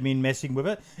one admin messing with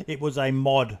it. It was a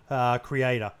mod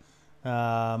creator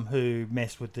who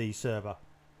messed with the server.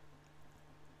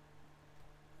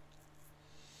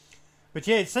 But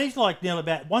yeah, it seems like now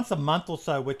about once a month or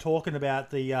so we're talking about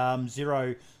the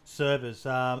Zero servers,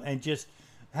 and just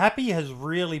Happy has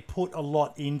really put a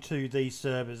lot into these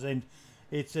servers, and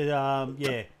it's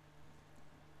The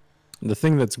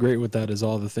thing that's great with that is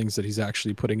all the things that he's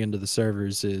actually putting into the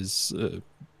servers is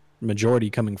majority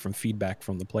coming from feedback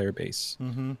from the player base.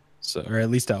 Mm-hmm. So, or at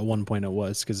least at one point it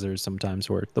was, because there's some times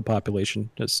where the population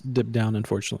just dipped down,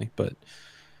 unfortunately. But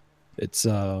it's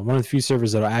one of the few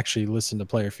servers that will actually listen to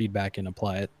player feedback and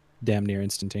apply it damn near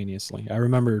instantaneously. I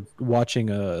remember watching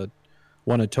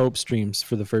one of Taupe's streams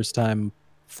for the first time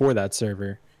for that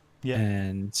server,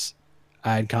 and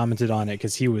I had commented on it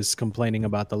because he was complaining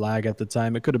about the lag at the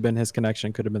time. It could have been his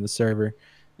connection, could have been the server,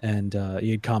 and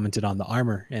he had commented on the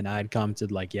armor, and I had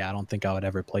commented like, I don't think I would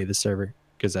ever play the server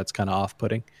because that's kind of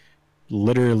off-putting.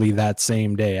 Literally that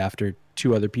same day, after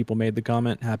 2 other people made the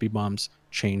comment, Happy Bombs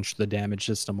changed the damage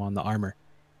system on the armor.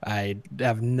 I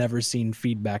have never seen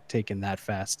feedback taken that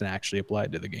fast and actually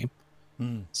applied to the game.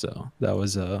 So that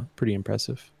was pretty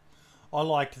impressive. I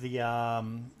liked the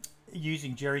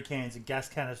using jerry cans and gas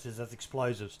canisters as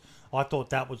explosives. I thought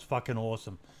that was fucking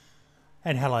awesome.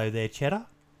 And hello there, Cheddar.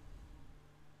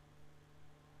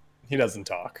 He doesn't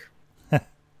talk.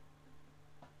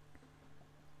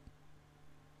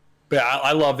 But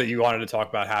I love that you wanted to talk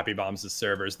about Happy Bombs'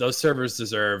 servers. Those servers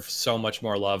deserve so much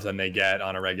more love than they get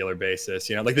on a regular basis.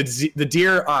 You know, like the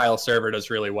Deer Isle server does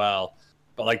really well,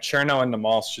 but like Cherno and the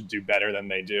Moss should do better than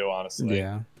they do, honestly.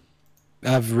 Yeah.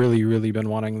 I've really been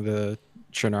wanting the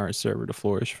Chernarus server to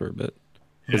flourish for a bit.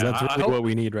 Because that's really what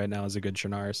we need right now, is a good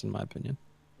Chernarus, in my opinion.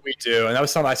 We do. And that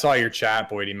was something I saw your chat,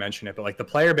 Boyd, you mentioned it, but like the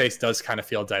player base does kind of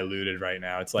feel diluted right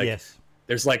now. It's like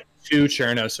there's like 2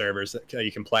 Cherno servers that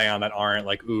you can play on that aren't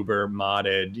like uber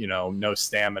modded, you know, no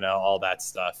stamina, all that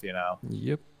stuff, you know.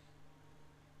 Yep.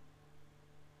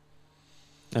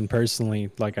 And personally,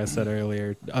 like I said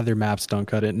earlier, other maps don't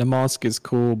cut it. Namalsk is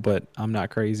cool, but I'm not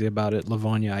crazy about it.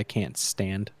 Livonia, I can't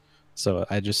stand. So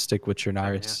I just stick with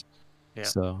Chernarus. Yeah.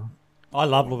 So I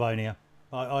love Livonia.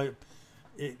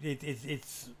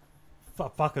 It's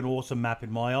fucking awesome map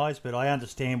in my eyes, but I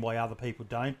understand why other people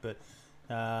don't. But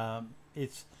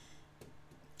it's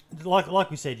like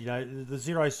we said, the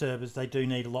Zero servers, they do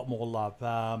need a lot more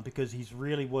love because he's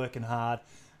really working hard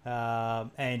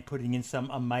and putting in some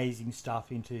amazing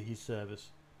stuff into his service.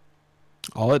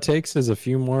 all it takes is a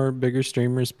few more bigger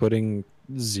streamers putting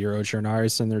Zero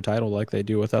Chernarus in their title like they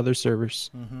do with other servers.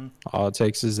 Mm-hmm. All it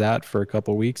takes is that for a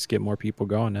couple weeks, get more people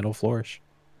going, it'll flourish.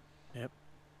 Yep.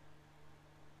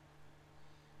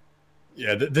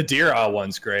 Yeah, the Dira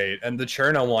one's great, and the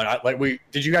Cherno one.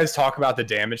 Did you guys talk about the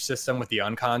damage system with the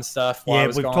Uncon stuff? Yeah,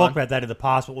 we've talked about that in the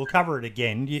past, but we'll cover it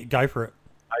again. Go for it.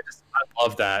 I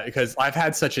love that because I've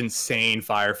had such insane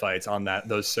firefights on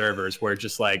those servers where you're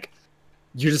just like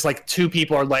two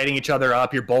people are lighting each other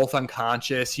up. You're both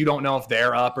unconscious. You don't know if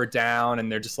they're up or down, and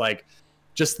they're just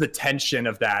the tension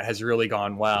of that has really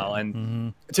gone well.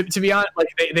 And to be honest, like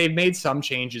they've made some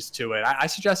changes to it. I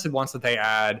suggested once that they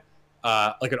add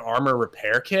like an armor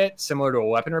repair kit similar to a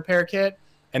weapon repair kit,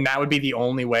 and that would be the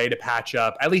only way to patch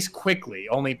up, at least quickly.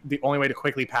 The only way to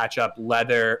quickly patch up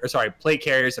plate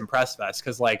carriers and press vests,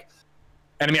 because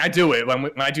and I mean, I do it when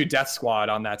I do Death Squad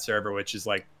on that server, which is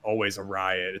like always a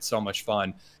riot. It's so much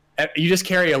fun. And you just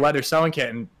carry a leather sewing kit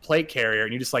and plate carrier,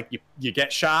 and you just you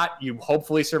get shot, you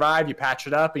hopefully survive, you patch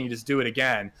it up, and you just do it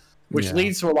again, which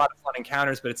leads to a lot of fun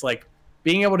encounters. But it's like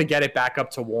being able to get it back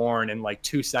up to worn in like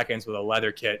 2 seconds with a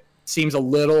leather kit seems a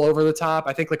little over the top.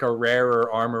 I think like a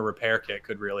rarer armor repair kit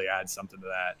could really add something to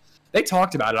that. They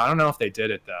talked about it. I don't know if they did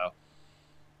it though.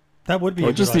 That would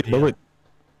be just the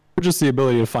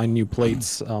ability to find new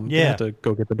plates. You have to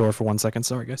go get the door for 1 second.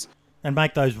 Sorry, guys. And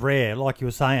make those rare, like you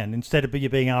were saying. Instead of you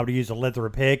being able to use a leather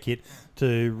repair kit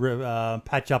to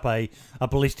patch up a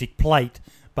ballistic plate,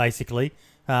 basically,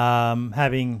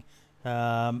 having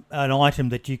an item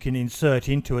that you can insert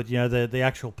into it, the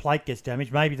actual plate gets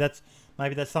damaged. Maybe that's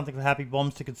something for Happy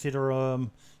Bombs to consider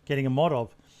getting a mod of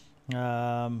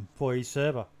for his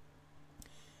server.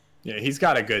 Yeah, he's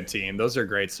got a good team. Those are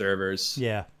great servers.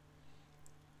 Yeah.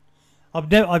 I've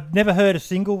never heard a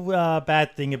single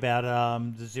bad thing about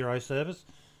the Zero servers.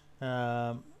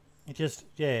 Everything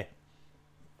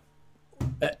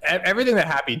that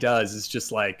Happy does is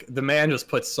just like the man just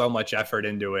puts so much effort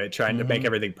into it, trying to make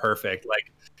everything perfect.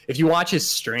 Like if you watch his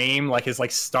stream, like his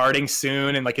starting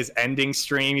soon and like his ending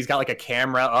stream, he's got like a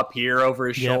camera up here over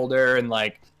his shoulder, and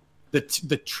like the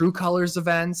True Colors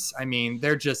events. I mean,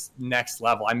 they're just next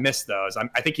level. I miss those.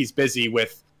 I think he's busy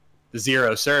with the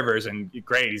Zero servers, and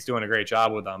great, he's doing a great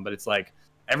job with them, but it's like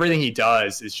everything he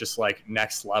does is just like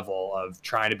next level of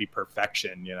trying to be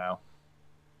perfection,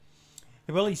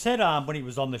 Well, he said when he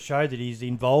was on the show that he's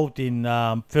involved in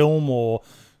film or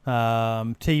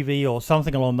TV or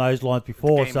something along those lines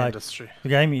before. The game industry. The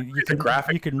game,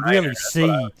 you can really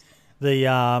see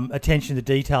the attention to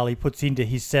detail he puts into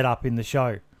his setup in the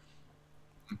show.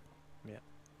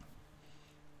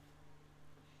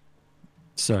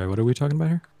 Sorry, what are we talking about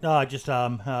here? Just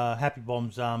Happy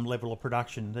Bomb's level of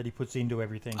production that he puts into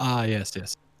everything.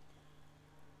 Yes.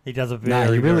 He does a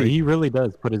he really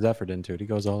does put his effort into it. He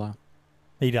goes all out.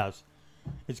 He does.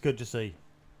 It's good to see.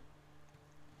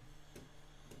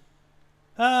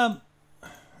 Namalsk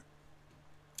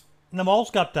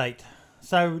update.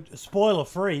 So, spoiler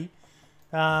free.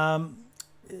 I've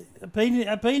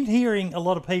been hearing a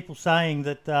lot of people saying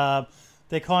that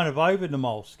they're kind of over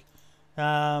Namalsk.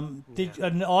 And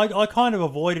I kind of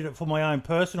avoided it for my own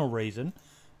personal reason,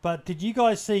 but did you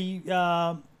guys see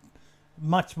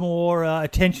much more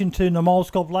attention to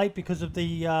Namalsk of late because of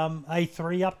the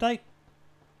A3 update?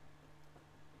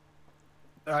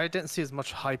 I didn't see as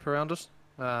much hype around it.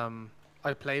 I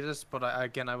played it, but I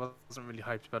wasn't really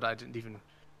hyped, but I didn't even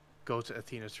go to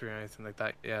Athena 3 or anything like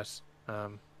that yet. I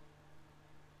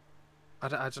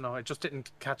don't know, it just didn't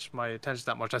catch my attention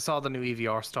that much. I saw the new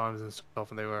EVR storms and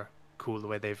stuff, and they were cool the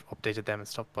way they've updated them and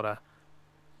stuff, but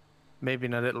maybe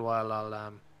in a little while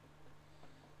I'll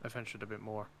venture it a bit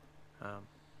more.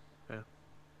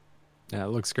 Yeah, it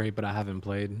looks great, but I haven't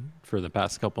played for the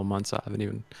past couple months. I haven't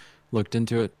even looked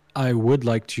into it. I would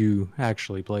like to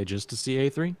actually play just to see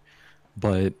A3,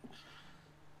 but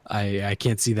I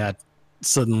can't see that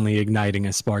suddenly igniting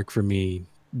a spark for me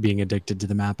being addicted to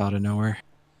the map out of nowhere.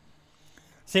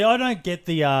 See, I don't get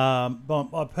I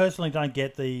personally don't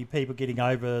get the people getting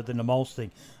over the Namalsk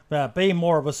thing. Being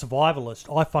more of a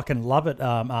survivalist, I fucking love it,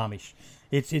 Amish.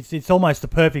 it's almost the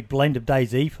perfect blend of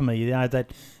DayZ for me. You know,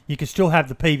 that you can still have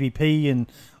the PvP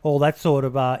and all that sort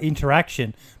of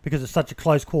interaction because it's such a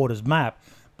close quarters map,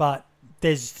 but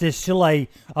there's still a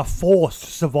forced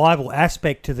survival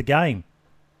aspect to the game.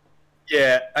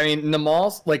 Yeah, I mean,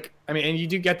 Namalsk, like, I mean, and you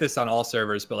do get this on all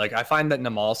servers, but like, I find that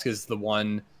Namalsk is the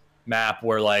one map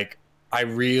where like I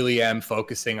really am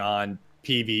focusing on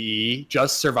PvE,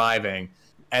 just surviving,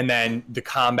 and then the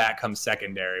combat comes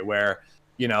secondary. Where,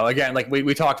 you know, again, like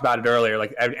we talked about it earlier,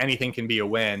 like anything can be a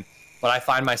win, but I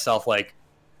find myself like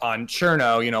on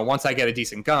Cherno, you know, once I get a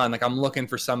decent gun, like I'm looking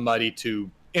for somebody to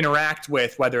interact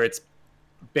with, whether it's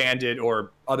bandit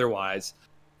or otherwise.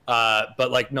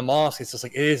 But like Namalsk, it's just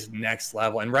like, it is next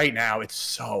level, and right now it's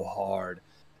so hard,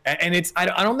 and it's I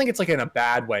don't think it's like in a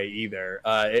bad way either.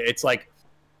 It's like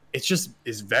it's just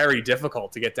is very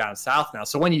difficult to get down south now.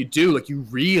 So when you do, like, you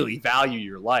really value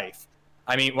your life.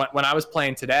 I mean, when I was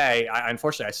playing today,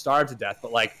 unfortunately I starved to death,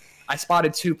 but like I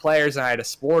spotted 2 players and I had a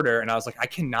sporter, and I was like, I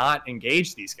cannot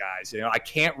engage these guys. You know, I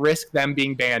can't risk them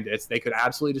being bandits. They could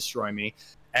absolutely destroy me,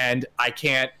 and I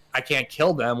can't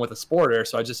kill them with a sporter.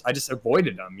 So I just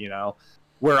avoided them. You know,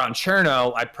 where on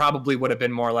Cherno, I probably would have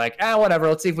been more like, whatever.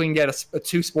 Let's see if we can get a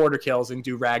 2 sporter kills and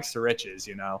do rags to riches.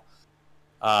 You know.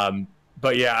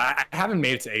 But yeah, I haven't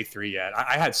made it to A3 yet.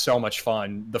 I had so much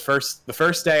fun. The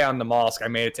first day on the Namalsk, I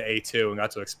made it to A2 and got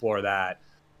to explore that.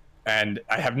 And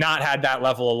I have not had that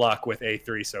level of luck with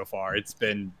A3 so far. It's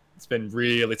been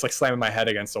really, it's like slamming my head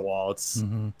against a wall. It's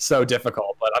so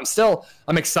difficult, but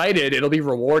I'm excited. It'll be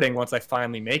rewarding once I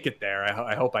finally make it there.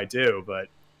 I hope I do, but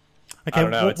okay, I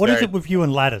don't know. What is it with you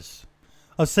and ladders?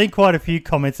 I've seen quite a few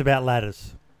comments about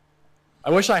ladders. I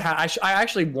wish I had. I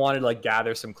actually wanted to like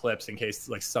gather some clips in case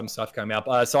like some stuff coming up.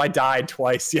 So I died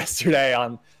twice yesterday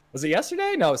was it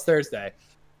yesterday? No, it was Thursday.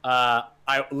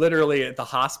 I literally at the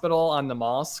hospital on the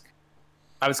Namalsk,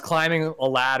 I was climbing a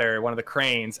ladder, one of the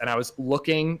cranes, and I was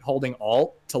holding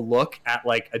Alt to look at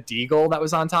like a deagle that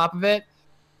was on top of it.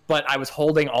 But I was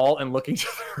holding Alt and looking to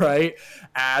the right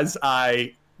as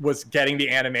I was getting the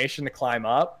animation to climb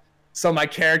up. So my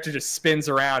character just spins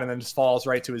around and then just falls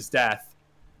right to his death.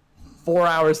 4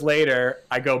 hours later,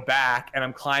 I go back and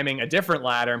I'm climbing a different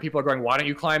ladder, and people are going, "Why don't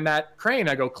you climb that crane?"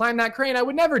 I go, "Climb that crane? I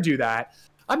would never do that.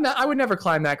 I would never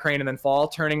climb that crane and then fall."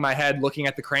 Turning my head, looking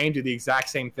at the crane, do the exact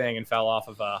same thing, and fell off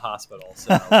of a hospital.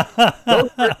 So 2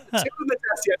 of the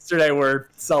deaths yesterday were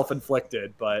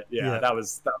self-inflicted, but yeah, that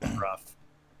was rough.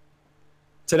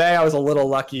 Today I was a little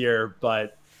luckier,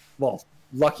 but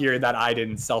luckier that I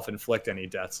didn't self-inflict any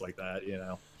deaths like that. You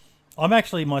know, I'm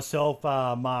actually myself,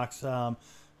 Mark's.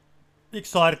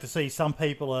 Excited to see some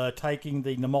people are taking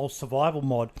the Namalsk survival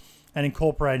mod and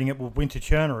incorporating it with Winter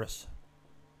Chernarus.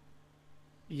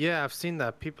 Yeah, I've seen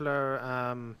that. People are.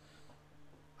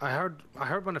 I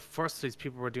heard when it first released,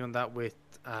 people were doing that with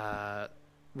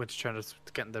Winter Chernarus,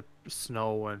 getting the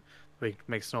snow and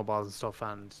make snowballs and stuff,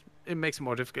 and it makes it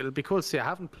more difficult. It'll be cool to see. I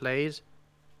haven't played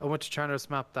a Winter Chernarus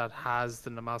map that has the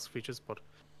Namalsk features, but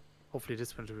hopefully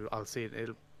this winter I'll see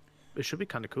it. It should be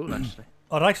kind of cool, actually.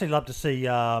 I'd actually love to see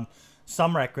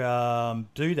Sumrak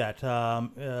do that.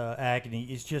 Agony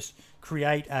is just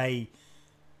create a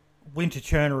Winter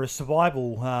Chernarus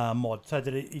survival mod so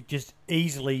that it just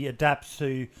easily adapts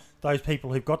to those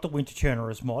people who've got the Winter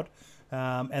Chernarus mod,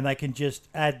 and they can just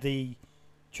add the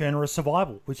Chernarus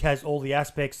survival, which has all the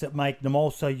aspects that make them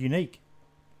all so unique.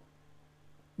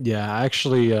 Yeah,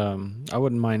 actually, I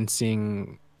wouldn't mind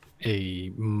seeing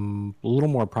a little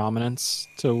more prominence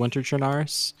to Winter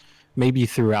Chernarus, maybe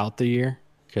throughout the year,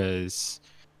 because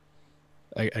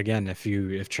again, if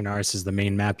Chernarus is the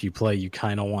main map you play, you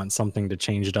kind of want something to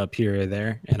change it up here or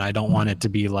there, and I don't want it to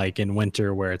be like in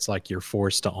winter where it's like you're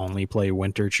forced to only play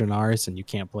Winter Chernarus and you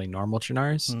can't play normal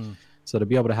Chernarus. So to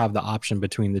be able to have the option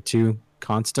between the two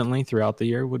constantly throughout the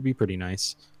year would be pretty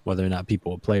nice. Whether or not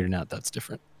people will play it or not, that's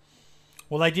different.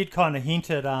 Well, they did kind of hint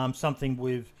at something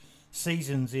with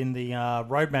seasons in the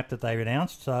roadmap that they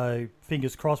announced, so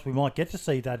fingers crossed we might get to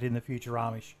see that in the future,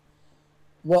 Amish.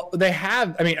 Well, they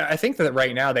have. I mean, I think that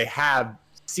right now they have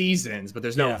seasons, but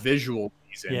there's no visual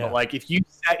season. But like, if you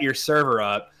set your server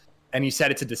up and you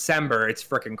set it to December, it's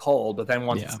freaking cold. But then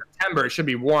once it's September, it should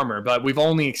be warmer. But we've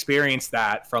only experienced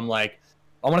that from like,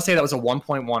 I want to say that was a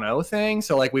 1.10 thing.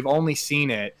 So like, we've only seen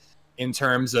it in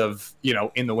terms of, you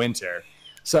know, in the winter.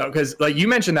 So, because like you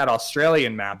mentioned that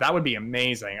Australian map, that would be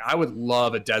amazing. I would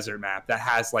love a desert map that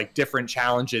has like different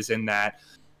challenges in that.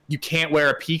 You can't wear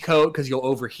a pea coat because you'll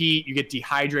overheat. You get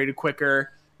dehydrated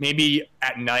quicker. Maybe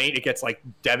at night it gets like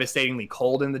devastatingly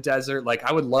cold in the desert. Like,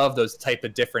 I would love those type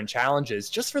of different challenges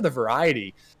just for the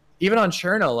variety. Even on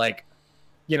Cherno, like,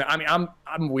 you know, I mean,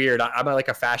 I'm weird. I'm like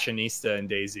a fashionista in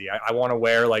DayZ. I want to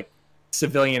wear like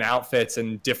civilian outfits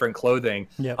and different clothing.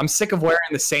 Yep. I'm sick of wearing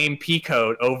the same pea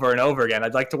coat over and over again.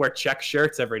 I'd like to wear check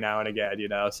shirts every now and again, you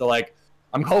know? So like,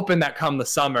 I'm hoping that come the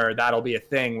summer, that'll be a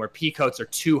thing where pea coats are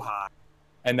too hot.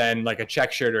 And then like a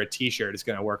check shirt or a t-shirt is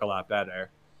going to work a lot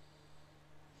better.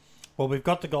 Well, we've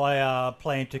got the guy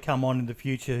planned to come on in the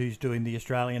future who's doing the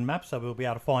Australian map, so we'll be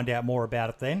able to find out more about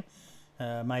it then.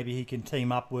 Maybe he can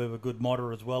team up with a good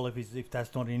modder as well if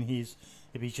that's not in his,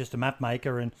 if he's just a map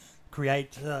maker, and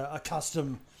create a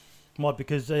custom mod,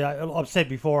 because I've said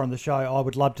before on the show I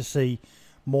would love to see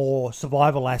more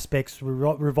survival aspects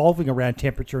revolving around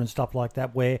temperature and stuff like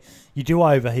that, where you do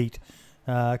overheat,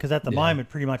 because at the moment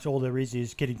pretty much all there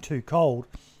is getting too cold,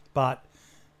 but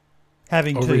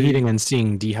having overheating and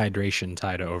seeing dehydration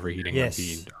tied to overheating Yes. would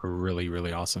be a really,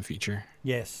 really awesome feature.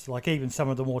 Yes, like even some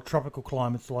of the more tropical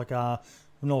climates like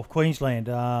North Queensland,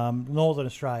 Northern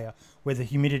Australia, where the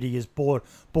humidity is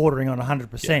bordering on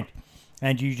 100%,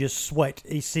 and you just sweat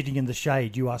sitting in the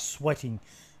shade. You are sweating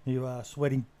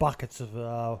buckets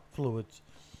of fluids.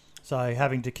 So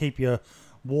having to keep your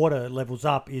water levels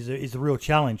up is a real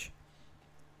challenge.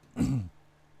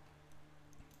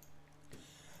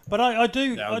 But I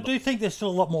do think there's still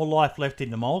a lot more life left in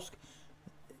the Molsk.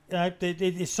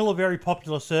 It's still a very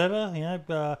popular server. You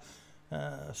know,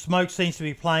 Smoke seems to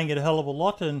be playing it a hell of a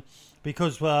lot, and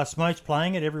because Smoke's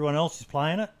playing it, everyone else is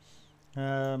playing it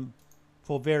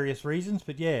for various reasons.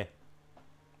 But yeah,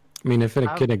 I mean, if it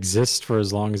could exist for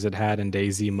as long as it had in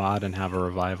DayZ mod and have a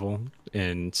revival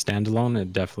in standalone,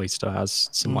 it definitely still has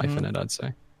some life in it, I'd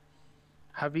say.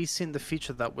 Have you seen the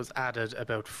feature that was added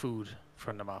about food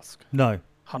from the Molsk? no.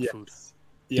 Hot food.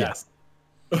 Yes.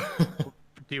 Do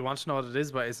you want to know what it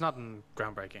is? But it's not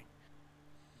groundbreaking.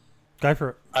 Go for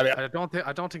it. I mean, I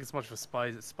don't think it's much of a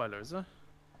spoiler, is it?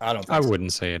 I don't think I so.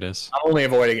 wouldn't say it is. I'm only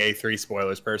avoiding A3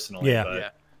 spoilers personally. Yeah.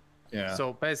 But, yeah.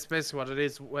 So basically what it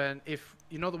is, if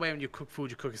you know the way when you cook food,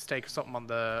 you cook a steak or something on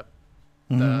the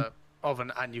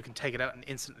oven and you can take it out and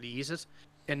instantly eat it.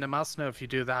 In the mouse now, if you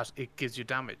do that, it gives you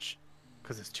damage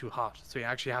because it's too hot. So you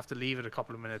actually have to leave it a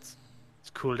couple of minutes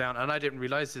to cool down. And I didn't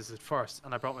realize this at first,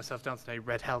 and I brought myself down today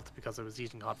red health because I was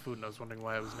eating hot food and I was wondering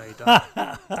why I was nearly dying.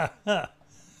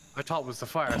 I thought it was the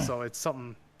fire, so it's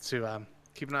something to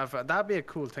keep an eye for. That'd be a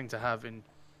cool thing to have in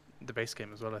the base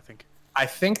game as well, I think. I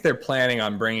think they're planning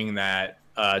on bringing that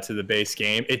to the base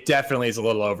game. It definitely is a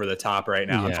little over the top right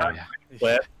now. I'm trying to find a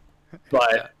clip,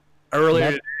 but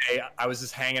earlier today, I was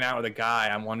just hanging out with a guy.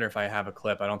 I wonder if I have a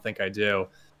clip. I don't think I do.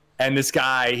 And this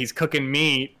guy, he's cooking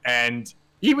meat, and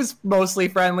he was mostly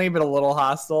friendly, but a little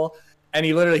hostile. And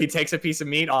he takes a piece of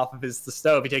meat off of the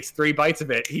stove. He takes 3 bites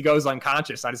of it. He goes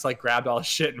unconscious. I just like grabbed all his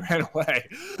shit and ran away.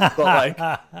 But like,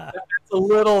 that's a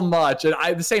little much. And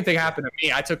the same thing happened to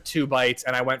me. I took 2 bites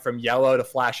and I went from yellow to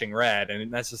flashing red,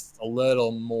 and that's just a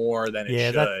little more than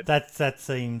it should. that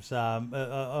seems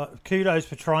kudos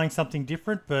for trying something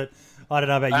different. But I don't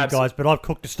know about you guys, but I've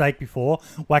cooked a steak before,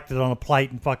 whacked it on a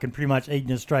plate, and fucking pretty much eaten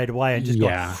it straight away, and just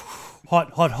got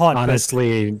hot.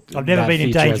 Honestly, I've never been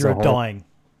in danger of dying.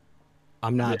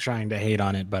 I'm not trying to hate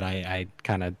on it, but I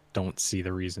kind of don't see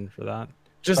the reason for that.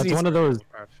 Just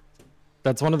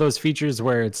That's one of those features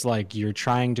where it's like you're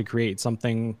trying to create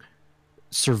something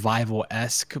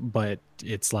survival-esque, but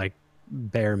it's like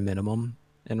bare minimum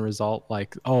in result.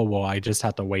 Like, oh, well, I just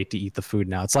have to wait to eat the food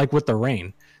now. It's like with the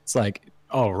rain. It's like,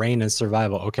 oh, rain is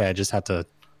survival. Okay, I just have to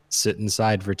sit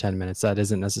inside for 10 minutes. That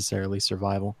isn't necessarily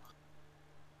survival.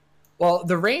 Well,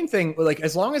 the rain thing, like,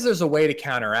 as long as there's a way to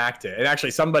counteract it. And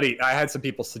actually, I had some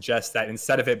people suggest that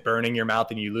instead of it burning your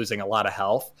mouth and you losing a lot of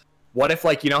health, what if,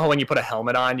 like, you know how when you put a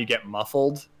helmet on, you get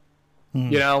muffled?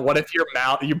 You know, what if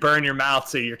you burn your mouth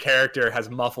so your character has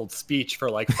muffled speech for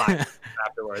like 5 minutes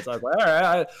afterwards? I was like, all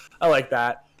right, I like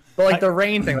that. But like the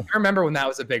rain thing, like, I remember when that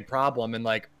was a big problem. And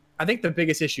like, I think the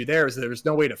biggest issue there is that there was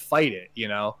no way to fight it, you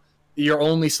know? Your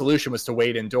only solution was to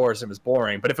wait indoors. It was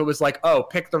boring. But if it was like, oh,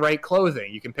 pick the right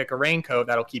clothing, you can pick a raincoat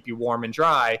that'll keep you warm and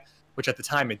dry, which at the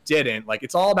time it didn't. Like,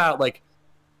 it's all about like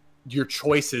your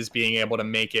choices being able to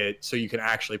make it so you can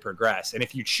actually progress. And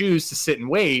if you choose to sit and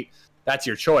wait, that's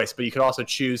your choice. But you could also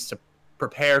choose to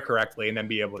prepare correctly and then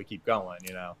be able to keep going,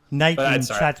 you know? Nate in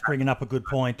chat's bringing up a good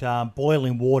point.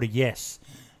 Boiling water, yes.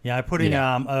 You know, putting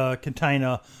a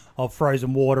container of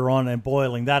frozen water on and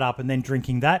boiling that up and then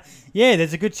drinking that. Yeah,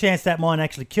 there's a good chance that might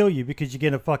actually kill you because you're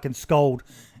going to fucking scald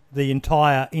the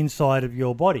entire inside of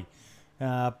your body.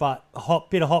 But a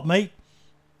bit of hot meat,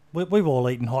 we've all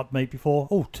eaten hot meat before.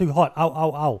 Oh, too hot.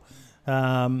 Oh.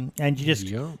 And you just,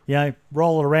 you know,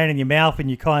 roll it around in your mouth and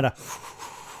you kind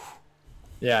of...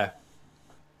 Yeah.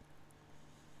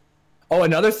 Oh,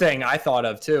 another thing I thought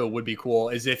of too would be cool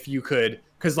is if you could,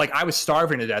 because like I was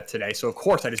starving to death today, so of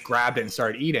course I just grabbed it and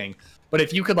started eating. But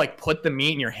if you could like put the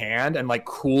meat in your hand and like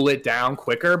cool it down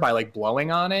quicker by like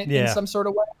blowing on it in some sort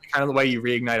of way, kind of the way you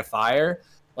reignite a fire,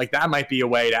 like that might be a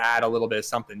way to add a little bit of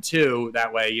something too.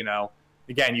 That way, you know,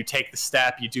 again, you take the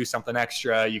step, you do something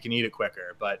extra, you can eat it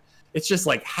quicker. But it's just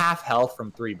like half health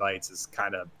from 3 bites is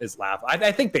laughable.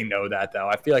 I think they know that though.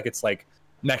 I feel like it's like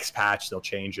next patch they'll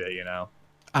change it, you know.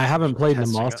 I haven't played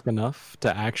Namalsk enough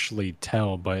to actually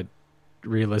tell, but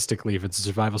realistically, if it's a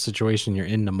survival situation, you're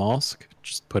in Namalsk,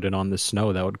 just put it on the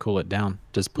snow. That would cool it down.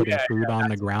 Does putting food on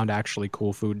the ground actually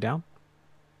cool food down?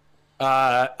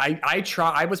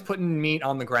 I was putting meat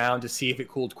on the ground to see if it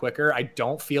cooled quicker. I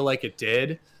don't feel like it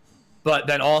did. But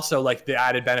then also, like, the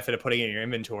added benefit of putting it in your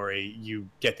inventory, you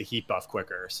get the heat buff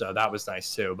quicker. So that was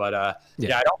nice, too. But,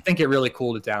 yeah, I don't think it really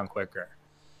cooled it down quicker.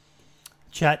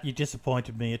 Chat, you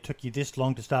disappointed me. It took you this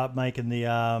long to start making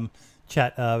the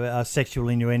chat sexual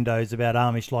innuendos about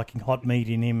Amish liking hot meat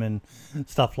in him and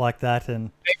stuff like that.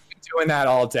 And they've been doing that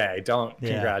all day. Don't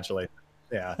congratulate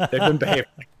them. Yeah, they've been behaving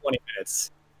for like 20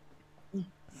 minutes.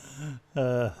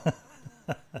 But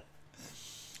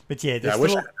yeah, I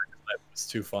wish it's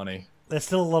too funny. There's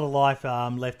still a lot of life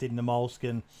left in the Molsk,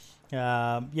 and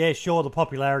yeah, sure, the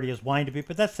popularity has waned a bit,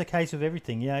 but that's the case of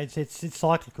everything. Yeah, it's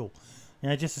cyclical. You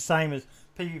know, just the same as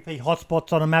PvP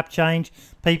hotspots on a map change,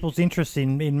 people's interest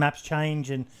in maps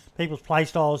change, and people's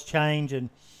playstyles change, and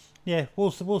yeah,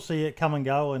 we'll see it come and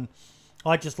go. And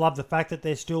I just love the fact that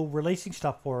they're still releasing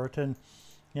stuff for it, and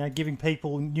you know, giving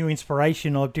people new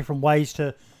inspiration of different ways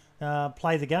to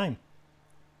play the game.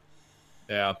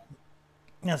 Yeah.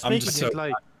 Now, I'm just so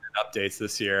like updates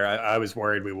this year. I was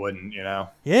worried we wouldn't, you know.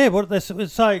 Yeah,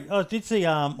 so I did see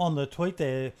on the tweet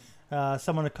there,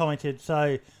 someone had commented.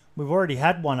 So we've already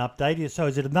had one update. So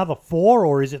is it another 4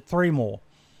 or is it 3 more?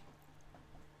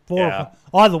 4. Yeah.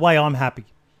 Either way, I'm happy.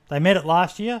 They met it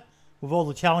last year with all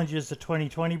the challenges that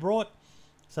 2020 brought.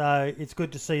 So it's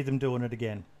good to see them doing it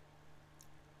again.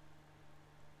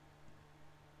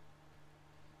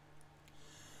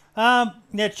 Now,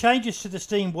 changes to the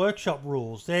Steam Workshop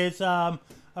rules. There's a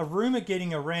rumour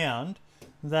getting around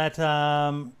that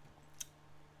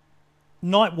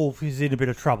Nightwolf is in a bit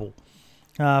of trouble.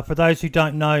 For those who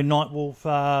don't know, Nightwolf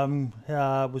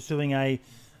was doing a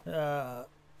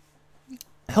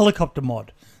helicopter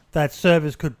mod that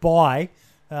servers could buy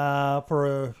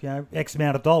for X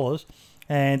amount of dollars,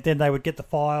 and then they would get the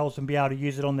files and be able to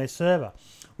use it on their server,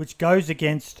 which goes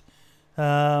against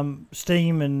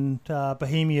Steam and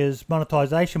Bohemia's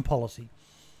monetization policy.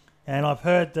 And I've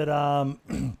heard that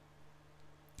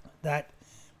that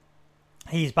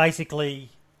he's basically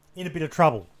in a bit of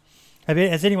trouble.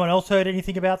 Has anyone else heard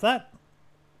anything about that?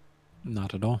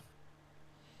 Not at all.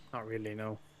 Not really,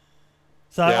 no.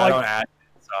 So yeah, I don't add.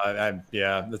 So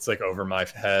yeah, it's like over my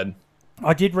head.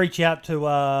 I did reach out to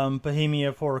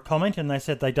Bohemia for a comment, and they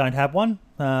said they don't have one.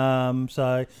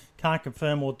 So can't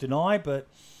confirm or deny, but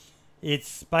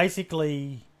it's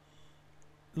basically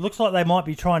looks like they might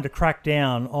be trying to crack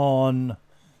down on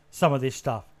some of this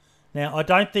stuff. Now, I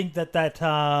don't think that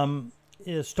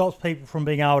it stops people from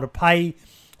being able to pay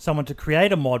someone to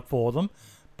create a mod for them,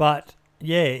 but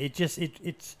yeah,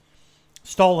 it's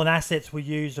stolen assets were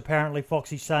used. Apparently,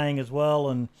 Foxy's saying as well,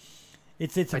 and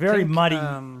it's a very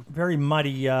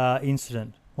muddy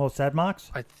incident. What's that,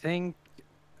 Marks? I think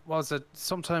was it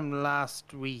sometime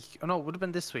last week? Oh no, it would have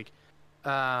been this week.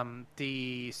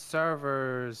 The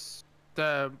servers,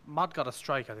 the mod got a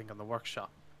strike, I think, on the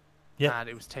workshop. Yeah. And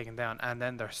it was taken down. And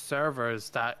then their servers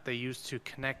that they used to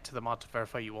connect to the mod to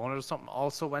verify you own it or something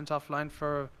also went offline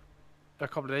for a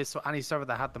couple of days. So any server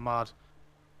that had the mod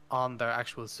on their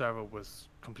actual server was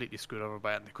completely screwed over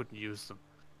by it, and they couldn't use them.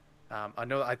 I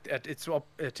know it's up.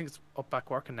 I think it's up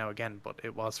back working now again, but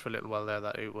it was for a little while there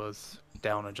that it was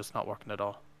down and just not working at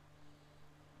all.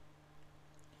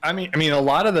 I mean, a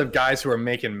lot of the guys who are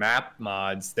making map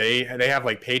mods, they have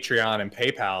like Patreon and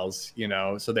PayPal's, you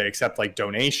know, so they accept like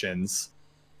donations.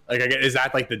 Like, is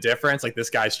that like the difference? Like, this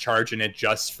guy's charging it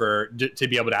just to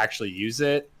be able to actually use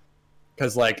it?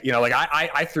 Because like, you know, like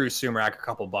I threw Sumac a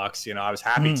couple bucks. You know, I was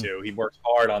happy to. He worked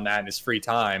hard on that in his free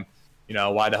time. You know,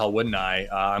 why the hell wouldn't I?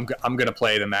 I'm gonna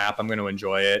play the map. I'm gonna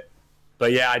enjoy it.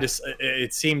 But yeah,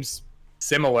 it seems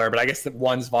similar. But I guess that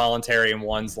one's voluntary and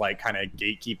one's like kind of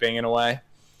gatekeeping in a way.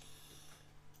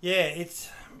 Yeah,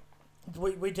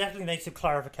 we definitely need some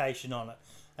clarification on it,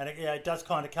 and it does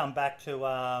kind of come back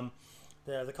to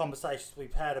the conversations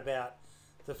we've had about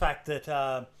the fact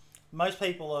that most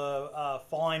people are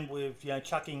fine with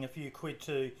chucking a few quid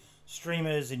to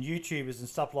streamers and YouTubers and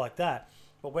stuff like that,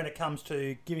 but when it comes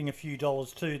to giving a few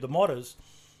dollars to the modders,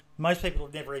 most people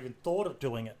have never even thought of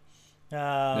doing it.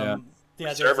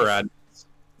 There's Server this- ad.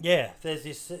 Yeah, there's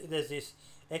this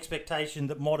expectation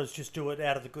that modders just do it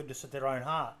out of the goodness of their own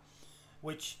heart,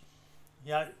 which,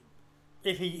 you know,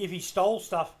 if he stole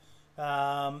stuff,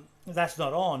 that's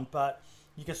not on, but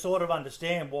you can sort of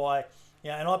understand why.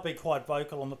 Yeah, and I've been quite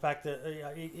vocal on the fact that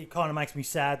it kind of makes me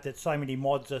sad that so many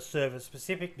mods are server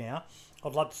specific now.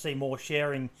 I'd love to see more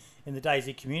sharing in the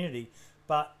DayZ community,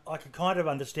 but I can kind of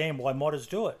understand why modders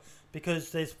do it,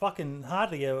 because there's fucking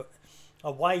hardly a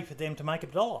way for them to make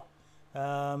 $1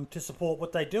 to support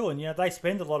what they do. And, you know, they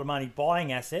spend a lot of money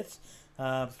buying assets,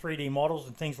 3D models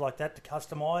and things like that to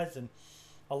customize, and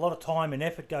a lot of time and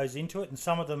effort goes into it, and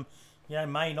some of them, you know,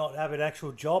 may not have an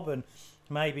actual job and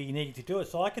maybe needing to do it.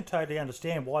 So I can totally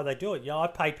understand why they do it. You know, I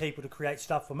pay people to create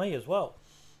stuff for me as well,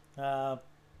 for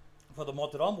the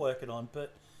mod that I'm working on.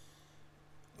 But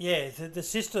yeah, the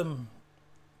system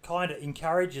kind of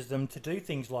encourages them to do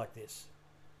things like this.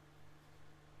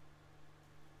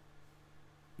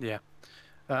 Yeah.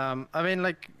 I mean,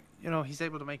 like, you know, he's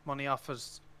able to make money off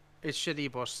it. It's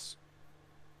shitty, but,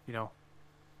 you know,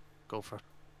 go for it.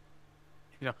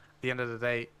 You know, at the end of the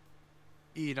day,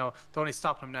 you know, the only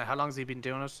stopping him now, how long has he been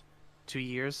doing it? 2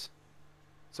 years?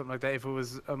 Something like that. If it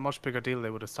was a much bigger deal, they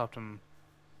would have stopped him,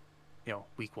 you know,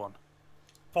 week 1.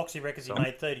 Foxy reckons he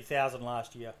made 30,000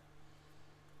 last year.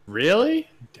 Really?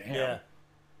 Damn. Yeah.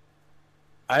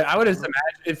 I would have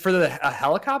imagined for the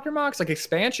helicopter mocks, like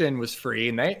expansion was free,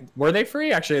 and they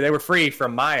free? Actually, they were free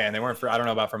from my end. They weren't free. I don't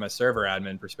know about from a server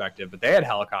admin perspective, but they had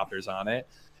helicopters on it,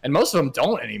 and most of them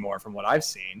don't anymore, from what I've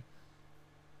seen.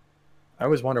 I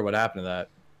always wonder what happened to that.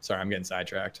 Sorry, I'm getting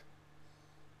sidetracked.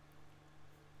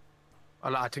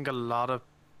 I think a lot of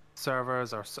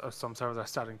servers or some servers are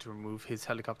starting to remove his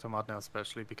helicopter mod now,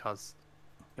 especially because,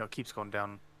 you know, it keeps going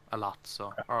down a lot.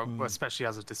 So, or especially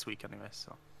as of this week, anyway.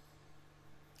 So.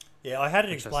 Yeah, I had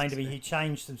it explained to me. He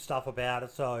changed some stuff about it,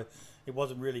 so it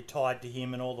wasn't really tied to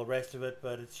him and all the rest of it.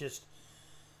 But it's just,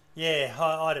 yeah,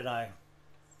 I don't know.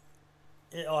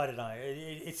 I don't know.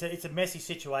 It's a messy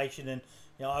situation, and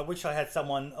you know, I wish I had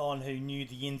someone on who knew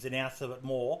the ins and outs of it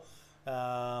more,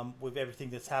 with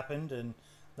everything that's happened and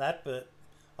that. But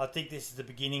I think this is the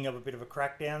beginning of a bit of a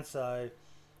crackdown, so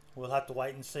we'll have to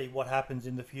wait and see what happens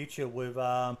in the future with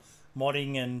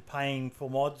modding and paying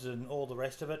for mods and all the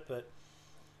rest of it. But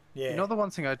yeah. You know, the one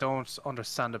thing I don't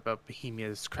understand about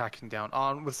Bohemia's cracking down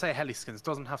on, we'll say heli skins,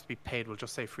 doesn't have to be paid, we'll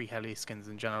just say free heli skins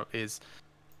in general, is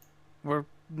we're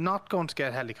not going to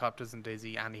get helicopters in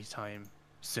DayZ anytime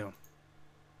soon.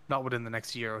 Not within the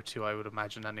next year or two, I would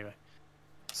imagine, anyway.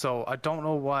 So I don't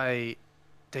know why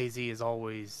DayZ is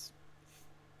always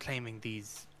claiming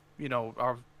these, you know,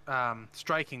 or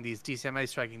striking these, DCMA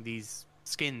striking these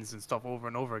skins and stuff over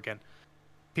and over again.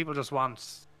 People just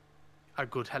want a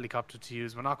good helicopter to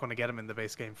use. We're not going to get them in the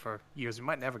base game for years. We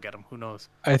might never get them. Who knows?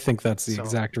 I think that's the So-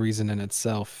 exact reason in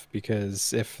itself,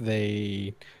 because if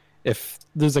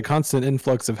there's a constant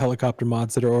influx of helicopter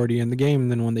mods that are already in the game,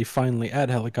 then when they finally add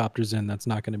helicopters in, that's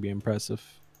not going to be impressive.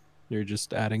 You're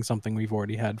just adding something we've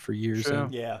already had for years. True.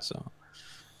 in. Yeah. So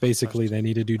basically, they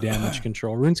need to do damage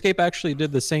control. RuneScape actually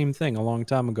did the same thing a long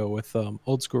time ago with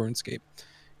old school RuneScape,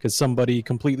 because somebody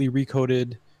completely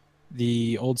recoded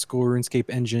the old school RuneScape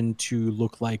engine to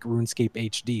look like RuneScape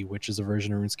HD, which is a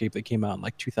version of RuneScape that came out in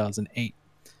like 2008,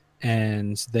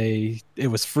 and it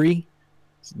was free.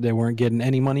 They weren't getting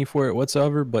any money for it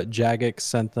whatsoever, but Jagex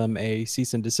sent them a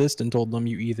cease and desist and told them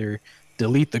you either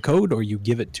delete the code or you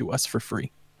give it to us for free.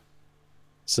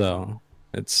 So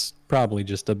it's probably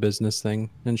just a business thing,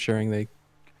 ensuring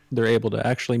they're able to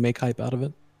actually make hype out of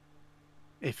it.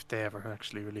 If they ever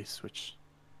actually release, which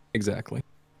Exactly.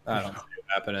 I don't see it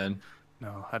happening.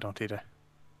 no, I don't either.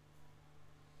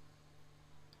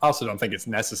 I also don't think it's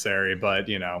necessary, but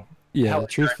you know, Yeah, Hell,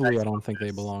 truthfully, nice I don't think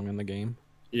they bonus. belong in the game.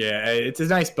 yeah, it's a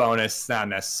nice bonus. It's not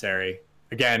necessary.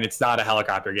 Again, it's not a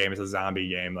helicopter game; it's a zombie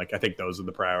game. Like I think those are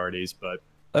the priorities, but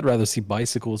I'd rather see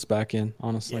bicycles back in,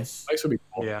 honestly. Yes. bikes would be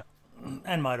cool. Yeah.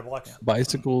 And motorbikes.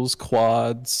 Bicycles,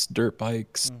 quads, dirt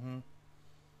bikes. Mm-hmm.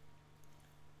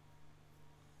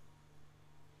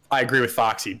 I agree with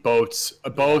Foxy. Boats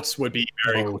would be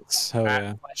very cool. Boats. Oh,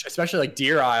 yeah. Especially like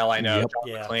Deer Isle. I know Yep. John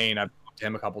Yeah. McClain. I've talked to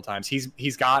him a couple times.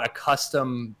 He's got a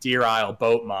custom Deer Isle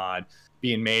boat mod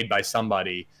being made by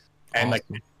somebody, and like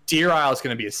Awesome. Deer Isle is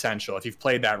going to be essential. If you've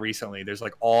played that recently, there's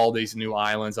like all these new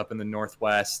islands up in the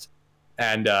northwest,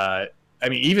 and I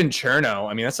mean even Cherno.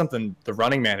 I mean that's something the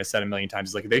Running Man has said a million times.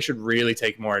 Is like they should really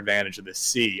take more advantage of the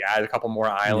sea. Add a couple more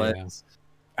islands.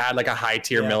 Add like a high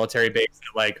tier Yeah. military base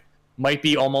that like might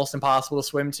be almost impossible to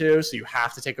swim to, so you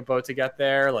have to take a boat to get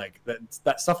there. Like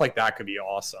that stuff like that could be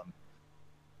awesome.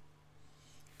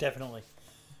 Definitely.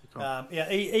 Cool.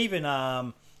 Even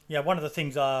one of the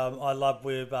things I love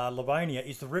with Livonia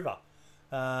is the river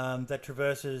that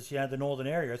traverses the northern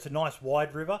area. It's a nice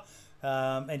wide river,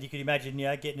 and you can imagine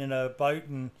getting in a boat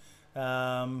and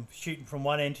shooting from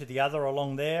one end to the other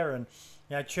along there. And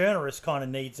Chernerus kind of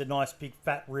needs a nice big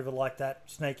fat river like that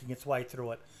snaking its way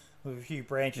through it with a few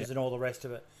branches and all the rest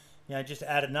of it. Just to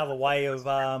add another way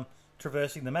of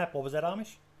traversing the map. What was that,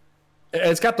 Amish?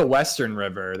 It's got the Western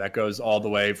River that goes all the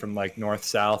way from like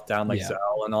north-south down like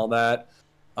Zell and all that.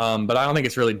 But I don't think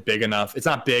it's really big enough. It's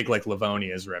not big like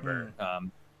Livonia's river.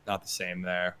 Not the same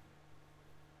there.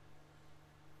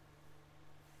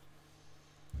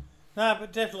 No,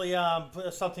 but definitely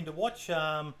something to watch.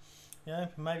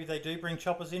 Maybe they do bring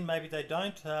choppers in, maybe they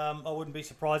don't. I wouldn't be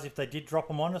surprised if they did drop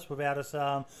them on us without us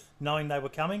knowing they were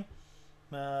coming.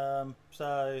 Have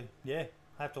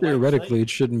to Theoretically, it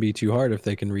shouldn't be too hard if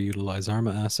they can reutilize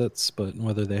Arma assets, but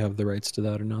whether they have the rights to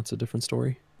that or not is a different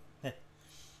story.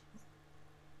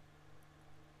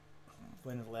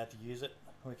 We're not allowed to use it.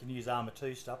 We can use Arma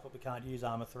 2 stuff, but we can't use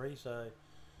Arma 3, so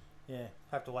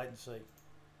have to wait and see.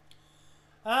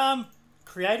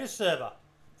 Creator server,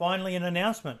 finally an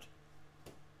announcement.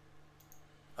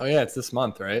 Oh yeah, it's this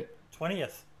month, right?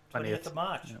 20th of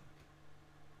March. Yeah.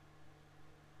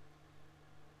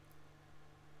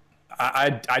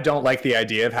 I don't like the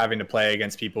idea of having to play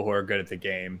against people who are good at the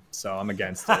game, so I'm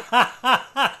against it.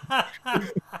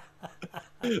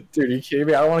 Dude, are you kidding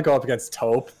me? I don't want to go up against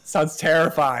Taupe. Sounds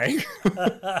terrifying.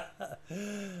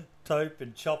 Taupe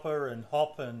and Chopper and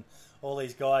Hop and all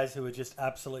these guys who are just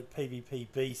absolute PvP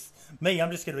beasts. Me,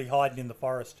 I'm just going to be hiding in the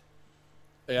forest.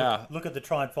 Yeah. Look at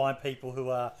try and find people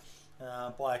who are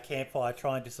by a campfire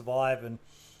trying to survive and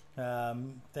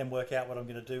then work out what I'm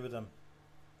going to do with them.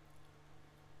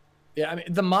 Yeah, I mean,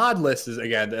 the mod list is,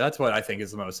 again, that's what I think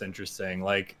is the most interesting.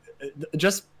 Like,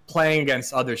 just playing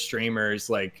against other streamers,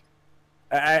 like,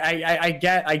 I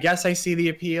guess I see the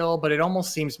appeal, but it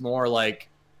almost seems more like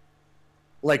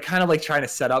kind of like trying to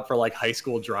set up for like high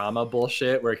school drama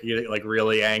bullshit where you get like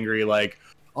really angry, like,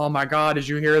 oh my god, did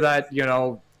you hear that,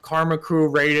 Karma Crew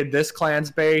raided this clan's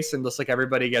base, and just like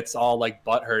everybody gets all like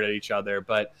butthurt at each other.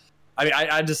 But I mean,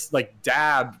 I just like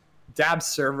Dab's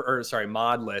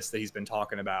mod list that he's been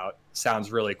talking about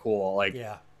sounds really cool. Like,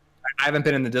 I haven't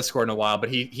been in the Discord in a while, but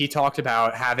he talked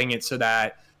about having it so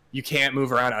that you can't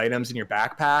move around items in your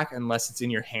backpack unless it's in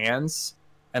your hands.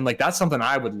 And like, that's something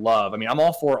I would love. I mean, I'm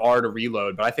all for R to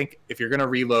reload, but I think if you're going to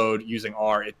reload using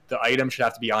R, the item should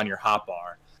have to be on your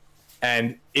hotbar.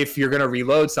 And if you're going to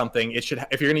reload something, if you're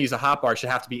going to use a hotbar, it should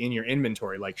have to be in your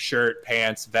inventory, like shirt,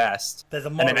 pants, vest. There's a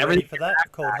mod ready for that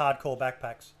called Hardcore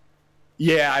Backpacks.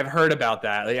 Yeah, I've heard about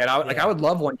that. Like, and I would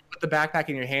love one. You put the backpack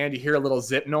in your hand, you hear a little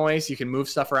zip noise, you can move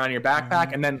stuff around in your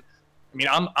backpack, and then, I mean,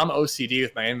 I'm OCD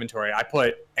with my inventory. I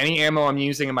put any ammo I'm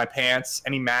using in my pants,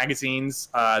 any magazines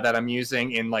that I'm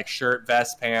using in like shirt,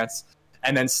 vest, pants,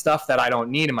 and then stuff that I don't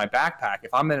need in my backpack.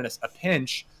 If I'm in a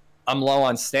pinch, I'm low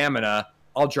on stamina,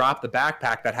 I'll drop the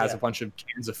backpack that has a bunch of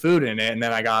cans of food in it, and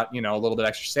then I got, a little bit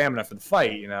extra stamina for the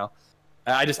fight,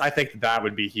 I think that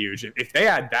would be huge. If they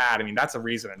had that, I mean, that's a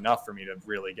reason enough for me to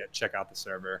really check out the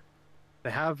server.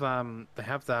 They have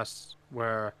that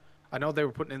where I know they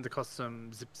were putting in the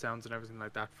custom zip sounds and everything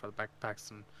like that for the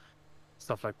backpacks and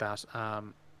stuff like that.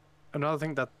 Another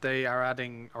thing that they are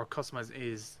adding or customizing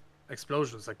is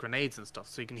explosions, like grenades and stuff,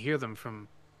 so you can hear them from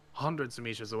hundreds of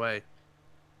meters away,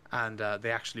 and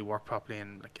they actually work properly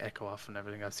and like echo off and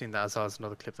everything. I've seen that. I saw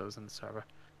another clip that was in the server.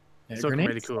 Yeah, it's looking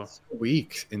really cool. So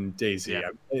weak in DayZ. Yeah.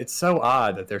 It's so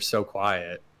odd that they're so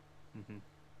quiet.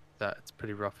 It's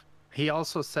pretty rough. He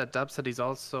also said, Dab said he's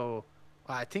also,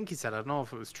 I think he said, I don't know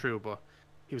if it was true, but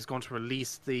he was going to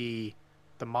release the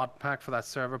mod pack for that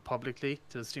server publicly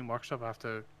to the Steam Workshop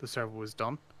after the server was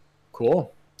done.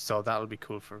 Cool. So that'll be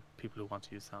cool for people who want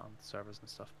to use that on the servers and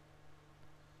stuff.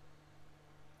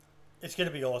 It's going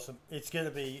to be awesome. It's going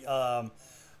to be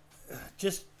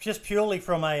just purely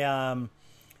from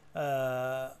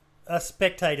a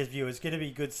spectator's view. It's going to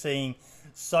be good seeing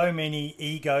so many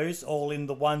egos all in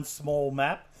the one small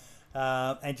map,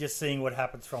 and just seeing what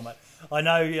happens from it. I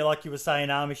know, like you were saying,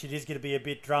 Amish, it is going to be a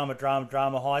bit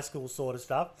drama, high school sort of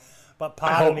stuff. But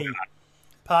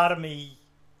part of me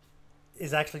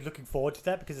is actually looking forward to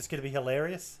that because it's going to be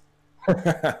hilarious.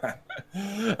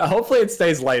 Hopefully it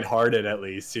stays lighthearted at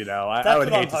least, I would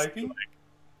hate to hoping.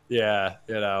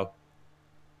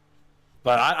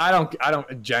 But I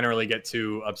don't generally get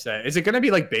too upset. Is it going to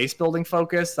be like base building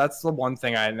focused? That's the one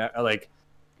thing I like.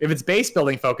 If it's base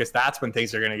building focused, that's when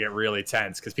things are going to get really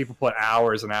tense because people put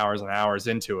hours and hours and hours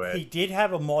into it. He did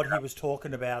have a mod he was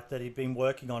talking about that he'd been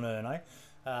working on, Erno.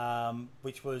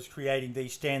 which was creating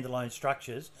these standalone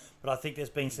structures. But I think there's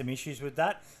been some issues with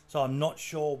that, so I'm not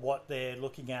sure what they're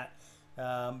looking at.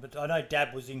 But I know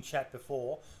Dab was in chat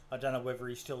before. I don't know whether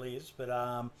he still is, but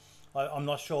I'm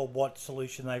not sure what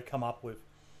solution they've come up with.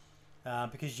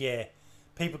 Because, yeah,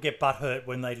 people get butthurt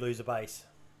when they lose a base.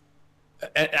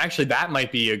 Actually, that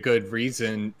might be a good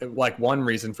reason, like one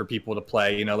reason for people to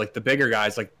play. You know, like the bigger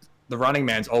guys, like the Running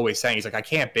Man's always saying, he's like, I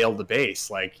can't build the base.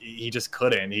 Like, he just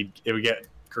couldn't. It would get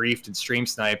griefed and stream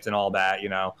sniped and all that, you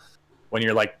know. When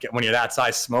you're that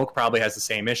size, Smoke probably has the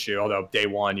same issue, although day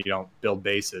one you don't build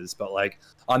bases. But like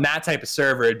on that type of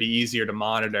server, it'd be easier to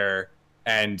monitor,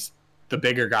 and the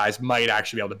bigger guys might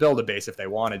actually be able to build a base if they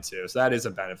wanted to. So that is a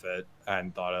benefit I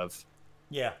hadn't thought of.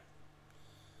 Yeah.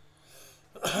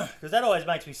 Because that always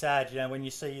makes me sad, you know, when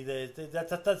you see that's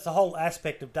the whole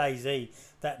aspect of DayZ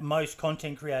that most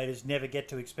content creators never get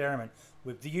to experiment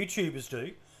with. The YouTubers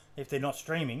do, if they're not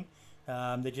streaming.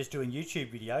 They're just doing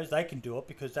YouTube videos. They can do it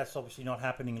because that's obviously not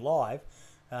happening live.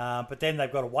 But then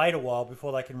they've got to wait a while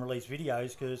before they can release videos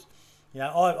because, you know,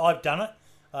 I've done it.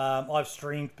 I've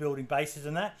streamed building bases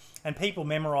and that. And people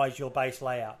memorize your base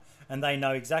layout. And they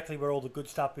know exactly where all the good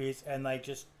stuff is. And they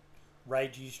just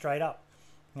raid you straight up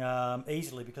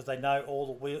easily because they know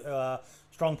all the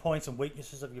strong points and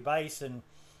weaknesses of your base. And,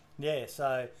 yeah,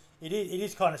 so it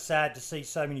is kind of sad to see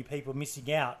so many people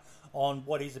missing out on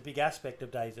what is a big aspect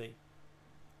of DayZ.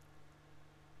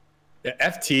 Yeah,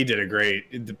 FT did a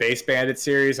great the Base Bandit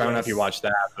series. I don't know if you watched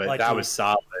that, but that was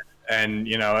solid. And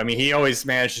you know, I mean, he always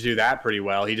managed to do that pretty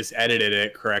well. He just edited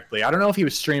it correctly. I don't know if he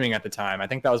was streaming at the time. I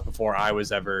think that was before I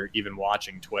was ever even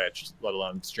watching Twitch, let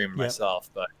alone streaming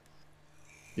myself. But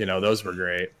you know, those were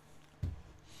great.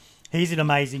 He's an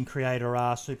amazing creator,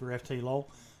 Super FT Lol.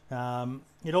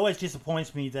 It always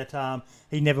disappoints me that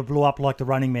he never blew up like the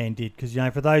Running Man did, because you know,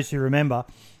 for those who remember,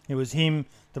 it was him,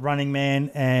 the Running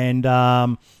Man,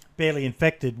 and Barely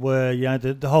Infected were, you know,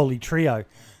 the holy trio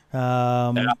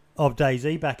of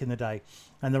DayZ back in the day.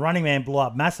 And the Running Man blew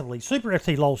up massively. Super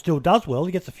FT Lol still does well.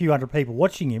 He gets a few hundred people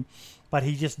watching him, but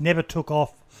he just never took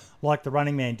off like the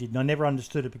Running Man did. And I never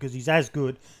understood it because he's as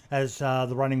good as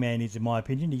the Running Man is, in my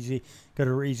opinion. He's got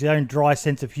his own dry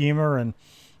sense of humour and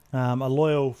a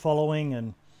loyal following,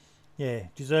 and yeah,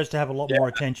 deserves to have a lot more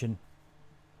attention.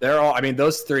 They're all, I mean,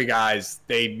 those three guys,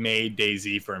 they made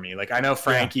DayZ for me. Like, I know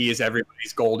Frankie is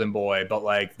everybody's golden boy, but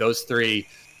like those three,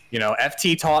 you know,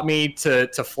 FT taught me to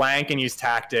flank and use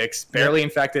tactics. Barely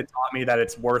Infected taught me that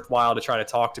it's worthwhile to try to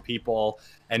talk to people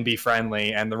and be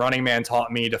friendly. And the Running Man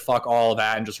taught me to fuck all of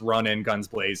that and just run in guns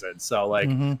blazing. So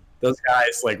like those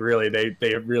guys, like really,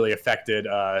 they really affected,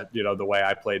 you know, the way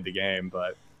I played the game.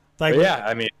 But yeah,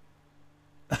 I mean,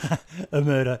 a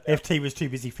murder. FT was too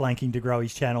busy flanking to grow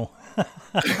his channel.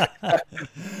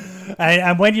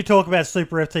 and when you talk about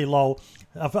Super FT Lol,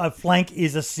 a flank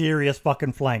is a serious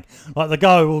fucking flank. Like the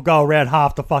guy will go around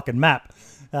half the fucking map.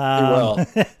 But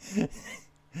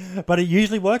it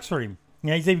usually works for him. You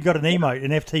know, he's even got an emote,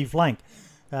 an FT flank.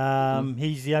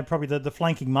 He's probably the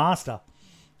flanking master.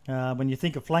 When you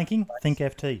think of flanking, think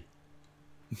FT.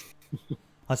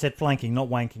 I said flanking, not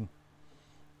wanking.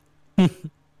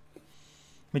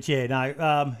 But yeah,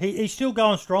 no, he's still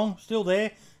going strong, still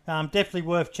there. Definitely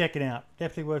worth checking out.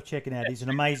 He's an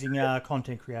amazing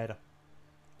content creator.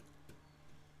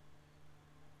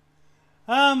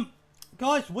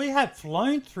 Guys, we have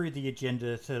flown through the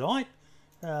agenda tonight,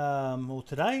 or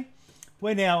today.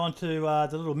 We're now on to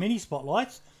the little mini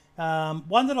spotlights.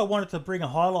 One that I wanted to bring a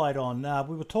highlight on.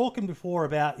 We were talking before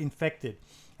about Infected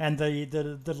and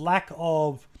the lack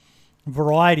of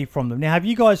variety from them. Now, have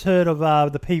you guys heard of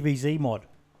the PVZ mod?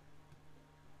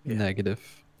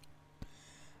 Negative.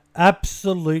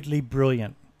 Absolutely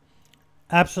brilliant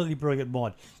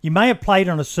mod. You may have played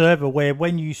on a server where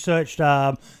when you searched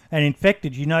an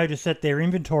Infected, you noticed that their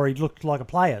inventory looked like a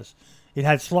player's. It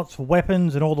had slots for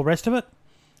weapons and all the rest of it.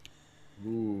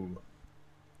 Ooh.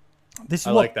 I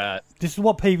like that. This is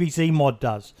what PVZ mod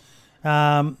does.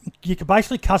 You can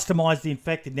basically customize the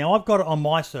Infected. Now, I've got it on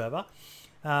my server.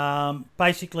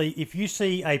 Basically, if you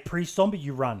see a priest zombie,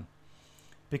 you run,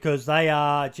 because they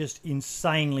are just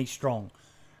insanely strong.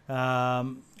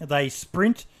 They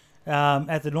sprint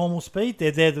at the normal speed.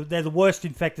 They're the worst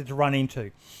Infected to run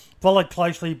into. Followed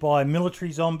closely by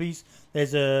military zombies.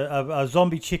 There's a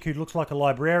zombie chick who looks like a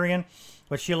librarian,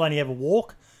 but she'll only ever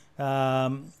walk.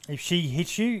 If she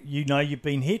hits you, you know you've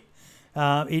been hit.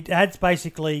 It adds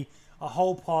basically a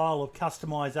whole pile of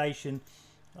customization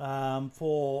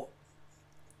for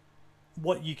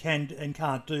what you can and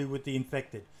can't do with the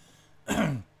Infected.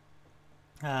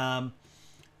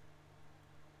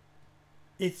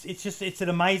 It's an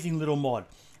amazing little mod,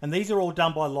 and these are all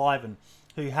done by Liven.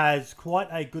 who has quite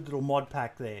a good little mod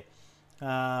pack there.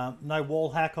 No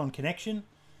wall hack on connection.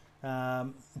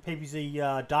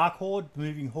 PvZ Dark Horde,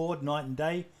 moving horde night and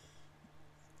day.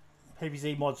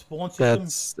 PvZ mod spawn system.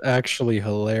 That's actually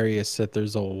hilarious that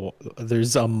there's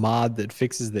a mod that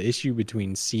fixes the issue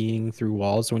between seeing through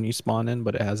walls when you spawn in,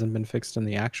 but it hasn't been fixed in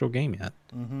the actual game yet.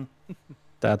 Mm-hmm.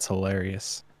 That's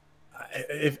hilarious.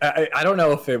 I don't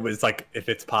know if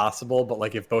it's possible, but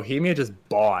like if Bohemia just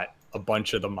bought a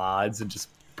bunch of the mods and just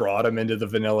brought them into the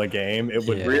vanilla game, it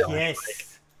would really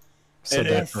Yes. Said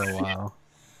that for a while.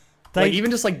 like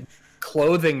even just like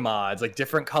clothing mods, like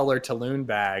different color Talon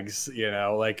bags,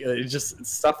 like it just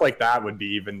stuff like that would be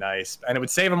even nice, and it would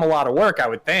save them a lot of work, I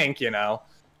would think. Yeah,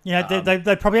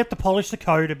 they probably have to polish the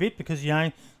code a bit because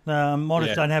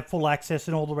modders don't have full access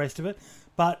and all the rest of it.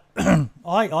 But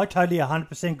I totally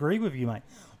 100% agree with you, mate.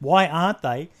 Why aren't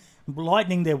they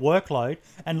lightening their workload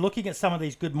and looking at some of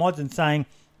these good mods and saying,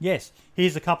 yes,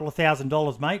 here's a couple of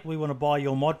 $1,000, mate. We want to buy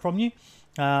your mod from you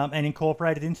and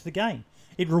incorporate it into the game.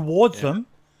 It rewards them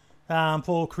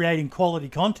for creating quality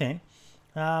content.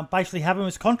 Basically have them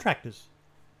as contractors.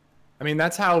 I mean,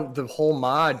 that's how the whole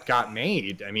mod got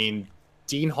made. I mean,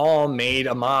 Dean Hall made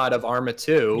a mod of Arma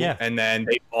 2, and then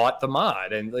they bought the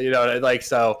mod. And,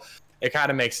 so it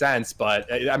kind of makes sense,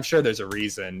 but I'm sure there's a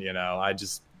reason, I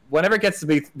just... Whenever it gets to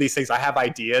be these things, I have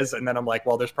ideas, and then I'm like,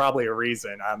 well, there's probably a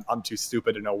reason. I'm too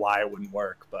stupid to know why it wouldn't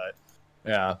work, but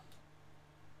yeah.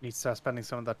 Need to start spending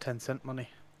some of that 10-cent money.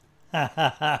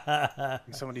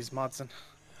 Some of these mods in.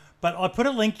 But I put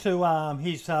a link to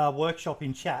his workshop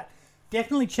in chat.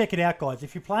 Definitely check it out, guys.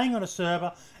 If you're playing on a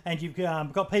server and you've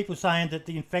got people saying that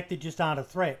the infected just aren't a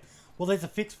threat, well, there's a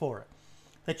fix for it.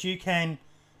 That you can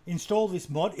install this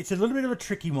mod. It's a little bit of a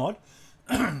tricky mod.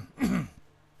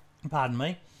 Pardon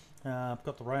me. I've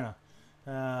got the Rona.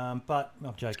 But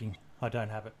I'm joking. I don't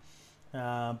have it.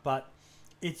 But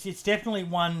it's definitely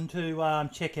one to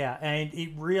check out. And it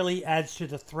really adds to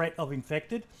the threat of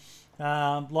infected.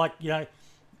 I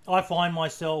find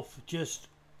myself just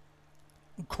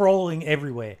crawling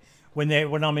everywhere when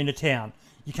I'm in a town.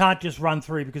 You can't just run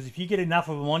through, because if you get enough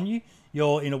of them on you,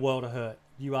 you're in a world of hurt.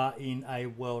 You are in a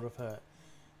world of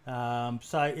hurt.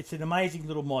 So it's an amazing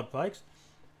little mod, folks.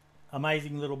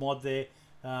 Amazing little mod there.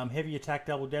 Heavy attack,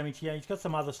 double damage. Yeah, he's got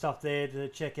some other stuff there to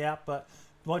check out, but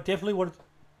I definitely wanted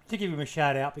to give him a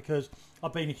shout out because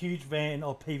I've been a huge fan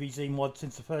of PvZ mod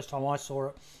since the first time I saw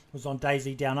it was on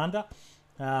DayZ Down Under,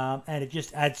 and it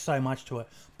just adds so much to it.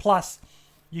 Plus,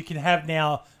 you can have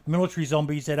now military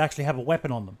zombies that actually have a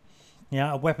weapon on them.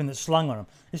 A weapon that's slung on them.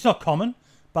 It's not common,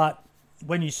 but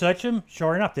when you search them,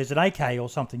 sure enough, there's an AK or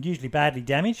something, usually badly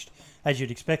damaged, as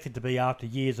you'd expect it to be after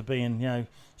years of being,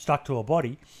 stuck to a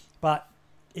body. But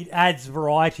it adds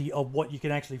variety of what you can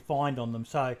actually find on them.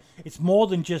 So it's more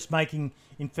than just making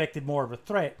infected more of a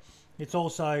threat. It's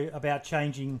also about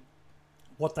changing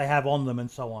what they have on them and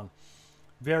so on.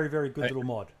 Very, very good little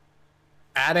mod.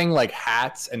 Adding like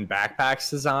hats and backpacks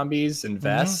to zombies and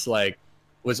vests,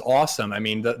 was awesome. I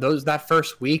mean, that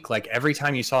first week, like every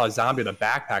time you saw a zombie with a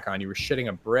backpack on, you were shitting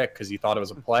a brick because you thought it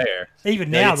was a player. Even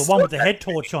now, the one with the head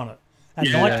torch on it. At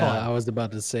nighttime. I was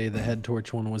about to say the head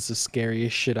torch one was the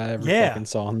scariest shit I ever fucking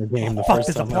saw in the game. The Fuck, first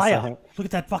there's a time I saw player. it. Look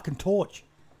at that fucking torch.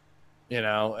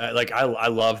 I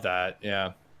love that.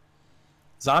 Yeah,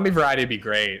 zombie variety would be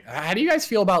great. How do you guys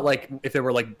feel about like if there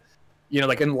were like,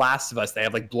 like in Last of Us, they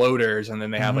have like bloaters and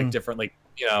then they have like different like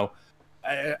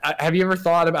have you ever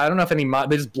thought about? I don't know if any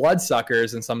there's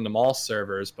bloodsuckers in some of the mall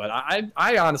servers, but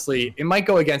I honestly, it might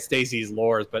go against DayZ's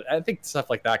lores, but I think stuff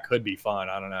like that could be fun.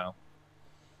 I don't know.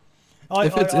 I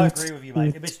agree with you,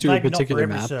 mate. If it's maybe not for every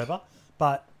map. server,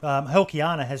 but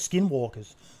Helkiana has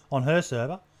skinwalkers on her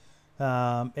server,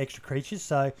 extra creatures,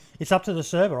 so it's up to the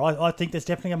server. I think there's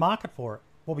definitely a market for it.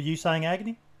 What were you saying,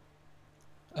 Agony?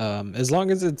 As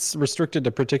long as it's restricted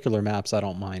to particular maps, I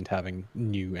don't mind having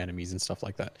new enemies and stuff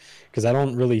like that. Because I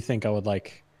don't really think I would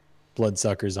like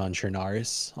bloodsuckers on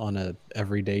Chernarus on a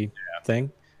everyday thing.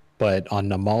 But on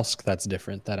Namalsk, that's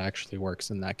different. That actually works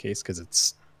in that case because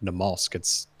it's Namalsk.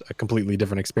 It's a completely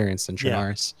different experience than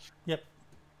Chernarus. Yep.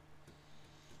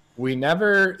 We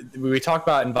talked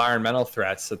about environmental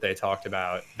threats that they talked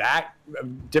about. That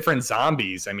different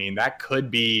zombies, I mean, that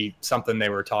could be something they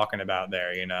were talking about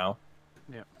there, Yeah.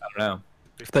 I don't know.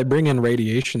 If they bring in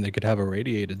radiation, they could have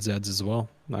irradiated Zeds as well.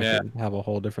 That could have a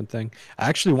whole different thing. I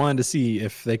actually wanted to see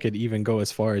if they could even go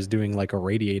as far as doing like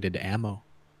irradiated ammo.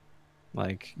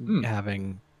 Like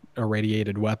having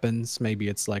irradiated weapons. Maybe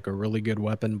it's like a really good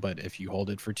weapon, but if you hold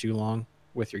it for too long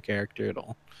with your character,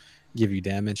 it'll give you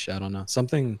damage. I don't know. Some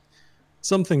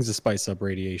things to spice up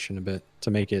radiation a bit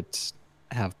to make it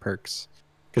have perks.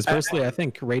 Because personally, I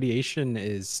think radiation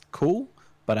is cool,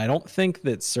 but I don't think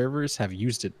that servers have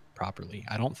used it properly.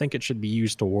 I don't think it should be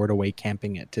used to ward away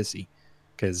camping at Tissy.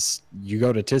 Because you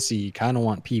go to Tissy, you kind of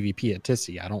want PvP at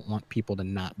Tissy. I don't want people to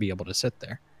not be able to sit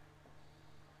there.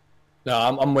 No,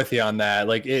 I'm with you on that.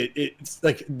 Like it's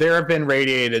like there have been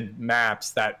radiated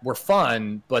maps that were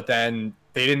fun, but then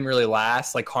they didn't really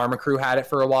last. Like Karma Crew had it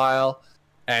for a while,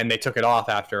 and they took it off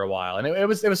after a while. And it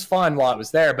was fun while it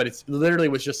was there, but it's literally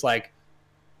was just like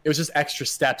it was just extra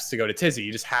steps to go to Tizzy.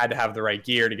 You just had to have the right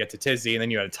gear to get to Tizzy, and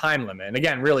then you had a time limit. And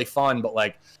again, really fun, but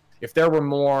like if there were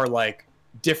more like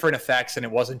different effects, and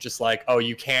it wasn't just like, oh,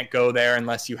 you can't go there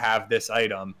unless you have this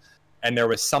item. And there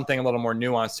was something a little more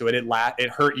nuanced to it. It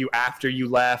hurt you after you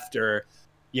left, or,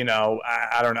 you know,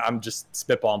 I don't know. I'm just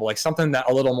spitballing, but like something that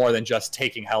a little more than just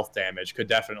taking health damage could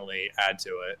definitely add to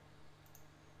it.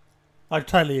 I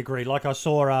totally agree. Like I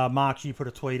saw, Mark, you put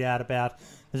a tweet out about,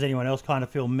 does anyone else kind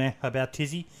of feel meh about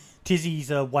Tizzy?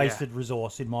 Tizzy's a wasted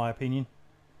resource, in my opinion.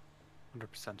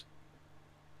 100%.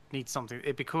 Need something.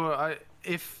 Because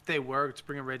if they were to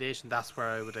bring in radiation, that's where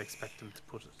I would expect them to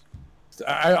put it.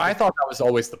 I thought that was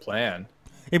always the plan.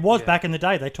 It was back in the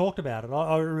day. They talked about it.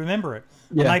 I remember it.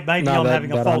 Yeah, Maybe I'm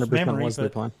having a false memory,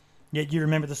 but yeah, you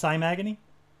remember the same Agony?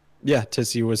 Yeah,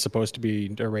 Tissy was supposed to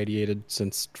be irradiated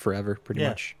since forever, pretty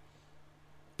much.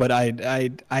 But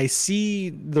I see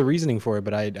the reasoning for it,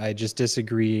 but I just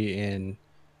disagree in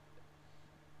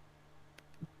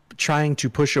trying to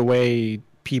push away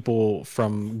people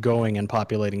from going and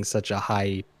populating such a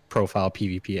high profile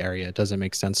PvP area. It doesn't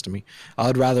make sense to me.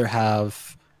 I'd rather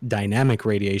have dynamic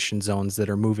radiation zones that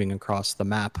are moving across the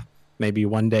map. Maybe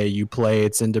one day you play,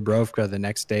 it's in Dubrovka, the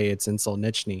next day it's in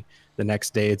Solnichny, the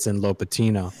next day it's in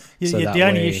Lopatino. The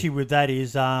only issue with that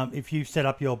is if you set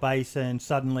up your base and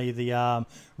suddenly the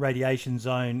radiation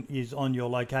zone is on your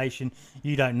location,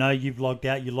 you don't know, you've logged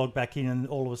out, you log back in, and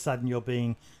all of a sudden you're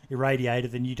being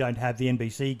irradiated and you don't have the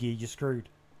NBC gear, you're screwed.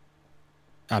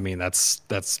 I mean, that's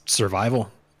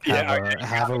survival.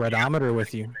 Have a redometer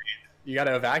with you. You got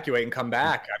to evacuate and come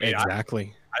back. I mean,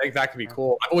 exactly. I think that could be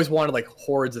cool. I've always wanted like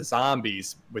hordes of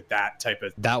zombies with that type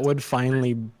of. That would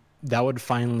finally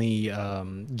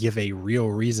give a real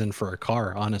reason for a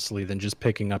car, honestly, than just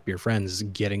picking up your friends,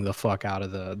 getting the fuck out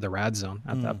of the rad zone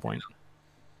at that point.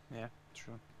 Yeah,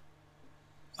 true.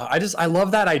 I love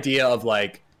that idea of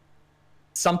like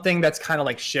something that's kind of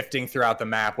like shifting throughout the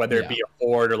map, whether it be a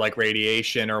horde or like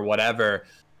radiation or whatever.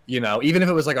 You know, even if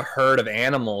it was like a herd of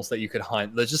animals that you could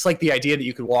hunt, there's just like the idea that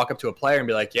you could walk up to a player and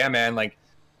be like, yeah, man, like,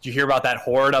 did you hear about that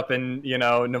horde up in, you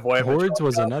know, Navoya? Hordes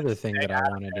was another thing that I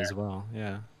wanted as well.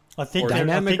 Yeah. I think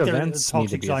dynamic events the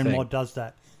Toxic Zone mod does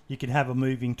that. You can have a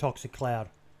moving toxic cloud.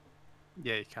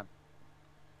 Yeah, you can.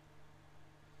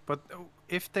 But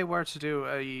if they were to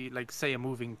do say a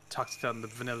moving toxic cloud in the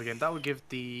vanilla game, that would give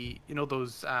the, you know,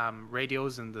 those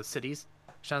radios in the cities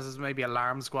chances, maybe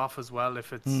alarms go off as well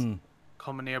if it's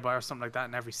coming nearby or something like that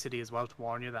in every city as well, to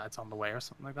warn you that it's on the way or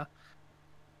something like that.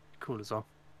 Cool as well.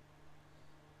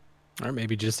 Or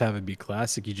maybe just have it be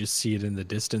classic. You just see it in the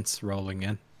distance rolling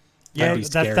in. Yeah,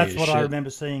 that's what I remember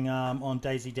seeing on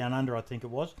DayZ Down Under, I think it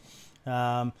was.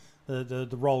 The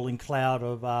rolling cloud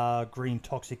of green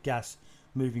toxic gas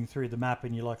moving through the map,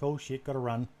 and you're like, oh shit, gotta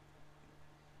run.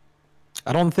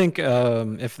 I don't think,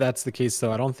 if that's the case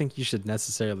though, I don't think you should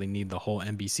necessarily need the whole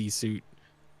NBC suit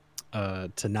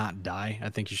to not die. I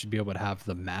think you should be able to have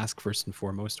the mask first and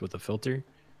foremost with a filter,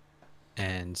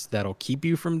 and that'll keep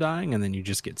you from dying, and then you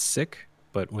just get sick.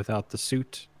 But without the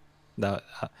suit, that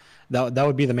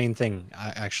would be the main thing.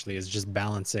 Actually, is just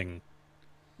balancing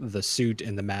the suit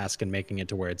and the mask and making it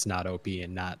to where it's not OP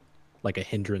and not like a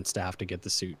hindrance to have to get the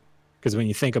suit. Because when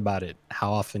you think about it,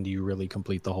 how often do you really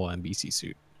complete the whole NBC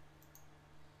suit?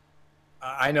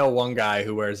 I know one guy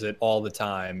who wears it all the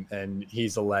time, and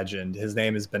he's a legend. His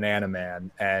name is Banana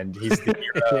Man, and he's the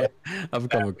hero. I've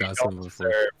come across him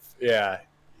before. Yeah,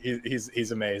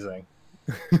 he's amazing.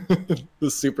 The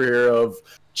superhero of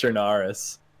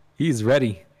Chernarus. He's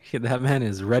ready. That man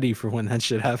is ready for when that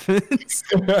shit happens.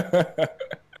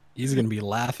 He's gonna be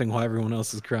laughing while everyone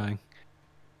else is crying.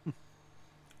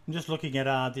 I'm just looking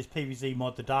at this PvZ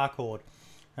mod, the Dark Horde.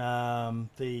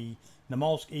 The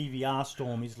Namolsk EVR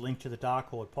Storm is linked to the Dark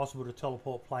Horde, possible to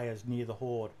teleport players near the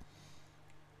Horde.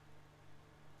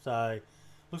 So,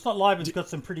 looks like Liven's got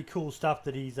some pretty cool stuff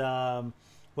that he's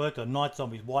worked on. Night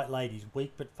Zombies, White Ladies,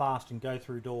 weak but fast and go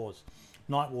through doors.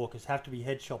 Night Walkers have to be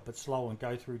headshot but slow and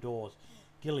go through doors.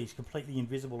 Gillies, completely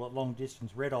invisible at long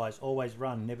distance. Red Eyes, always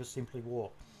run, never simply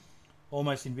walk.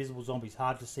 Almost invisible zombies,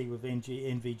 hard to see with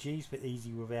NVGs but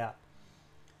easy without.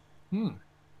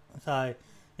 So,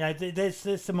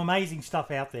 there's some amazing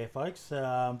stuff out there, folks,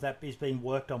 that is being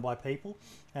worked on by people,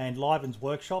 and Liven's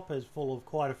workshop is full of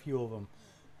quite a few of them.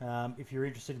 If you're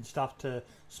interested in stuff to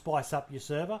spice up your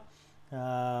server,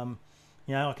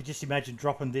 I could just imagine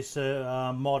dropping this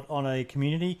mod on a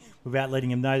community without letting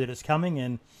them know that it's coming,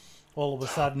 and all of a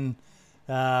sudden,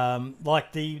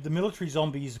 like the military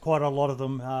zombies, quite a lot of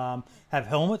them have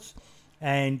helmets,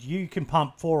 and you can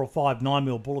pump 4 or 5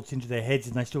 9mm bullets into their heads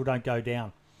and they still don't go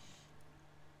down.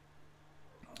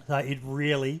 So it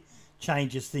really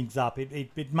changes things up.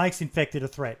 It makes infected a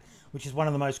threat, which is one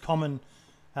of the most common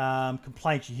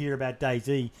complaints you hear about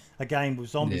DayZ, a game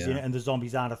with zombies in it, and the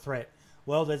zombies aren't a threat.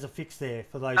 Well, there's a fix there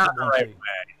for those that want to.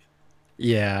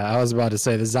 Yeah, I was about to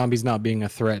say the zombies not being a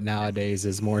threat nowadays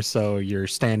is more so you're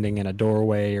standing in a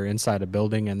doorway or inside a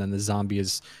building, and then the zombie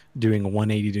is doing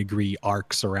 180-degree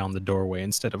arcs around the doorway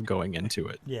instead of going into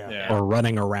it. Yeah. Or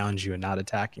running around you and not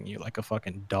attacking you like a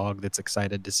fucking dog that's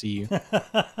excited to see you.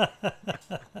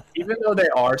 Even though they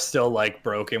are still like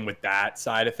broken with that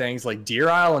side of things, like Deer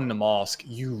Isle and Namalsk,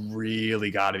 you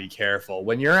really got to be careful.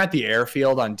 When you're at the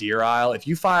airfield on Deer Isle, if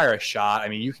you fire a shot, I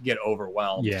mean, you can get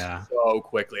overwhelmed so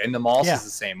quickly. And Namalsk is the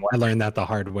same way. I learned that the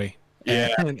hard way.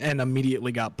 Yeah. And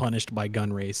immediately got punished by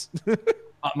gun race. The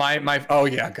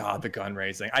gun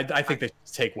raising. I think they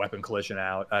should take weapon collision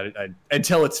out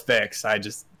until it's fixed.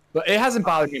 But it hasn't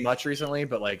bothered me much recently,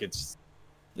 but like it's.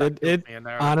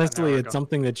 Honestly, it's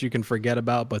something that you can forget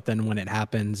about, but then when it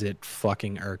happens, it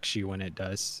fucking irks you when it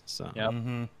does. So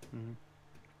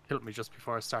Killed me just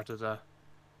before I started.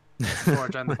 Before I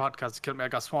joined the podcast, it killed me. I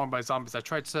got swarmed by zombies. I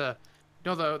tried to,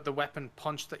 the weapon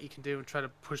punch that you can do and try to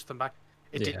push them back.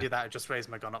 It didn't do that. I just raised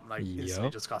my gun up and I instantly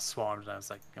just got swarmed. And I was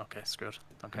like, okay, screw it.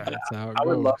 Okay. That's how it I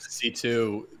would goes. love to see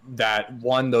too that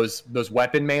those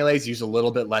weapon melees use a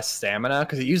little bit less stamina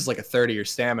because it uses like a third of your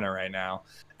stamina right now.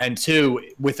 And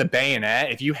 2, with a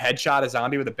bayonet, if you headshot a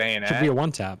zombie with a bayonet, Should be a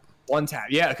one tap.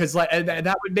 Yeah, because like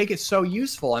that would make it so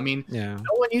useful. I mean, no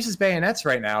one uses bayonets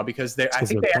right now because I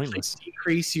think they actually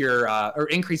decrease your or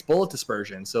increase bullet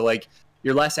dispersion, so like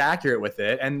you're less accurate with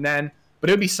it. But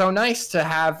it would be so nice to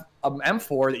have an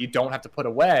M4 that you don't have to put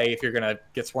away if you're gonna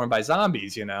get swarmed by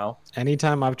zombies.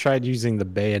 Anytime I've tried using the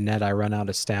bayonet, I run out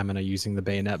of stamina using the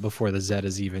bayonet before the Z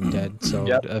is even dead. So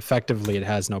effectively, it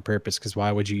has no purpose because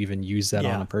why would you even use that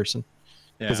on a person?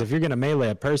 Because if you're going to melee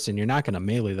a person, you're not going to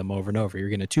melee them over and over. You're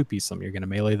going to two-piece them. You're going to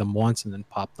melee them once and then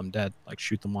pop them dead. Like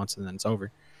shoot them once and then it's over.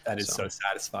 That is so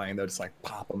satisfying, though. Just like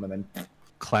pop them and then...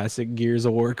 Classic Gears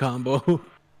of War combo.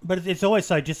 But it's always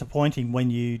so disappointing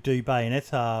when you do bayonets,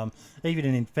 even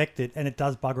in Infected, and it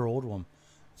does bugger all to them.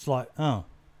 It's like, oh.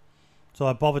 So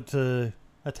I bothered to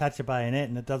attach a bayonet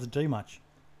and it doesn't do much.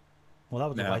 Well,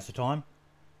 that was a waste of time. I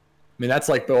mean, that's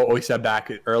like what we said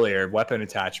back earlier. Weapon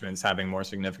attachments having more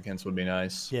significance would be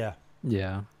nice. Yeah.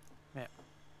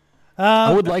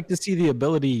 I would like to see the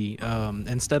ability,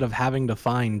 instead of having to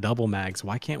find double mags,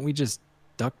 why can't we just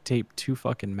duct tape 2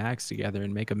 fucking mags together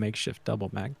and make a makeshift double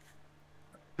mag?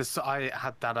 I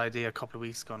had that idea a couple of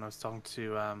weeks ago and I was talking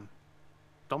to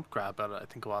Dumpgrab about it, I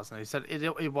think it was, and he said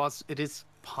it is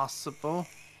possible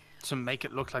to make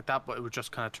it look like that, but it would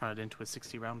just kind of turn it into a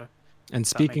 60 rounder. And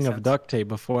speaking of duct tape,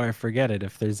 before I forget it,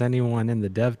 if there's anyone in the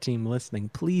dev team listening,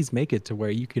 please make it to where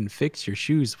you can fix your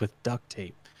shoes with duct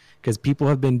tape. Because people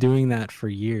have been doing that for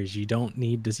years. You don't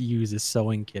need to use a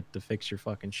sewing kit to fix your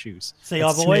fucking shoes. See,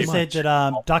 I've always said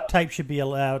that duct tape should be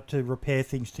allowed to repair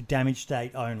things to damaged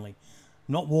state only.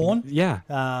 Not worn,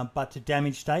 but to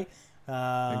damaged state.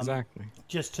 Exactly.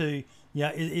 Just to,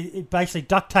 it basically,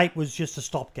 duct tape was just a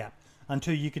stopgap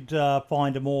until you could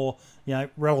find a more,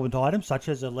 relevant item, such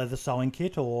as a leather sewing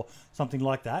kit or something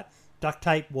like that. Duct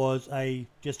tape was you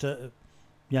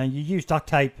use duct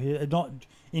tape, not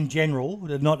in general,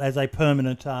 not as a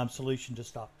permanent solution to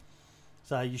stuff.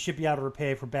 So you should be able to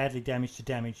repair from badly damaged to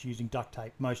damaged using duct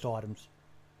tape, most items.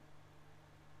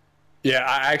 Yeah,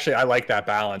 I like that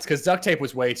balance because duct tape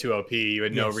was way too OP. You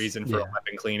had no reason for a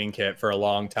weapon cleaning kit for a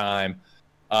long time,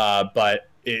 but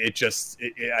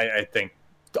I think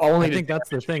that's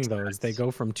the thing though, is they go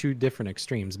from 2 different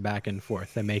extremes back and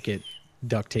forth. They make it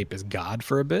duct tape is God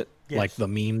for a bit, like the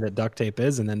meme that duct tape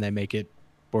is, and then they make it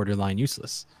borderline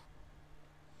useless.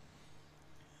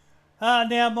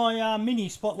 Now my mini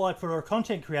spotlight for a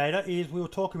content creator is, we were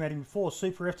talking about him before,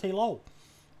 Super FT LOL.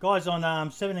 Guy's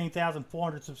on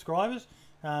 17,400 subscribers.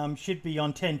 Should be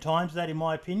on 10 times that, in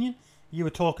my opinion. You were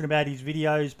talking about his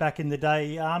videos back in the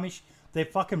day, Amish. They're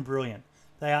fucking brilliant.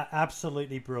 They are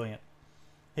absolutely brilliant.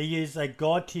 He is a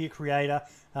god-tier creator.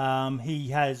 He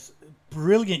has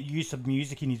brilliant use of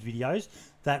music in his videos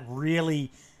that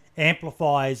really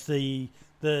amplifies the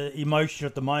emotion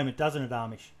at the moment, doesn't it,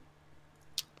 Amish?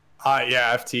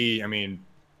 Yeah, FT. I mean,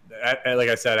 like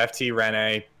I said, FT,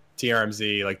 Rene,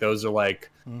 TRMZ, like those are like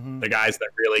the guys that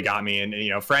really got me. And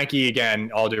you know, Frankie,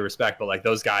 again, all due respect, but like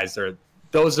those are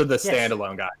the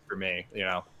standalone guys for me. You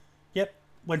know. Yep.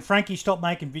 When Frankie stopped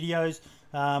making videos,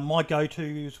 my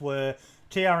go-tos were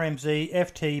TRMZ,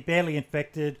 FT, Barely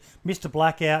Infected, Mr.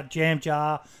 Blackout, Jam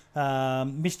Jar,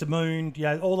 Mr. Moon. You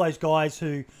know, all those guys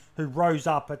who rose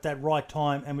up at that right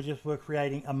time and were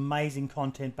creating amazing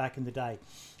content back in the day.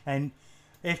 And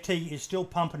FT is still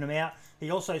pumping them out.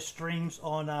 He also streams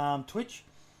on Twitch.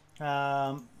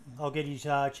 I'll get his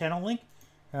channel link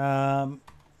and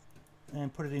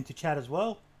put it into chat as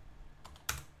well.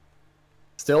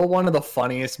 Still one of the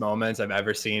funniest moments I've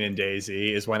ever seen in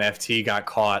DayZ is when FT got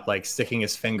caught like sticking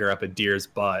his finger up a deer's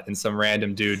butt and some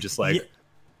random dude just like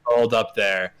rolled up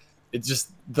there. It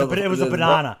just but it was a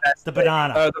banana. The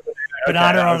banana. Oh,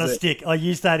 banana on a stick. I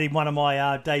used that in one of my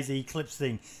DayZ clips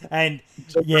thing. And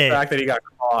just the fact that he got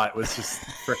caught was just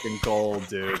freaking gold,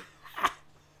 dude.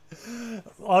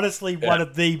 Honestly, one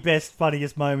of the best,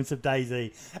 funniest moments of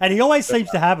DayZ. And he always seems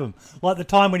to have them. Like the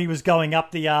time when he was going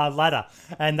up the ladder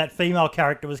and that female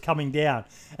character was coming down.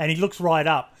 And he looks right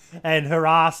up and her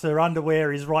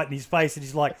underwear is right in his face. And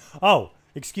he's like, oh,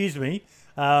 excuse me.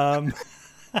 And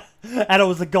it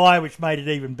was the guy, which made it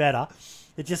even better.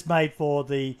 It just made for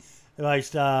the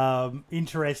most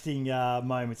interesting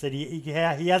moments. And he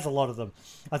has a lot of them.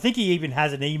 I think he even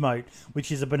has an emote,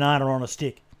 which is a banana on a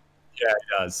stick. Yeah,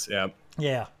 he does. Yeah.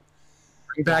 Yeah.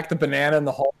 Bring back the banana and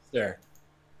the holster.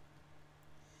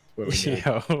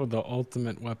 Yo, the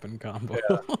ultimate weapon combo.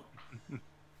 Yeah.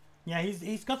 Yeah,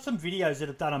 he's got some videos that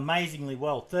have done amazingly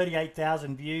well.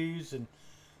 38,000 views and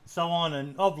so on.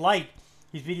 And of late,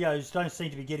 his videos don't seem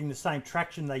to be getting the same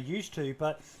traction they used to,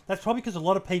 but that's probably because a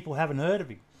lot of people haven't heard of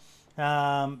him.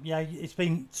 Yeah, it's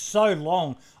been so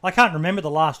long. I can't remember the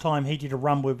last time he did a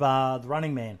run with the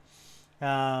Running Man.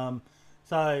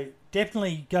 So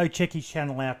definitely go check his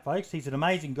channel out, folks. He's an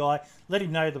amazing guy. Let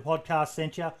him know the podcast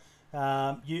sent you.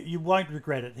 You won't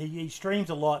regret it. He streams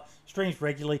a lot, streams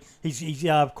regularly. He's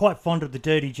quite fond of the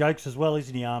dirty jokes as well,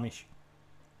 isn't he, Amish?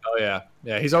 Oh, yeah.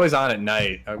 Yeah, he's always on at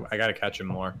night. I got to catch him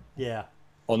more. Yeah.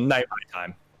 Well, night my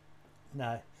time.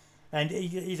 No. And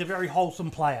he's a very wholesome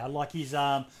player. Like his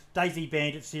DayZ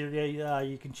Bandits series,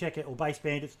 you can check it, or Base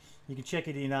Bandits, you can check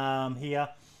it in here.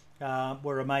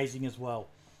 Were amazing as well.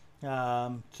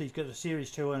 So he's got a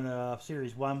Series 2 and a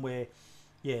Series 1 where,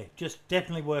 yeah, just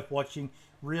definitely worth watching.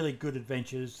 Really good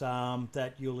adventures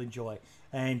that you'll enjoy.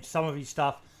 And some of his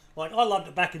stuff, like I loved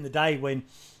it back in the day when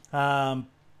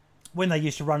they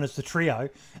used to run as the trio,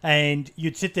 and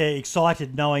you'd sit there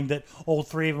excited knowing that all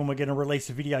three of them were going to release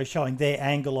a video showing their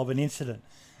angle of an incident.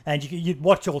 And you'd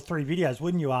watch all three videos,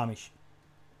 wouldn't you, Amish?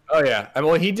 Oh, yeah.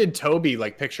 Well, he did Toby,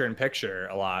 like, picture-in-picture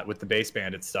a lot with the Base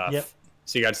Bandit stuff. Yep.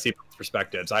 So you got to see both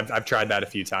perspectives. I've tried that a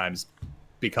few times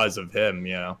because of him,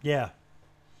 you know. Yeah.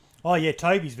 Oh, yeah,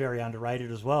 Toby's very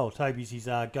underrated as well. Toby's his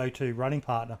go-to running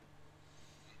partner,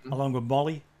 along with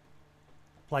Molly.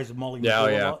 Plays with Molly Yeah,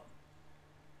 a yeah. lot.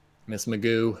 Miss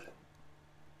Magoo.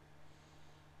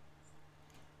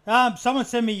 Someone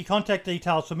send me your contact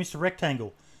details for Mr.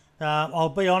 Rectangle. I'll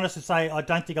be honest and say I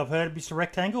don't think I've heard of Mr.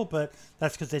 Rectangle, but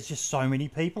that's because there's just so many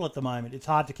people at the moment. It's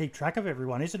hard to keep track of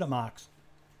everyone, isn't it, Marks?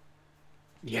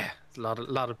 Yeah, a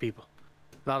lot of people,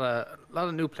 a lot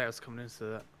of new players coming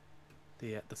into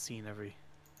the scene every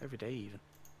day even.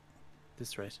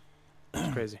 This rate,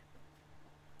 it's crazy.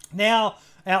 Now,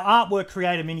 our artwork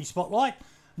creator mini spotlight,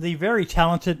 the very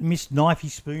talented Miss Knifey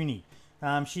Spoony.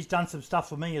 She's done some stuff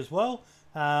for me as well,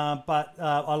 but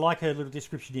I like her little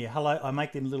description here. Hello, I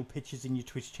make them little pictures in your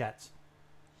Twitch chats.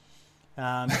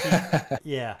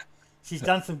 Yeah, she's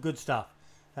done some good stuff.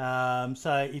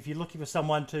 So if you're looking for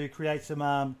someone to create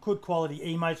some good quality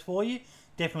emotes for you,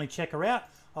 definitely check her out.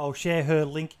 I'll share her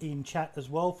link in chat as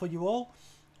well for you all.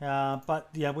 But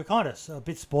yeah, we're kind of a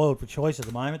bit spoiled for choice at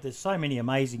the moment. There's so many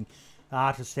amazing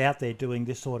artists out there doing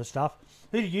this sort of stuff.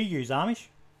 Who do you use, Amish?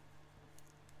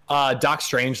 Doc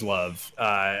Strangelove.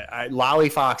 Lolly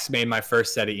Fox made my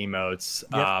first set of emotes,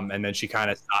 Yep. and then she kind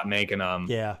of stopped making them.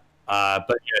 Yeah. But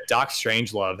yeah, Doc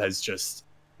Strangelove has just,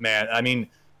 man. I mean,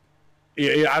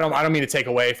 I don't mean to take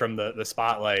away from the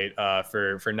spotlight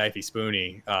for Knifey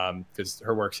Spoony, because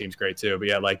her work seems great too. But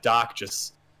yeah, like Doc,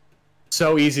 just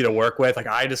so easy to work with. Like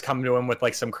I just come to him with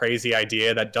like some crazy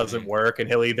idea that doesn't work, and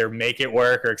he'll either make it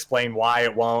work or explain why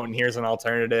it won't, and here's an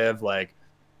alternative. Like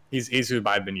he's who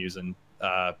I've been using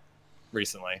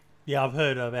recently. Yeah, I've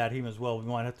heard about him as well. We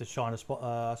might have to shine a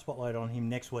spotlight on him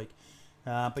next week.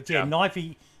 But yeah, Yeah.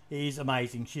 Knifey is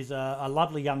amazing. She's a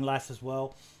lovely young lass as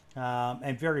well,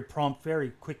 and very prompt,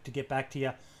 very quick to get back to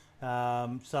you.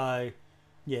 So,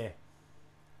 yeah.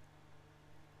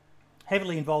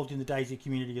 Heavily involved in the DayZ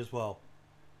community as well.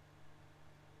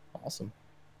 Awesome.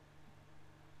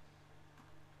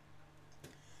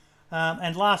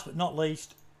 And last but not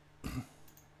least,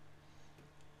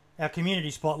 our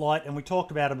community spotlight, and we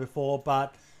talked about it before,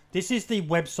 but this is the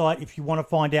website if you want to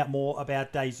find out more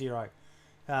about Day Zero.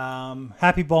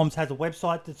 Happy Bombs has a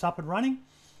website that's up and running,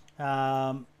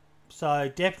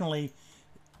 so definitely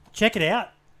check it out.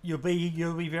 You'll be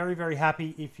very, very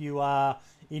happy if you are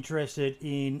interested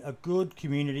in a good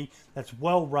community that's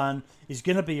well run, is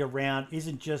going to be around,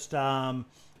 isn't just a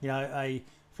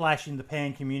flash in the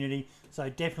pan community. So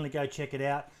definitely go check it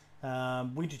out.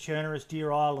 Winter Churnerus,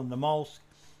 Deer Isle, and the Molsk.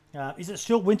 Is it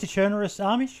still Winter Churnerus,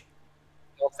 Amish?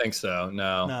 I don't think so.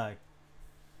 No. No.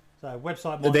 So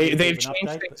website. They've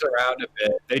changed things around a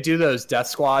bit. They do those death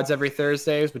squads every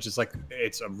Thursdays, which is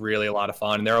it's really a lot of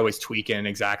fun. And they're always tweaking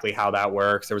exactly how that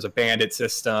works. There was a bandit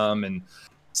system and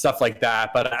stuff like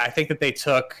that. But I think that they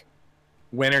took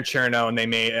Winter Cherno and they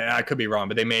made, and I could be wrong,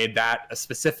 but they made that a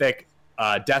specific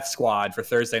death squad for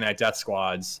Thursday night death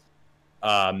squads.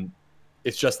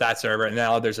 It's just that server, and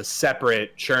now there's a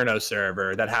separate Cherno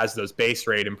server that has those base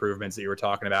rate improvements that you were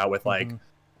talking about with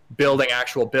building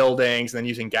actual buildings and then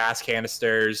using gas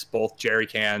canisters, both jerry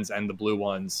cans and the blue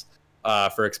ones,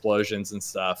 for explosions and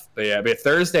stuff. But yeah, but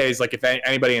Thursdays, if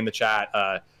anybody in the chat,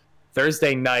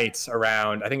 Thursday nights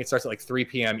around, I think it starts at 3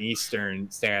 p.m. Eastern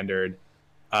Standard,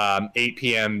 8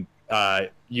 p.m.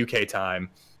 UK time.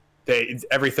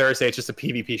 Every Thursday it's just a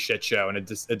PvP shit show in a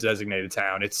designated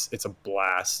town. It's a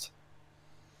blast.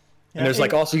 Yeah, and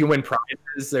there's also you win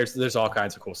prizes. There's all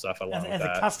kinds of cool stuff along with that.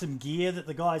 And the custom gear that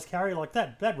the guys carry,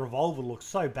 that revolver looks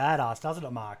so badass, doesn't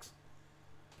it, Marks?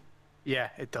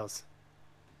 Yeah, it does.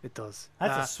 It does.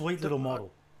 That's a sweet little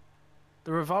model.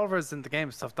 The revolvers in the game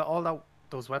and stuff,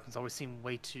 those weapons always seem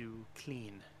way too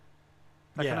clean.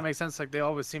 That kind of makes sense. They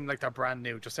always seem like they're brand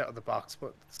new, just out of the box.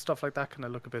 But stuff like that kind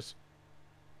of look a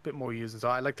bit more used. So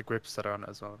I like the grips that are on it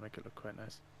as well. Make it look quite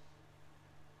nice.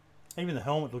 Even the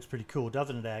helmet looks pretty cool,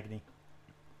 doesn't it, Agony?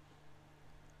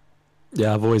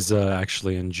 Yeah, I've always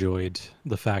actually enjoyed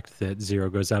the fact that Zero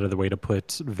goes out of the way to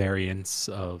put variants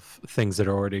of things that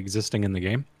are already existing in the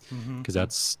game, because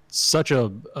that's such a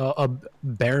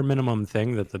bare minimum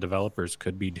thing that the developers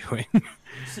could be doing,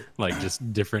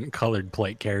 just different colored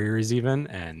plate carriers even.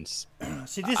 And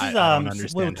see, this is I don't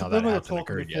understand how that we were hasn't talking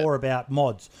occurred before yet. about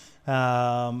mods.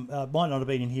 Might not have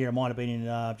been in here. It might have been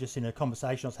in just in a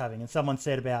conversation I was having, and someone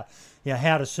said about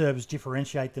how do servers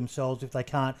differentiate themselves if they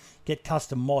can't get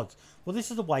custom mods. Well,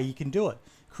 this is the way you can do it.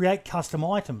 Create custom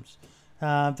items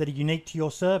that are unique to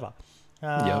your server.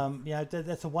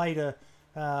 That's a way to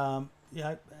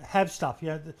have stuff.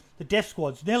 The Death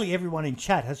Squads. Nearly everyone in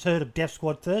chat has heard of Death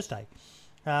Squad Thursday.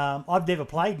 I've never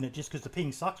played in it just because the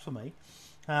ping sucks for me.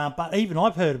 But even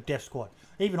I've heard of Death Squad.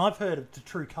 Even I've heard of the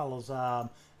True Colors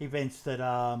events that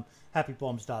Happy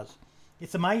Bombs does.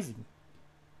 It's amazing.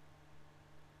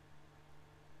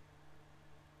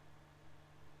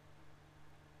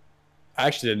 I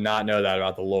actually did not know that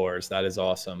about the lures. That is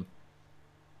awesome.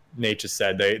 Nate just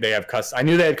said they have custom. I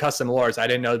knew they had custom lures. I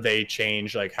didn't know they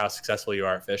change how successful you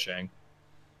are at fishing.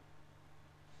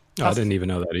 Oh, I didn't even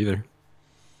know that either.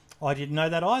 I didn't know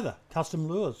that either. Custom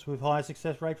lures with higher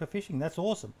success rate for fishing. That's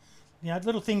awesome.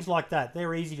 Little things like that.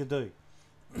 They're easy to do.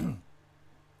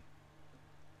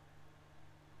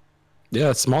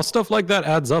 Yeah, small stuff like that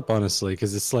adds up, honestly,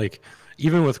 because it's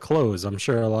even with clothes, I'm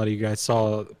sure a lot of you guys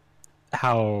saw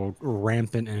how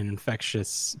rampant and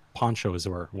infectious ponchos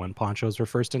were when ponchos were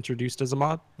first introduced as a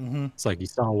mod. Mm-hmm. It's you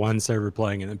saw one server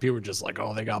playing, and then people were just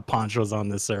oh, they got ponchos on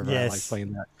this server. Yes. I like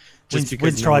playing that.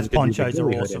 Windstride's ponchos are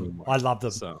awesome. Anymore. I love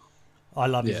them. So, I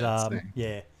love his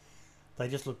they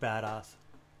just look badass.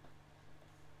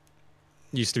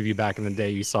 Used to be back in the day,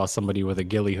 you saw somebody with a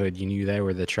ghillie hood, you knew they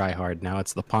were the tryhard. Now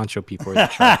it's the poncho people are the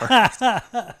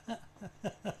tryhards.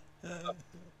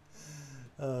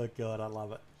 Oh God, I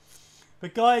love it.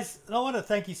 But guys, I want to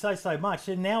thank you so much.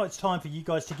 And now it's time for you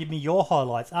guys to give me your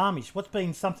highlights. Amish, what's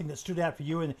been something that stood out for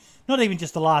you, and not even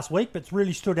just the last week, but it's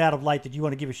really stood out of late that you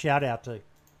want to give a shout out to?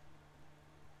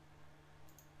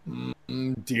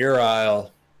 Deer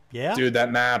Isle. Yeah, dude,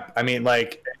 that map. I mean,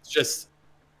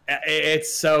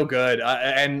 it's so good.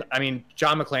 And I mean,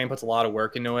 John McClane puts a lot of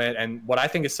work into it. And what I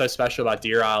think is so special about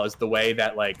Deer Isle is the way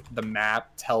that the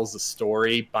map tells the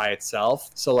story by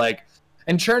itself. So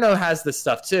and Cherno has this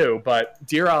stuff too, but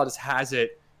Deer Isle just has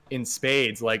it in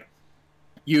spades.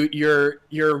 You're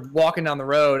walking down the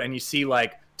road and you see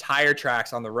tire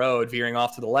tracks on the road veering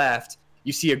off to the left,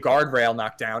 you see a guardrail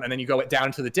knocked down, and then you go down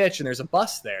into the ditch, and there's a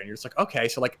bus there, and you're just like, okay,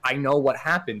 so like I know what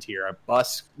happened here. A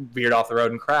bus veered off the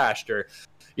road and crashed, or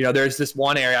there's this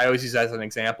one area I always use as an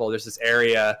example. There's this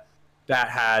area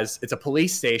that it's a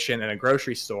police station and a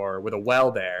grocery store with a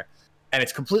well there, and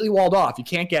it's completely walled off. You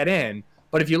can't get in,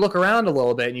 but if you look around a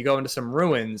little bit and you go into some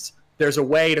ruins, there's a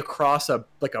way to cross a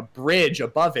bridge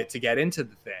above it to get into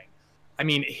the thing. I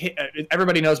mean,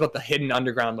 everybody knows about the hidden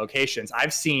underground locations.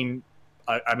 I've seen,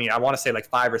 I want to say like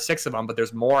 5 or 6 of them, but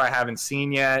there's more I haven't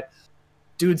seen yet.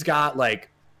 Dude's got like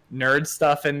nerd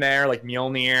stuff in there, like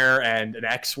Mjolnir and an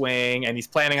X-Wing, and he's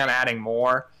planning on adding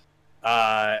more.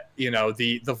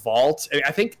 The vault.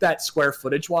 I think that square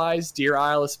footage-wise, Deer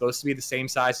Isle is supposed to be the same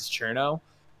size as Cherno,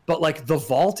 but like the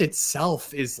vault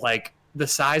itself is like the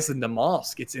size of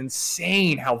Namalsk. It's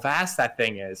insane how vast that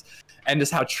thing is, and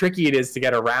just how tricky it is to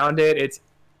get around it.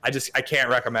 I can't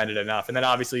recommend it enough. And then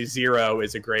obviously Zero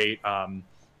is a great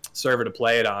server to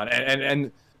play it on.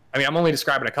 And I mean, I'm only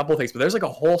describing a couple of things, but there's like a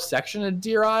whole section of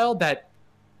Deer Isle that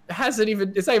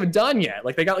it's not even done yet.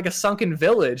 Like they got like a sunken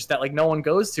village that like no one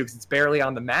goes to because it's barely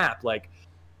on the map. Like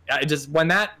I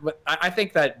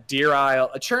think that Deer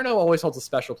Isle, Cherno always holds a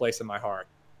special place in my heart.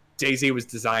 DayZ was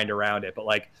designed around it, but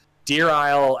like Deer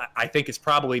Isle, I think is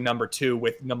probably number 2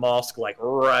 with Namalsk like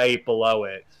right below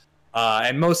it.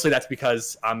 And mostly that's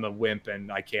because I'm a wimp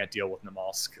and I can't deal with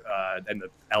Namalsk and the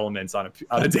elements on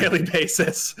a daily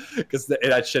basis because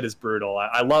that shit is brutal.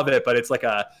 I love it, but it's like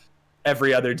a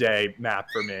every other day map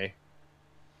for me.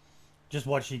 Just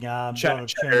watching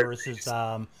Generous's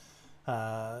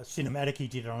cinematic he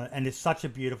did on it, and it's such a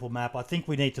beautiful map. I think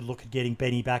we need to look at getting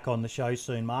Benny back on the show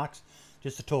soon, Marks,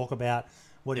 just to talk about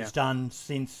what he's done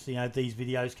since these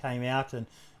videos came out and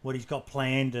what he's got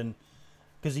planned, and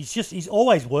because he's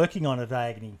always working on it,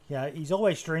 Agony. He's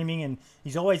always streaming and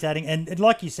he's always adding, and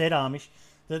like you said, Amish,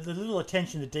 the little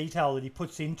attention to detail that he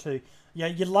puts into.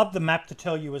 You love the map to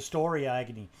tell you a story,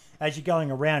 Agony, as you're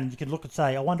going around, and you can look and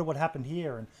say, I wonder what happened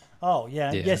here, and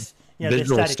yes,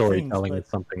 visual storytelling is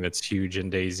something that's huge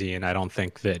in DayZ, and I don't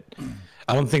think that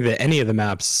any of the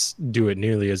maps do it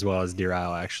nearly as well as Deer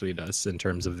Isle actually does in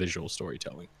terms of visual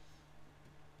storytelling.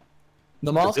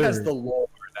 Namalsk has the lore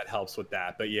that helps with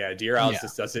that, but Deer Isle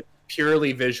just does it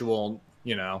purely visual,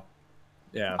 Yeah.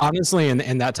 Honestly,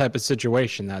 in that type of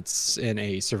situation, that's in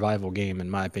a survival game, in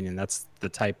my opinion, that's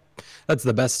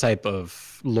the best type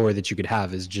of lore that you could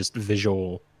have, is just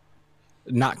visual,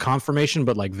 not confirmation,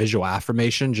 but like visual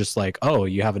affirmation. Just like, oh,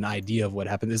 you have an idea of what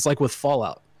happened. It's like with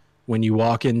Fallout, when you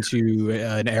walk into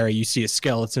an area, you see a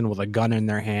skeleton with a gun in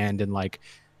their hand and like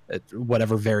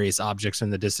whatever various objects in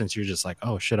the distance. You're just like,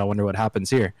 oh shit, I wonder what happens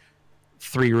here.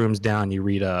 3 rooms down, you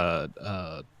read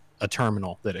a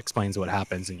terminal that explains what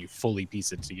happens, and you fully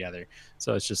piece it together.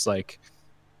 So it's just like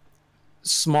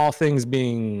small things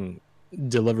being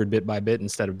delivered bit by bit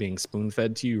instead of being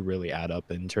spoon-fed to you really add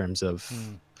up in terms of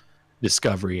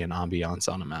discovery and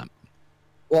ambiance on a map.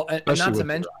 Well, and not to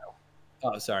mention,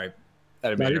 sorry, I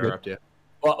didn't mean to interrupt you.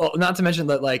 Well, not to mention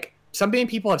that like some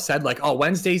people have said like, oh,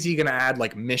 when's DayZ gonna add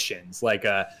like missions, like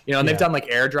and they've done like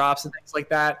airdrops and things like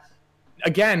that.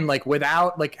 Again, like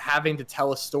without like having to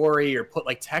tell a story or put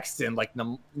like text in, like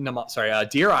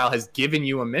Deer Isle has given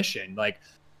you a mission. Like,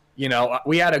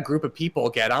 we had a group of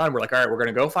people get on. We're like, all right, we're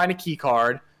gonna go find a key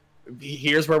card.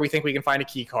 Here's where we think we can find a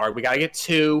key card. We gotta get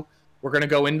 2. We're gonna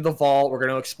go into the vault. We're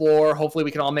gonna explore. Hopefully,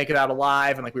 we can all make it out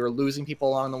alive. And like we were losing people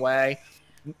along the way.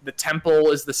 The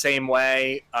temple is the same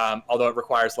way, although it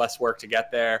requires less work to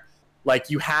get there.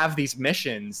 Like you have these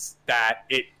missions that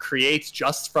it creates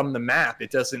just from the map.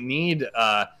 It doesn't need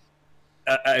an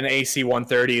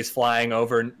AC-130 is flying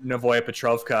over Novaya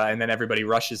Petrovka and then everybody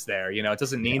rushes there. It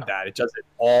doesn't need that. It does it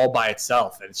all by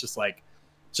itself, and it's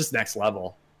just next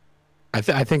level. I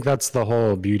think that's the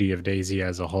whole beauty of DayZ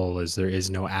as a whole, is there is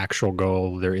no actual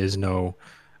goal. There is no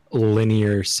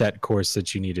linear set course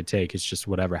that you need to take. It's just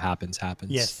whatever happens.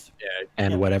 Yes.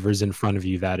 And whatever's in front of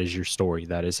you, that is your story.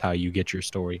 That is how you get your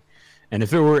story. And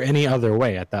if it were any other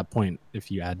way at that point, if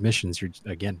you add missions,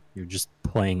 you're just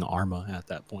playing Arma at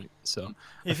that point. So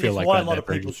I feel like why a lot of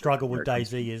people struggle with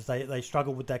DayZ is they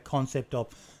struggle with that concept of,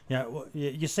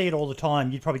 you see it all the time.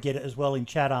 You'd probably get it as well in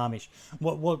chat, Amish.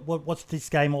 What's this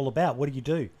game all about? What do you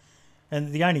do?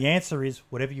 And the only answer is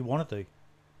whatever you want to do.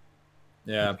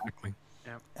 Yeah. Exactly.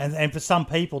 Yeah. And for some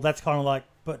people, that's kind of like,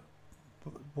 but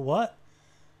what?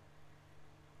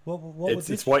 What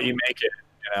it's what you make it,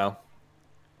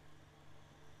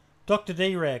 Dr.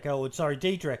 Drek,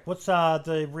 Drek, what's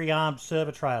the rearmed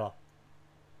server trailer?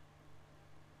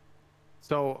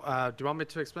 So, do you want me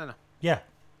to explain it? Yeah.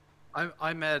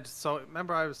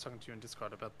 Remember I was talking to you in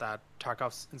Discord about that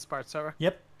Tarkov's inspired server?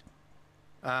 Yep.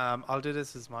 I'll do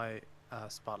this as my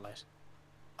spotlight.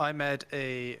 I made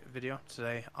a video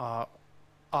today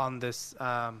on this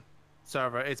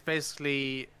server. It's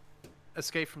basically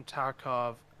Escape from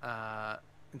Tarkov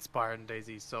inspired in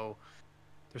DayZ. So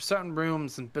there's certain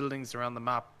rooms and buildings around the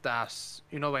map that,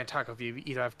 you know, in Tarkov you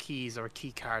either have keys or a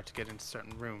key card to get into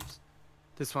certain rooms.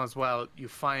 This one as well, you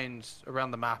find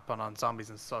around the map and on zombies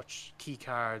and such, key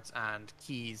cards and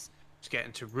keys to get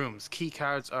into rooms. Key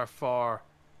cards are for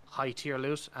high tier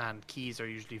loot and keys are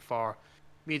usually for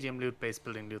medium loot, base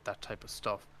building loot, that type of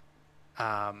stuff.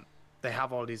 They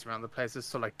have all these around the places.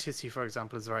 So like Tissy, for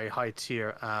example, is a very high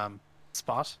tier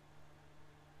spot.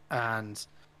 And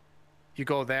you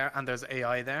go there and there's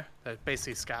AI there that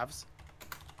basically scavs.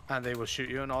 And they will shoot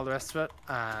you and all the rest of it.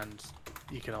 And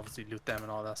you can obviously loot them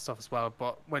and all that stuff as well.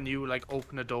 But when you like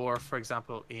open a door, for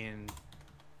example, in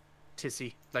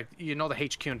Tissy, like, you know, the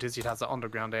HQ in Tissy, it has the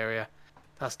underground area.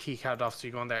 That's keycard off, so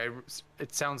you go in there.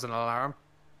 It sounds an alarm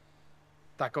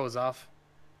that goes off,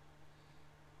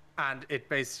 and it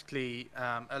basically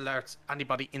alerts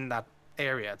anybody in that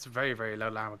area. It's a very, very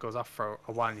loud alarm. It goes off for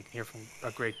a while, and you can hear from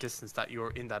a great distance that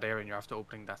you're in that area and you're after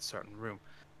opening that certain room.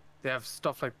 They have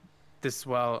stuff like this as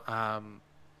well.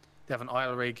 They have an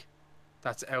oil rig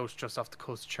that's out just off the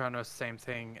coast of Chernarus. Same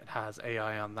thing. It has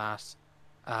AI on that.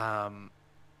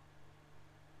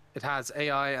 It has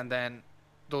AI, and then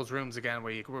those rooms again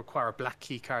where you require a black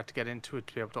key card to get into it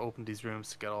to be able to open these rooms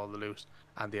to get all the loot,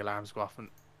 and the alarms go off and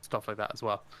stuff like that as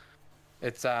well.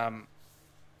 It's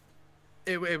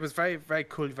it was very, very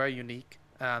cool, very unique.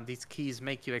 These keys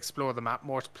make you explore the map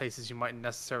more to places you mightn't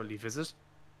necessarily visit,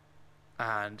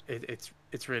 and it's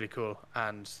really cool.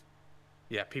 And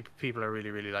yeah, people are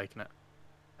really, really liking it.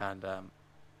 And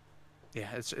yeah,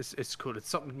 it's cool. It's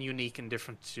something unique and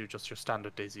different to just your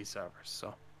standard DayZ servers.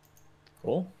 So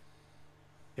Cool.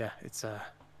 yeah, it's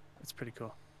pretty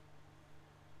cool.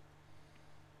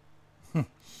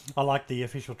 I like the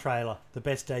official trailer. The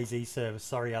best DayZ service.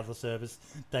 Sorry, other service.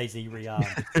 DayZ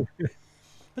rearmed.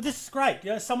 But this is great.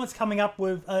 You know, someone's coming up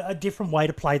with a different way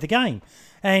to play the game.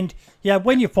 And yeah,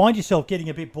 when you find yourself getting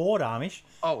a bit bored, Amish,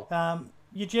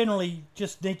 you generally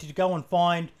just need to go and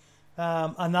find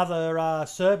another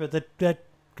server that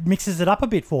mixes it up a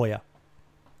bit for you.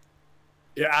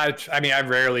 Yeah, I mean, I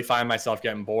rarely find myself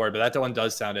getting bored, but that one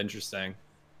does sound interesting.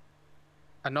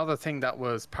 Another thing that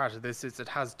was part of this is it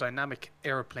has dynamic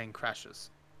airplane crashes.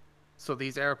 So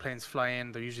these airplanes fly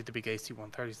in, they're usually the big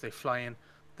AC-130s, they fly in,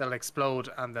 they'll explode,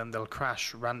 and then they'll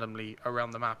crash randomly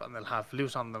around the map, and they'll have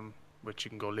loot on them, which you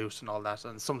can go loot and all that.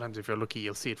 And sometimes if you're lucky,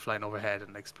 you'll see it flying overhead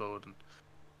and explode. And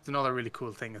it's another really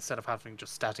cool thing, instead of having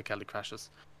just static heli crashes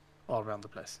all around the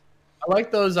place. I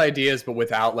like those ideas, but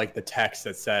without like the text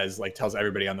that says, like, tells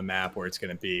everybody on the map where it's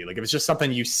going to be. Like, if it's just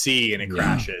something you see and it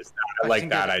crashes, I like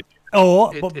that idea.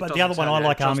 Or, It but doesn't the other one tell I you,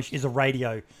 like, it just- Amish, is a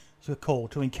radio call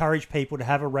to encourage people to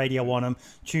have a radio on them,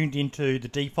 tuned into the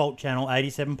default channel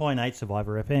 87.8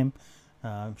 Survivor FM.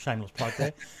 Shameless plug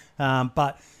there.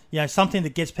 But, you know, something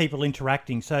that gets people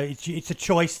interacting. So it's a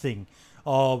choice thing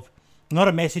of not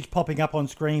a message popping up on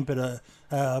screen, but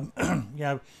you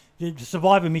know, the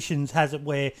Survivor Missions has it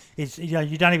where it's, you know,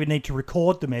 you don't even need to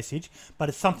record the message, but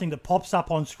it's something that pops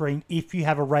up on screen if you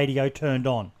have a radio turned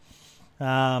on.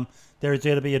 There is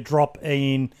going to be a drop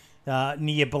in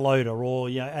near Belota, or,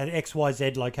 you know, at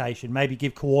XYZ location. Maybe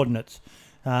give coordinates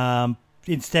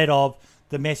instead of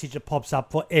the message that pops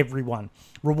up for everyone.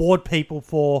 Reward people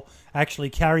for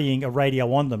actually carrying a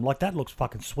radio on them. Like, that looks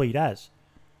fucking sweet as.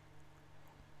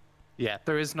 Yeah,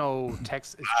 there is no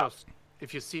text. It's just,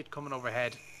 if you see it coming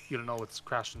overhead, you'll know it's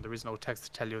crashing. There is no text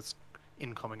to tell you it's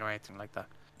incoming or anything like that.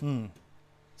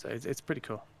 So it's pretty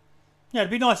cool. Yeah,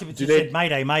 it'd be nice if it just said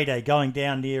Mayday, Mayday, going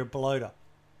down near Belota.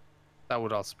 That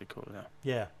would also be cool, yeah.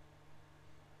 Yeah.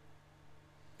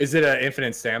 Is it an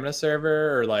infinite stamina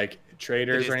server or like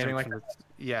traders It or is anything like that? infinite-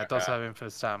 Yeah, it does have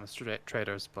infinite stamina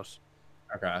traders, but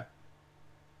Okay.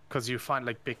 because you find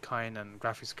like Bitcoin and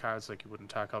graphics cards like you would in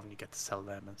Tarkov, and you get to sell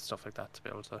them and stuff like that to be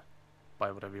able to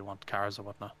buy whatever you want, cars or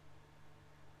whatnot.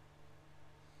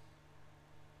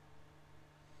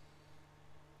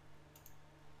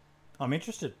 I'm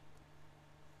interested.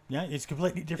 Yeah, it's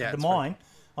completely different Yeah, to it's very mine.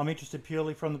 I'm interested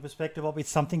purely from the perspective of it's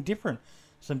something different.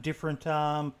 Some different, you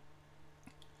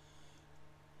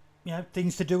know,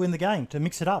 things to do in the game to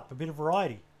mix it up, a bit of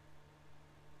variety.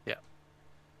 Yeah.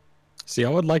 See, I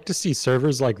would like to see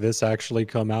servers like this actually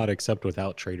come out, except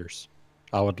without traders.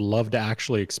 I would love to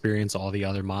actually experience all the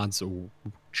other mods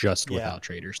just Yeah. without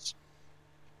traders.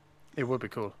 It would be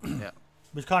cool. Yeah.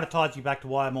 Which kind of ties you back to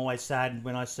why I'm always sad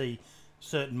when I see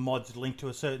certain mods linked to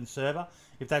a certain server.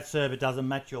 If that server doesn't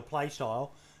match your playstyle,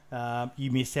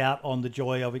 you miss out on the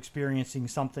joy of experiencing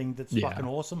something that's fucking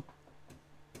awesome.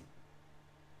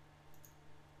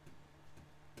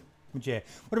 But yeah.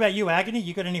 What about you, Agony?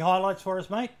 You got any highlights for us,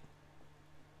 mate?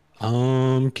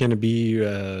 Can it be?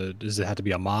 Does it have to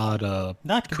be a mod? No,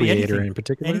 it could be Creator anything. in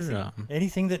particular?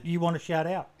 Anything that you want to shout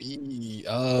out.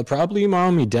 Probably my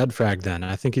homie Deadfrag. Then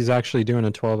I think he's actually doing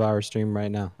a 12-hour stream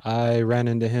right now. I ran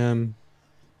into him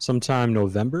sometime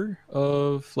November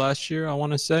of last year, I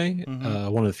want to say.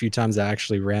 One of the few times I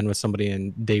actually ran with somebody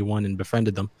in day one and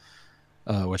befriended them,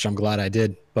 which I'm glad I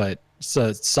did. But it's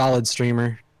a solid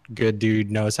streamer, good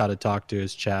dude, knows how to talk to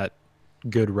his chat,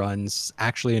 good runs,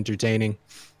 actually entertaining.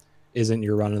 Isn't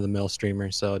your run-of-the-mill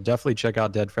streamer. So definitely check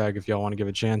out Deadfrag if y'all want to give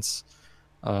a chance.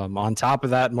 On top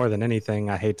of that, more than anything,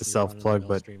 I hate to self-plug,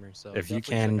 but if you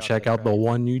can, check out the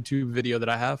one YouTube video that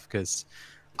I have, because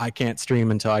I can't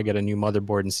stream until I get a new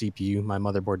motherboard and CPU. My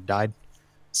motherboard died.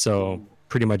 So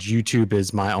pretty much YouTube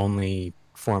is my only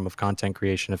form of content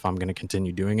creation if I'm going to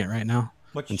continue doing it right now.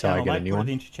 What's your until channel, I get mate? a new Put one.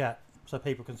 it into chat so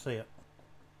people can see it.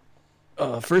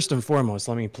 First and foremost,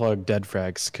 let me plug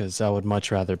Deadfrags, because I would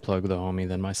much rather plug the homie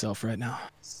than myself right now.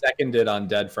 Seconded on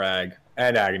Deadfrag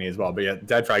and Agony as well. But yeah,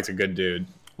 Deadfrag's a good dude.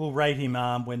 We'll rate him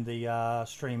when the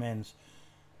stream ends.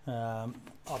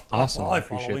 Awesome, I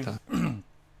appreciate that.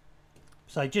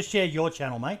 So just share your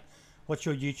channel, mate. What's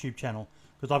your YouTube channel?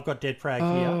 Because I've got Deadfrag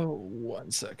here.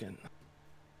 1 second.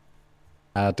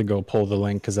 I had to go pull the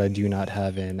link because I do not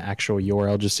have an actual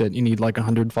URL. Just said you need like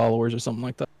 100 followers or something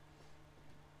like that.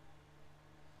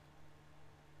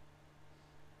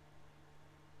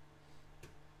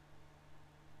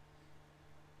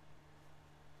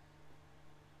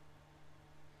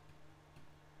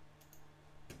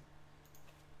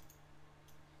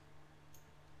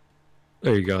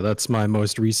 There you go. That's my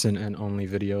most recent and only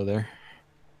video there.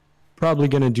 Probably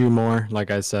going to do more.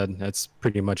 Like I said, that's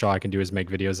pretty much all I can do is make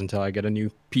videos until I get a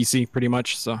new PC, pretty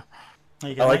much. So There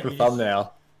you I go, like mate. the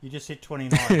thumbnail. You just hit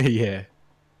 29. yeah.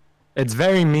 It's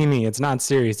very memey. It's not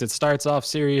serious. It starts off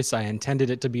serious. I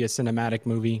intended it to be a cinematic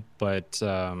movie, but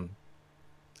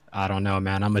I don't know,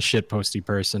 man. I'm a shitposty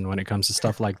person. When it comes to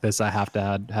stuff like this, I have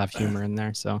to have humor in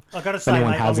there. So I've got to if say,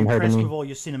 anyone mate, I'm hasn't heard of impressed me, with all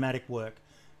your cinematic work.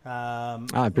 I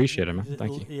appreciate it, man.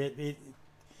 Thank you.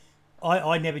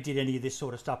 I never did any of this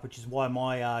sort of stuff, which is why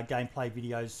my gameplay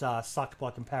videos sucked by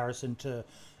comparison to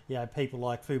people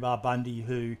like Fubar Bundy,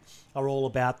 who are all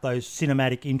about those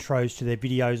cinematic intros to their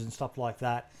videos and stuff like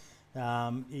that.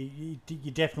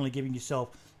 You're definitely giving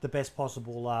yourself the best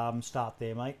possible start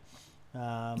there, mate.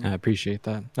 I appreciate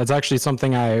that. That's actually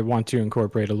something I want to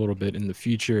incorporate a little bit in the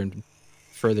future and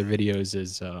further videos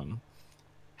is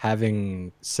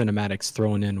having cinematics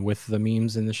thrown in with the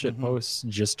memes in the shit posts,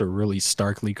 just to really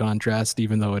starkly contrast.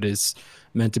 Even though it is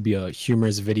meant to be a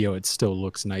humorous video, it still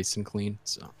looks nice and clean.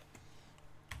 So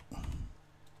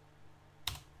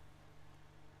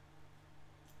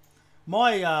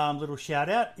my little shout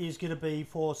out is going to be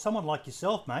for someone like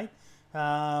yourself, mate.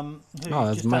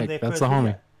 that's Mike. That's the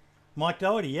homie. Mike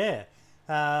Doherty, yeah.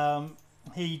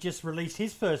 He just released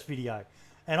his first video.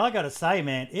 And I got to say,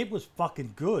 man, it was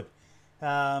fucking good.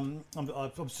 I'm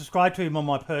subscribed to him on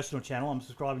my personal channel. I'm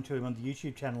subscribing to him on the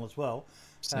YouTube channel as well.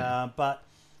 But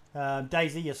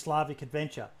DayZ, a Slavic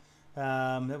Adventure.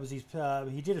 That was his.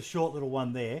 He did a short little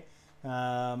one there,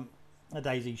 a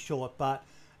DayZ short. But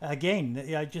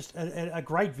again, just a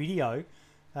great video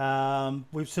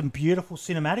with some beautiful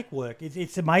cinematic work.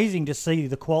 It's amazing to see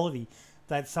the quality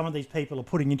that some of these people are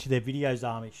putting into their videos,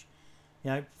 Amish.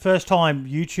 First time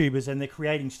YouTubers, and they're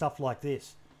creating stuff like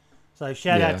this. So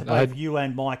shout out to both you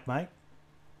and Mike, mate.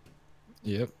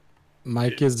 Yep.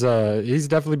 Mike is he's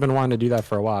definitely been wanting to do that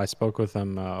for a while. I spoke with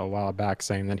him a while back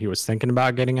saying that he was thinking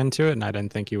about getting into it, and I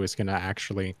didn't think he was going to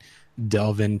actually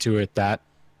delve into it that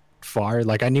far.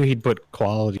 Like, I knew he'd put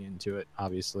quality into it,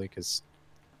 obviously, because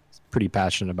he's pretty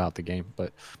passionate about the game,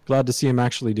 but glad to see him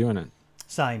actually doing it.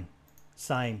 Same.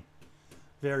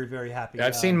 Very, very happy. Yeah,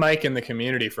 I've seen Mike in the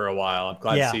community for a while. I'm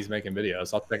glad to see he's making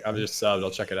videos. I've just subbed.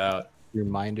 I'll check it out.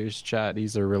 Reminders chat.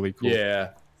 These are really cool.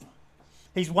 Yeah.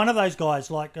 He's one of those guys.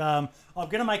 Like, I'm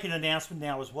going to make an announcement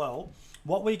now as well.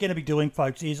 What we're going to be doing,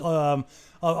 folks, is I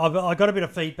got a bit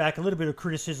of feedback, a little bit of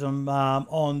criticism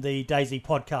on the DayZ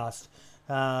podcast,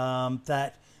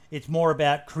 that it's more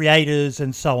about creators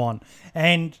and so on,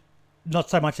 and not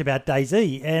so much about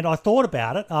DayZ. And I thought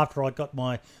about it after I got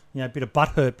my bit of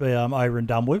butthurt over and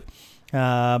done with.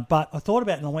 But I thought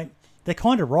about it and I went, they're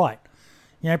kind of right.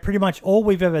 Pretty much all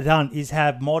we've ever done is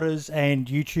have modders and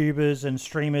YouTubers and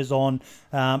streamers on,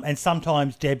 and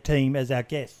sometimes Deb Team as our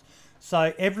guests.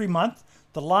 So every month,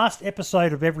 the last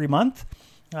episode of every month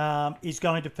is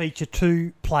going to feature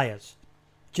 2 players.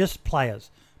 Just players.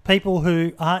 people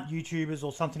who aren't YouTubers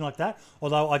or something like that.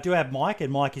 Although I do have Mike,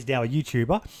 and Mike is now a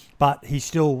YouTuber, but he's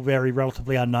still very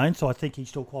relatively unknown, so I think he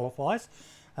still qualifies.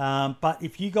 But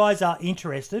if you guys are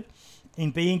interested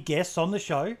in being guests on the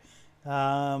show,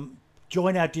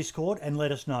 join our Discord and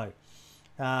let us know.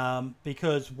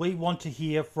 Because we want to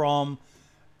hear from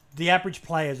the average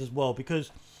players as well.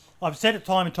 Because I've said it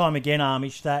time and time again,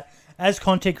 Amish, that as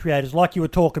content creators, like you were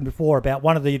talking before about,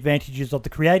 one of the advantages of the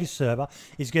creator server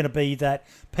is going to be that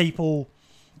people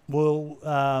will,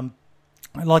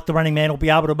 like the Running Man, will be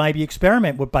able to maybe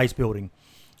experiment with base building,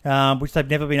 which they've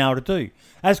never been able to do.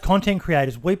 As content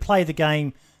creators, we play the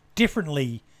game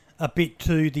differently a bit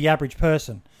to the average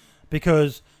person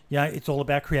because, you know, it's all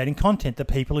about creating content that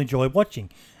people enjoy watching.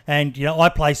 And, you know, I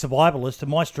play Survivalist and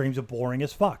my streams are boring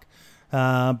as fuck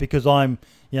because I'm,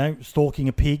 you know, stalking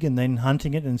a pig and then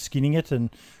hunting it and skinning it and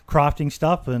crafting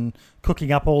stuff and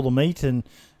cooking up all the meat and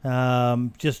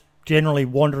just generally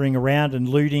wandering around and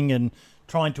looting and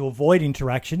trying to avoid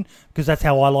interaction because that's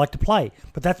how I like to play.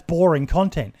 But that's boring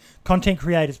content. Content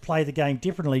creators play the game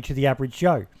differently to the average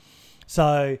Joe.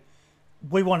 So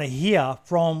we want to hear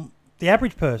from the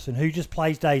average person who just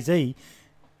plays DayZ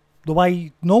the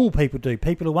way normal people do,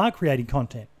 people who aren't creating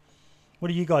content. What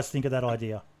do you guys think of that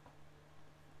idea?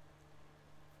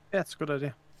 Yeah, it's a good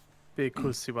idea. Be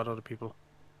cool to see how other people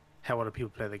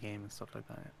play the game and stuff like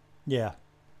that. Yeah.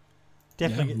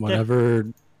 Definitely. Yeah, whatever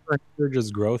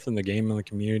encourages growth in the game and the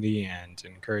community and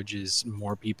encourages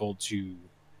more people to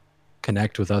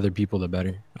connect with other people, the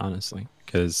better, honestly.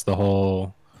 Because the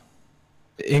whole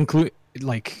inclusivity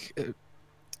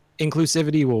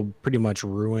will pretty much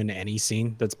ruin any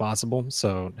scene that's possible.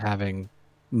 So having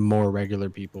more regular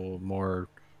people, more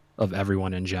of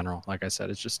everyone in general, like I said,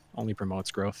 it just only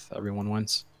promotes growth. Everyone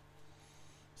wins.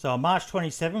 So on March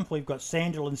 27th, we've got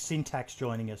Sandal and Syntax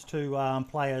joining us, two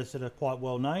players that are quite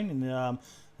well known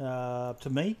to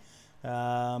me.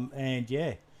 And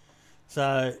yeah,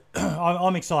 so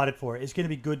I'm excited for it. It's going to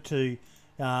be good to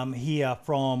hear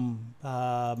from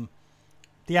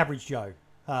the average Joe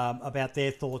about their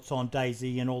thoughts on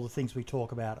DayZ and all the things we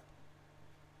talk about it.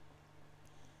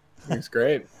 It's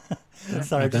great.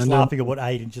 Sorry, I'm just laughing at what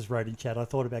Aiden just wrote in chat. I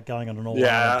thought about going on an all.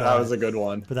 Yeah, that was a good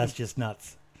one. But that's just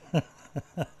nuts.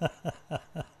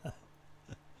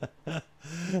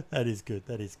 That is good.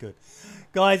 That is good.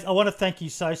 Guys, I want to thank you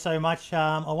so much.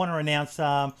 I want to announce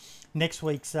next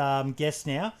week's guest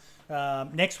now.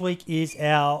 Next week is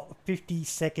our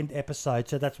 52nd episode.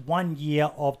 So that's 1 year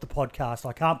of the podcast.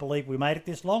 I can't believe we made it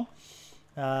this long.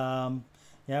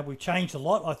 We've changed a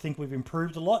lot. I think we've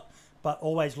improved a lot, but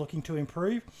always looking to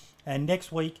improve. And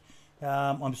next week,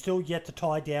 I'm still yet to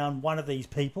tie down one of these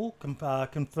people,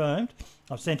 confirmed.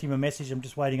 I've sent him a message. I'm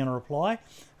just waiting on a reply.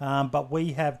 But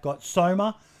we have got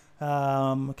Soma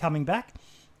coming back.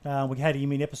 We had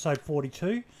him in episode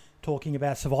 42 talking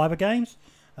about Survivor Games.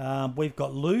 We've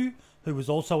got Lou, who was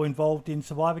also involved in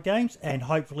Survivor Games, and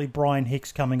hopefully Brian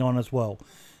Hicks coming on as well.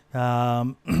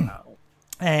 And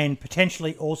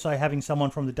potentially also having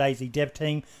someone from the DayZ dev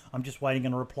team. I'm just waiting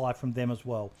on a reply from them as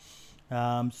well.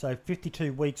 So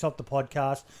 52 weeks of the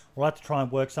podcast. We'll have to try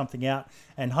and work something out.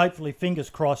 And hopefully, fingers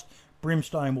crossed,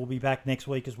 Brimstone will be back next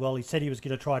week as well. He said he was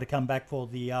going to try to come back for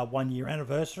the 1 year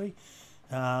anniversary.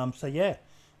 So yeah,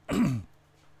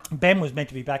 Ben was meant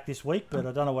to be back this week, but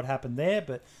I don't know what happened there.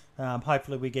 But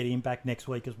hopefully we get him back next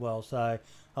week as well. So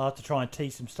I'll have to try and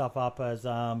tee some stuff up as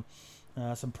some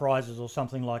prizes or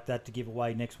something like that to give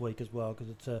away next week as well, because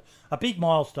it's a big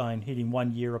milestone hitting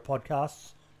 1 year of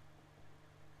podcasts.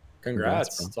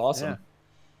 Congrats. It's awesome. Yeah.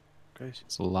 Great.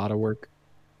 It's a lot of work.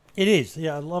 It is,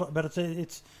 yeah, a lot, but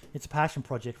it's a passion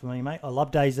project for me, mate. I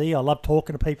love DayZ. I love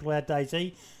talking to people about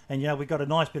DayZ, and we got a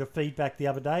nice bit of feedback the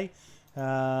other day.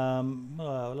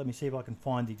 Let me see if I can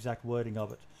find the exact wording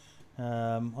of it.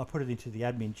 I put it into the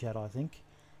admin chat, I think.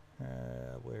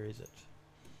 Where is it?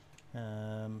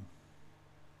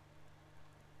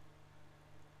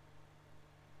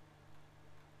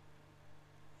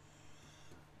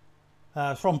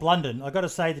 From Blunden, I got to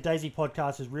say the DayZ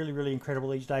podcast is really, really incredible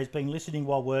these days. Been listening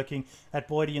while working at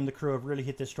Boydie and the crew have really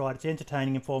hit their stride. It's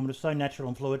entertaining, informative, so natural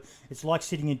and fluid. It's like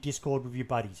sitting in Discord with your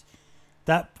buddies.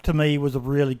 That to me was a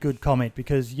really good comment,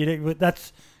 because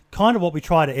that's kind of what we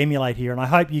try to emulate here. And I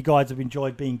hope you guys have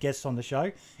enjoyed being guests on the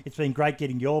show. It's been great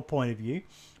getting your point of view,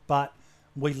 but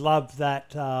we love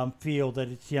that feel that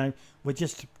it's we're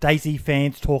just DayZ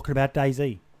fans talking about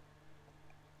DayZ.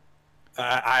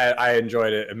 I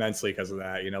enjoyed it immensely because of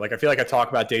that. I feel like I talk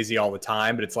about DayZ all the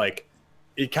time, but it's like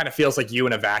it kind of feels like you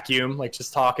in a vacuum, like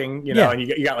just talking, and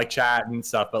you got like chat and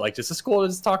stuff, but like just it's cool to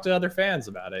just talk to other fans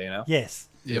about it, Yes.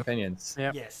 The opinions.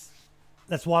 Yep. Yes.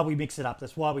 that's why we mix it up.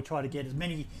 That's why we try to get as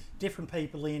many different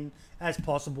people in as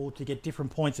possible to get different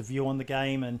points of view on the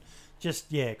game, and just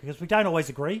because we don't always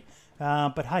agree.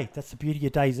 But hey, that's the beauty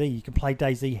of DayZ. You can play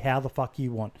DayZ how the fuck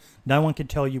you want. No one can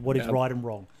tell you what is right and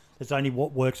wrong. There's only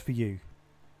what works for you.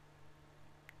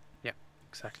 Yeah,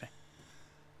 exactly.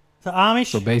 So Amish.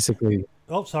 So basically,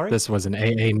 oh, sorry. This was an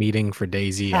AA meeting for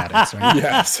DayZ addicts, right?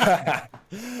 Yes.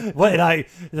 Well, no,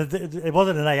 it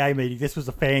wasn't an AA meeting. This was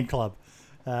a fan club.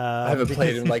 I haven't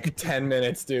played in like 10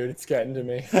 minutes, dude. It's getting to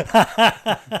me.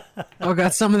 Oh,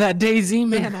 got some of that DayZ,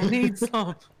 man. I need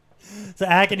some. So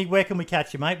Agony, where can we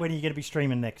catch you, mate? When are you going to be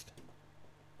streaming next?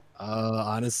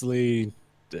 Honestly,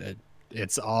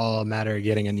 it's all a matter of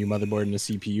getting a new motherboard and a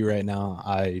CPU right now.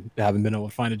 I haven't been able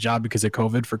to find a job because of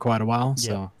COVID for quite a while,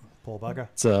 so poor bugger.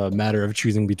 It's a matter of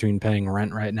choosing between paying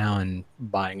rent right now and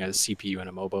buying a CPU and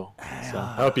a MOBO. So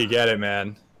I hope you get it,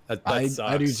 man. That I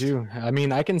sucks. do too. I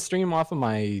mean, I can stream off of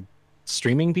my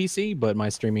streaming PC, but my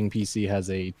streaming PC has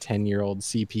a 10-year-old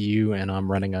CPU, and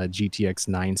I'm running a GTX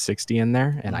 960 in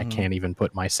there, and I can't even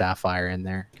put my Sapphire in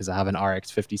there because I have an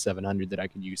RX 5700 that I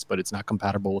could use, but it's not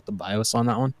compatible with the BIOS on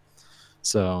that one.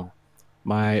 So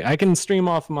I can stream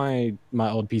off my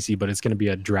old PC, but it's going to be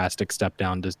a drastic step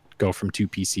down to go from 2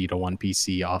 PC to 1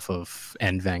 PC off of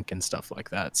NVENC and stuff like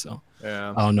that. So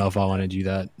Yeah. I don't know if I want to do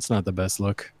that. It's not the best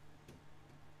look.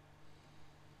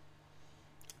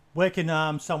 Where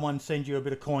can someone send you a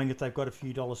bit of coin if they've got a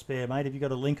few dollars spare, mate? Have you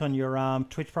got a link on your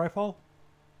Twitch profile?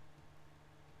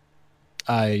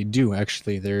 I do,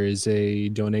 actually. There is a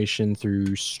donation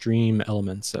through Stream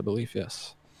Elements, I believe,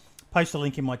 yes. Post a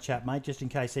link in my chat, mate, just in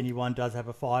case anyone does have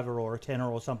a $5 or a $10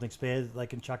 or something spare that they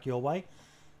can chuck your way.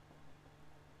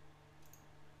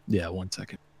 Yeah, 1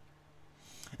 second.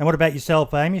 And what about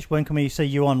yourself, Amish? When can we see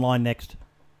you online next?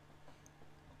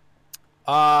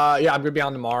 Yeah, I'm gonna be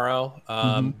on tomorrow.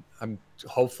 I'm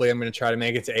gonna try to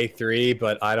make it to A3,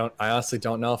 but I honestly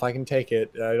don't know if I can take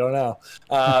it. I don't know.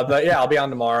 But yeah, I'll be on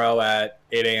tomorrow at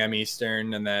 8 a.m.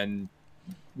 Eastern, and then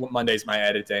Monday's my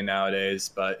edit day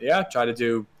nowadays. But yeah, try to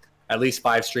do at least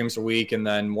 5 streams a week, and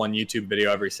then 1 YouTube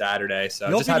video every Saturday. So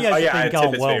Your videos have been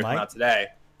going well, mate. Today.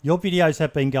 Your videos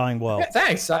have been going well. Yeah,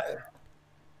 thanks.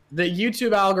 The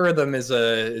YouTube algorithm is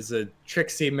a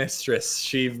tricksy mistress.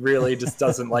 She really just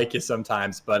doesn't like you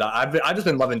sometimes. But I've just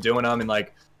been loving doing them. And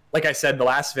like I said, the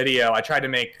last video, I tried to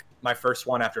make my first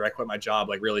one after I quit my job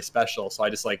like really special. So I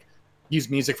just like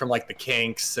used music from like the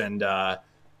Kinks and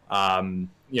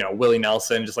Willie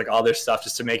Nelson, just like all their stuff,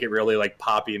 just to make it really like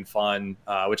poppy and fun.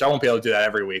 Which I won't be able to do that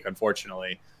every week,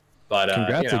 unfortunately. But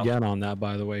congrats again on that,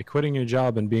 by the way. Quitting your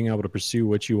job and being able to pursue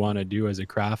what you want to do as a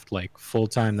craft, like full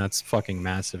time, that's fucking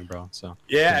massive, bro. So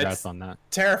yeah, congrats on that.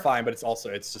 Terrifying, but I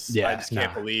just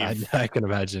can't believe. I can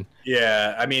imagine.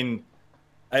 Yeah, I mean,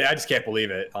 I just can't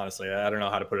believe it. Honestly, I don't know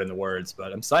how to put it into words,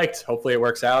 but I'm psyched. Hopefully, it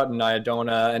works out and I don't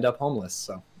end up homeless.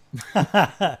 So.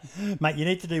 Mate, you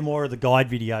need to do more of the guide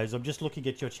videos. I'm just looking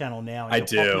at your channel now.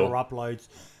 And your popular uploads.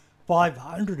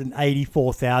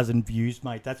 584,000 views,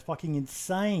 mate. That's fucking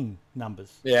insane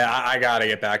numbers. Yeah, I gotta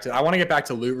get back to. I want to get back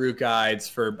to loot route guides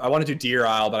for. I want to do Deer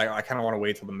Isle, but I kind of want to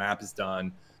wait till the map is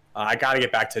done. I gotta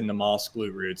get back to Namalsk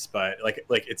loot routes, but like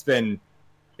it's been,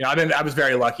 I was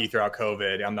very lucky throughout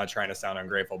COVID. I'm not trying to sound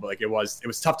ungrateful, but like it was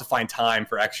tough to find time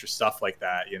for extra stuff like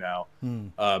that.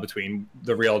 Between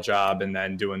the real job and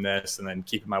then doing this and then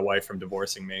keeping my wife from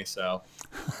divorcing me. So,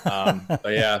 but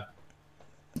yeah.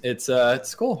 It's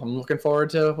cool. I'm looking forward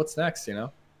to what's next,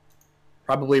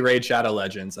 Probably Raid Shadow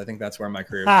Legends. I think that's where my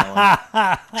career is going.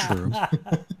 True.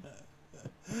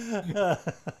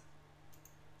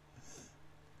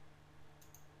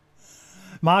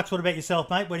 Marks, what about yourself,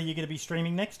 mate? When are you going to be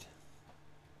streaming next?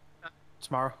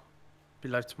 Tomorrow. Be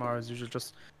live tomorrow as usual.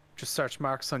 Just search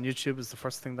Marks on YouTube is the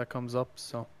first thing that comes up.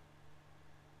 So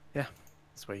yeah,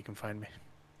 that's where you can find me.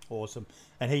 Awesome.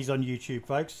 And he's on YouTube,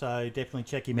 folks, so definitely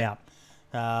check him out.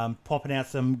 Popping out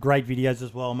some great videos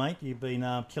as well, mate. You've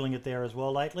been killing it there as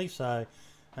well lately. So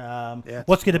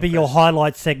what's going to be your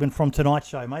highlight segment from tonight's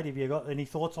show, mate? Have you got any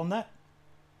thoughts on that?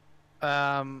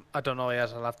 I don't know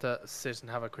yet. I'll have to sit and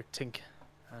have a quick think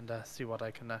and see what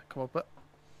I can come up with.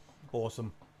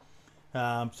 Awesome.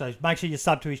 So make sure you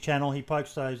sub to his channel. He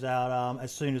posts those out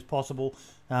as soon as possible.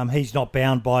 He's not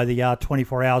bound by the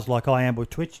 24 hours like I am with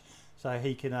Twitch, so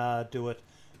he can do it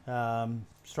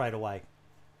straight away.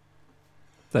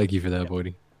 Thank you for that,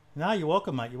 Bodie. No, you're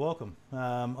welcome, mate. You're welcome.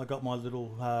 I got my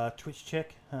little Twitch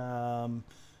check from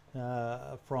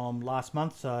last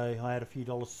month, so I had a few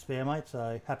dollars to spare, mate.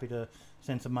 So happy to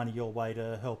send some money your way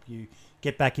to help you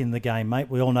get back in the game, mate.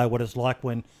 We all know what it's like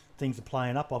when things are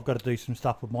playing up. I've got to do some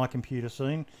stuff with my computer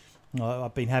soon.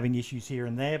 I've been having issues here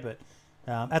and there, but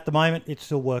At the moment, it's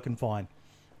still working fine.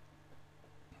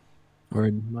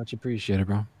 Word, much appreciated,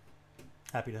 bro.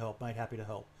 Happy to help, mate. Happy to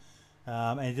help.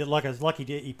 And he did, like I was lucky,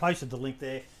 he posted the link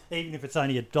there. Even if it's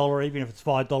only $1, even if it's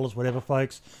 $5, whatever,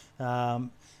 folks.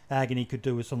 Agony could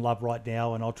do with some love right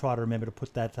now, and I'll try to remember to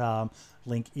put that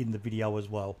link in the video as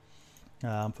well.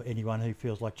 For anyone who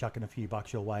feels like chucking a few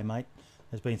bucks your way, mate.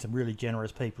 There's been some really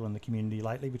generous people in the community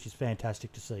lately, which is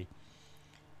fantastic to see.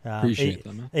 Appreciate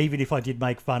that, man. Even if I did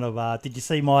make fun of, did you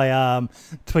see my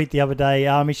tweet the other day,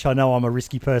 Amish? I know I'm a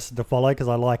risky person to follow because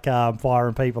I like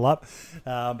firing people up,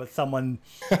 but someone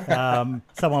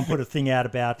put a thing out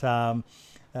about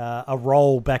a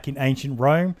role back in ancient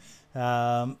Rome.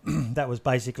 That was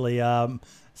basically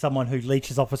someone who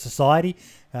leeches off a society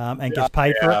and gets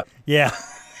paid for it. Yeah.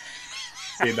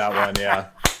 Seen that one, yeah.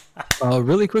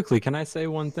 Really quickly, can I say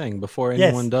one thing before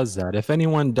anyone does that? If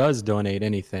anyone does donate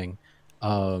anything,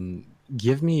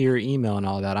 give me your email and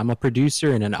all that. I'm a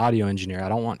producer and an audio engineer. I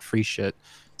don't want free shit.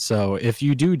 So if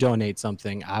you do donate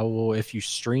something, I will, if you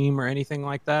stream or anything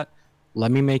like that,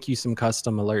 let me make you some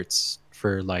custom alerts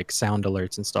for like sound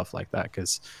alerts and stuff like that.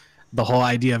 Because the whole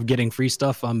idea of getting free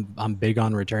stuff, I'm big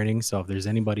on returning. So if there's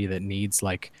anybody that needs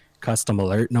like custom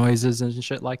alert noises and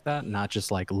shit like that, not just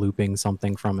like looping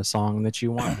something from a song that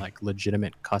you want, like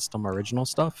legitimate custom original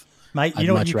stuff, mate, I'd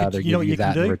much rather give you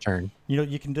that in return. You know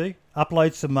what you can do?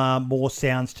 Upload some more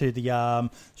sounds to the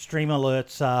Stream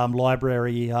Alerts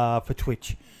library for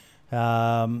Twitch.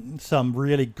 Some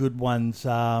really good ones.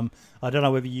 I don't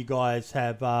know whether you guys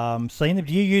have seen them.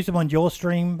 Do you use them on your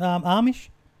stream, Amish?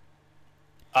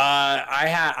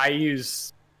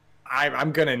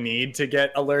 I'm gonna need to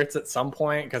get alerts at some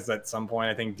point because at some point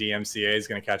I think DMCA is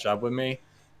gonna catch up with me.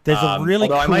 There's a really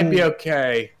although cool... I might be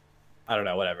okay. I don't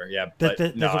know, whatever. Yeah, but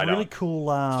there's a really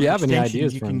cool if you have any extension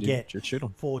ideas you can get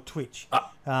for Twitch.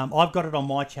 I've got it on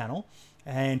my channel,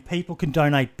 and people can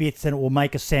donate bits, and it will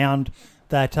make a sound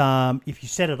that if you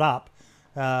set it up.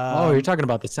 You're talking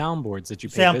about the soundboards that you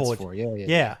pay bits for.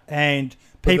 Yeah. And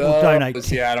people donate.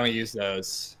 Yeah, I don't use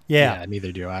those. Yeah,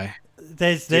 neither do I.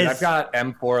 Dude, I've got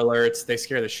M4 alerts. They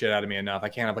scare the shit out of me enough. I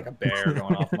can't have like a bear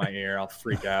going off my ear. I'll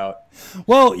freak out.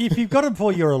 Well, if you've got them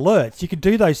for your alerts, you can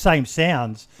do those same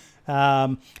sounds.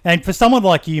 And for someone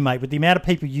like you, mate, with the amount of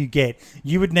people you get,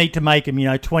 you would need to make them,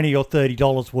 $20 or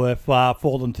 $30 worth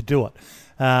for them to do it.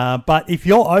 But if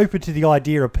you're open to the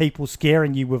idea of people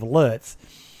scaring you with alerts,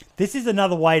 this is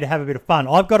another way to have a bit of fun.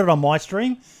 I've got it on my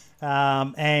stream,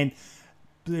 and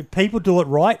people do it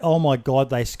right. Oh my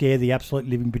God, they scare the absolute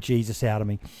living bejesus out of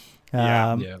me.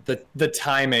 The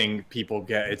timing people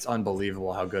get, it's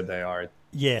unbelievable how good they are.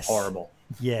 Yes. Horrible.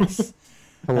 Yes.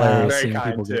 Hilarious seeing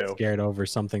people get scared over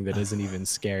something that isn't even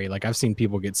scary. Like I've seen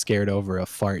people get scared over a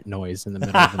fart noise in the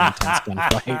middle of an intense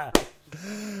gunfight.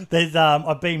 There's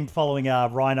I've been following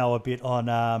Rhino a bit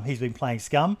on he's been playing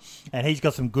Scum, and he's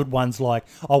got some good ones like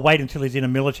I'll wait until he's in a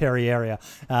military area,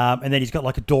 and then he's got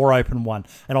like a door open one,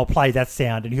 and I'll play that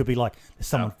sound, and he'll be like, there's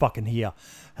someone fucking here.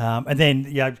 And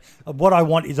then what I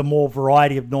want is a more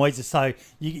variety of noises. So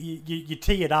you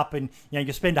tee it up, and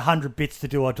you spend 100 bits to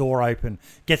do a door open,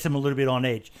 gets them a little bit on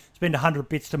edge. Spend 100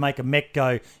 bits to make a mech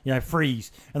go,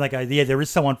 freeze, and they go, yeah, there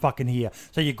is someone fucking here.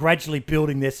 So you're gradually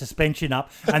building their suspension up,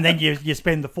 and then you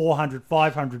spend the 400,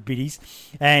 500 biddies,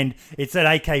 and it's an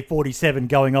AK-47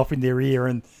 going off in their ear,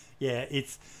 and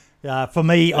it's for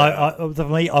me.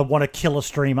 I want to kill a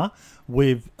streamer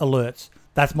with alerts.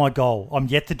 That's my goal. I'm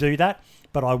yet to do that,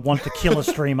 but I want to kill a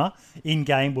streamer in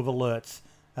game with alerts,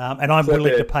 and I'm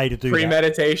willing to pay to do that.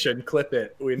 Premeditation, clip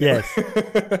it. Yes,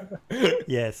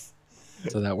 yes.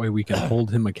 So that way we can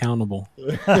hold him accountable.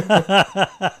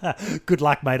 Good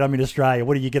luck, mate. I'm in Australia.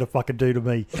 What are you going to fucking do to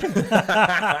me?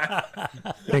 I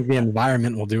think the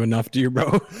environment will do enough to you,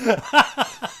 bro.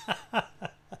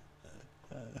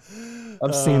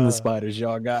 I've seen the spiders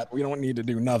y'all got. We don't need to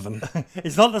do nothing.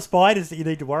 It's not the spiders that you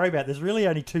need to worry about. There's really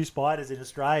only 2 spiders in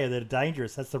Australia that are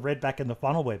dangerous. That's the redback and the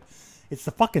funnel web. It's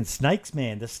the fucking snakes,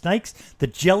 man. The snakes, the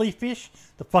jellyfish,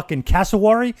 the fucking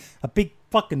cassowary, a big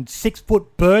fucking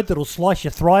 6-foot bird that'll slice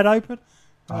your throat open.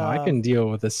 I can deal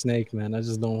with a snake, man. I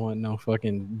just don't want no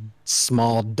fucking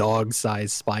small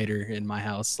dog-sized spider in my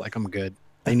house. Like, I'm good.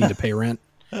 They need to pay rent.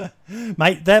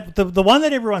 Mate, the one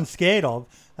that everyone's scared of,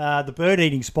 the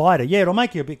bird-eating spider, it'll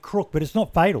make you a bit crook, but it's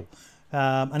not fatal.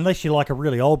 Unless you're like a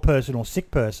really old person or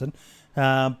sick person.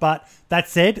 But that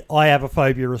said, I have a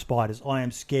phobia of spiders. I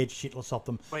am scared shitless of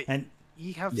them. Wait, and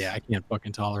you have... Yeah, I can't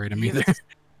fucking tolerate them either.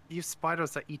 You have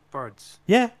spiders that eat birds.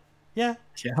 Yeah. I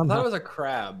thought it was a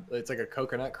crab. It's like a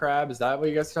coconut crab. Is that what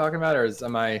you guys are talking about, or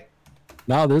am I?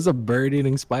 No, there's a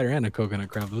bird-eating spider and a coconut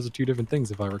crab. Those are 2 different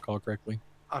things, if I recall correctly.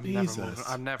 I'm Jesus. never moving.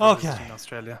 I'm never Okay. visiting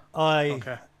Australia. I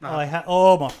Okay.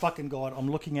 oh my fucking god!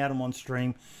 I'm looking at them on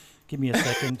stream. Give me a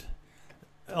second.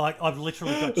 I've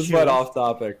literally got This chills. went off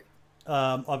topic.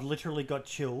 I've literally got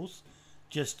chills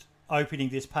just opening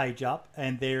this page up,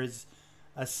 and there's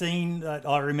a scene that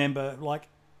I remember. Like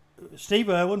Steve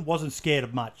Irwin wasn't scared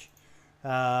of much,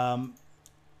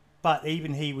 but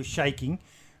even he was shaking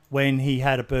when he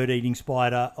had a bird-eating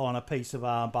spider on a piece of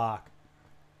bark.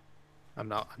 I'm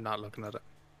not looking at it.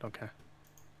 Don't care.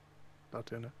 Not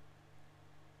doing it.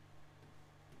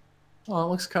 Oh, it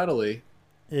looks cuddly.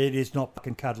 It is not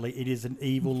fucking cuddly. It is an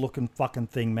evil-looking fucking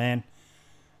thing, man.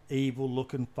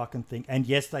 Evil-looking fucking thing. And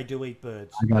yes, they do eat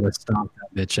birds. I gotta stomp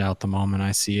that bitch out the moment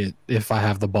I see it. If I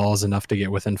have the balls enough to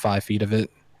get within 5 feet of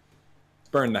it.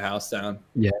 Burn the house down.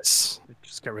 Yes.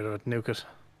 Just get rid of it. Nuke it.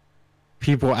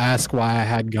 People ask why I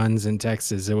had guns in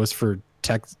Texas. It was for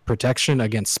protection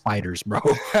against spiders, bro.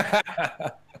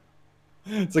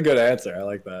 It's a good answer. I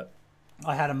like that.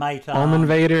 I had a mate. Home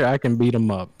invader, I can beat them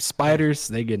up. Spiders,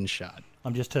 they getting shot.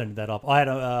 I'm just turning that off. I had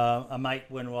a mate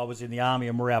when I was in the army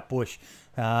and we're out bush,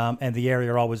 and the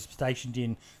area I was stationed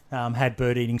in had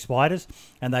bird-eating spiders,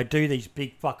 and they do these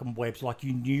big fucking webs. Like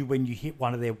you knew when you hit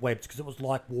one of their webs because it was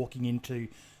like walking into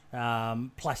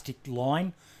plastic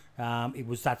line. It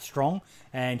was that strong,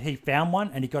 and he found one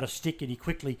and he got a stick and he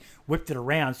quickly whipped it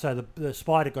around so the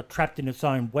spider got trapped in its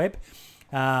own web,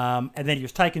 and then he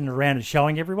was taking it around and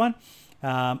showing everyone.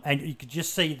 And you could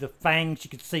just see the fangs, you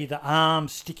could see the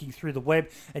arms sticking through the web,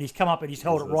 and he's come up and he's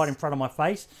held it right in front of my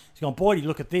face. He's gone, "Boy,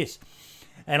 look at this."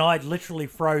 And I'd literally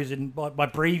frozen. My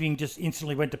breathing just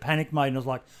instantly went to panic mode, and I was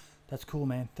like, "That's cool,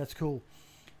 man. That's cool."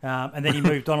 And then he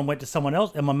moved on and went to someone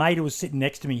else. And my mate who was sitting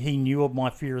next to me, he knew of my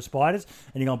fear of spiders.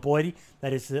 And he gone, "Boydie,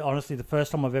 that is honestly the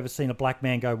first time I've ever seen a black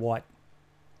man go white."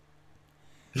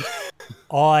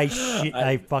 I shit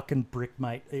a fucking brick,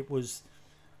 mate. It was,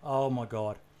 oh my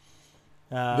God.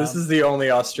 This is the only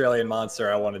Australian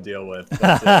monster I want to deal with.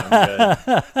 That's it,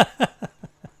 I'm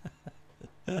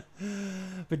good.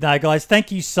 But no, guys,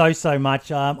 thank you so much.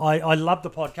 I love the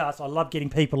podcast. I love getting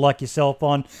people like yourself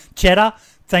on. Cheddar,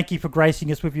 thank you for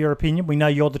gracing us with your opinion. We know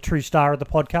you're the true star of the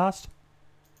podcast.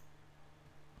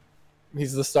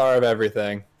 He's the star of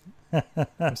everything.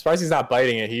 I'm surprised he's not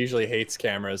biting it. He usually hates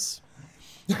cameras.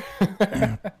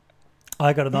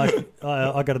 I got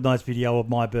a nice video of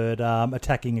my bird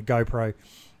attacking a GoPro.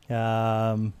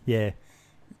 Yeah,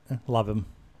 love him.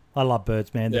 I love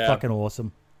birds, man. They're fucking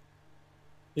awesome.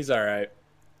 He's all right.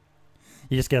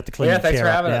 You just get up to clean Yeah, the thanks chair for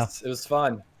up having now. us. It was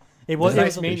fun. It was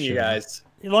nice meeting you guys.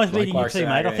 Nice meeting you too, mate.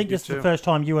 I Agony. think this is the first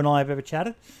time you and I have ever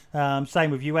chatted.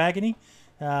 Same with you, Agony.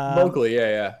 Locally,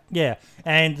 yeah. Yeah,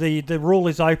 and the rule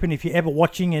is open. If you're ever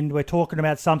watching and we're talking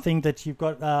about something that you've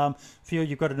got feel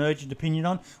you've got an urgent opinion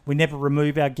on, we never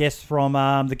remove our guests from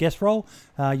the guest role.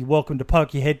 You're welcome to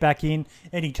poke your head back in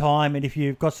any time, and if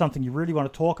you've got something you really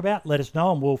want to talk about, let us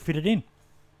know and we'll fit it in.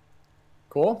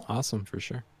 Cool. Awesome, for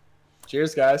sure.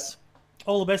 Cheers, guys.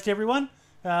 All the best, everyone.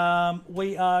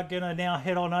 We are gonna now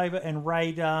head on over and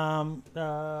raid. Oh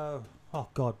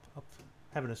God, I'm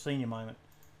having a senior moment.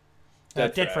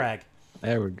 Dead Frag.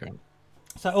 There we go.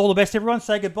 So all the best, everyone.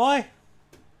 Say goodbye.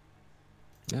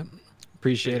 Yep.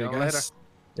 Appreciate See it, y'all guys. later.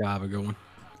 Yeah, have a good one.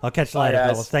 I'll catch you Bye, later,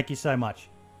 guys. fellas. Thank you so much.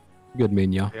 Good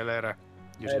meeting y'all. See you later.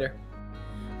 Later.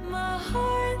 My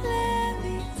heart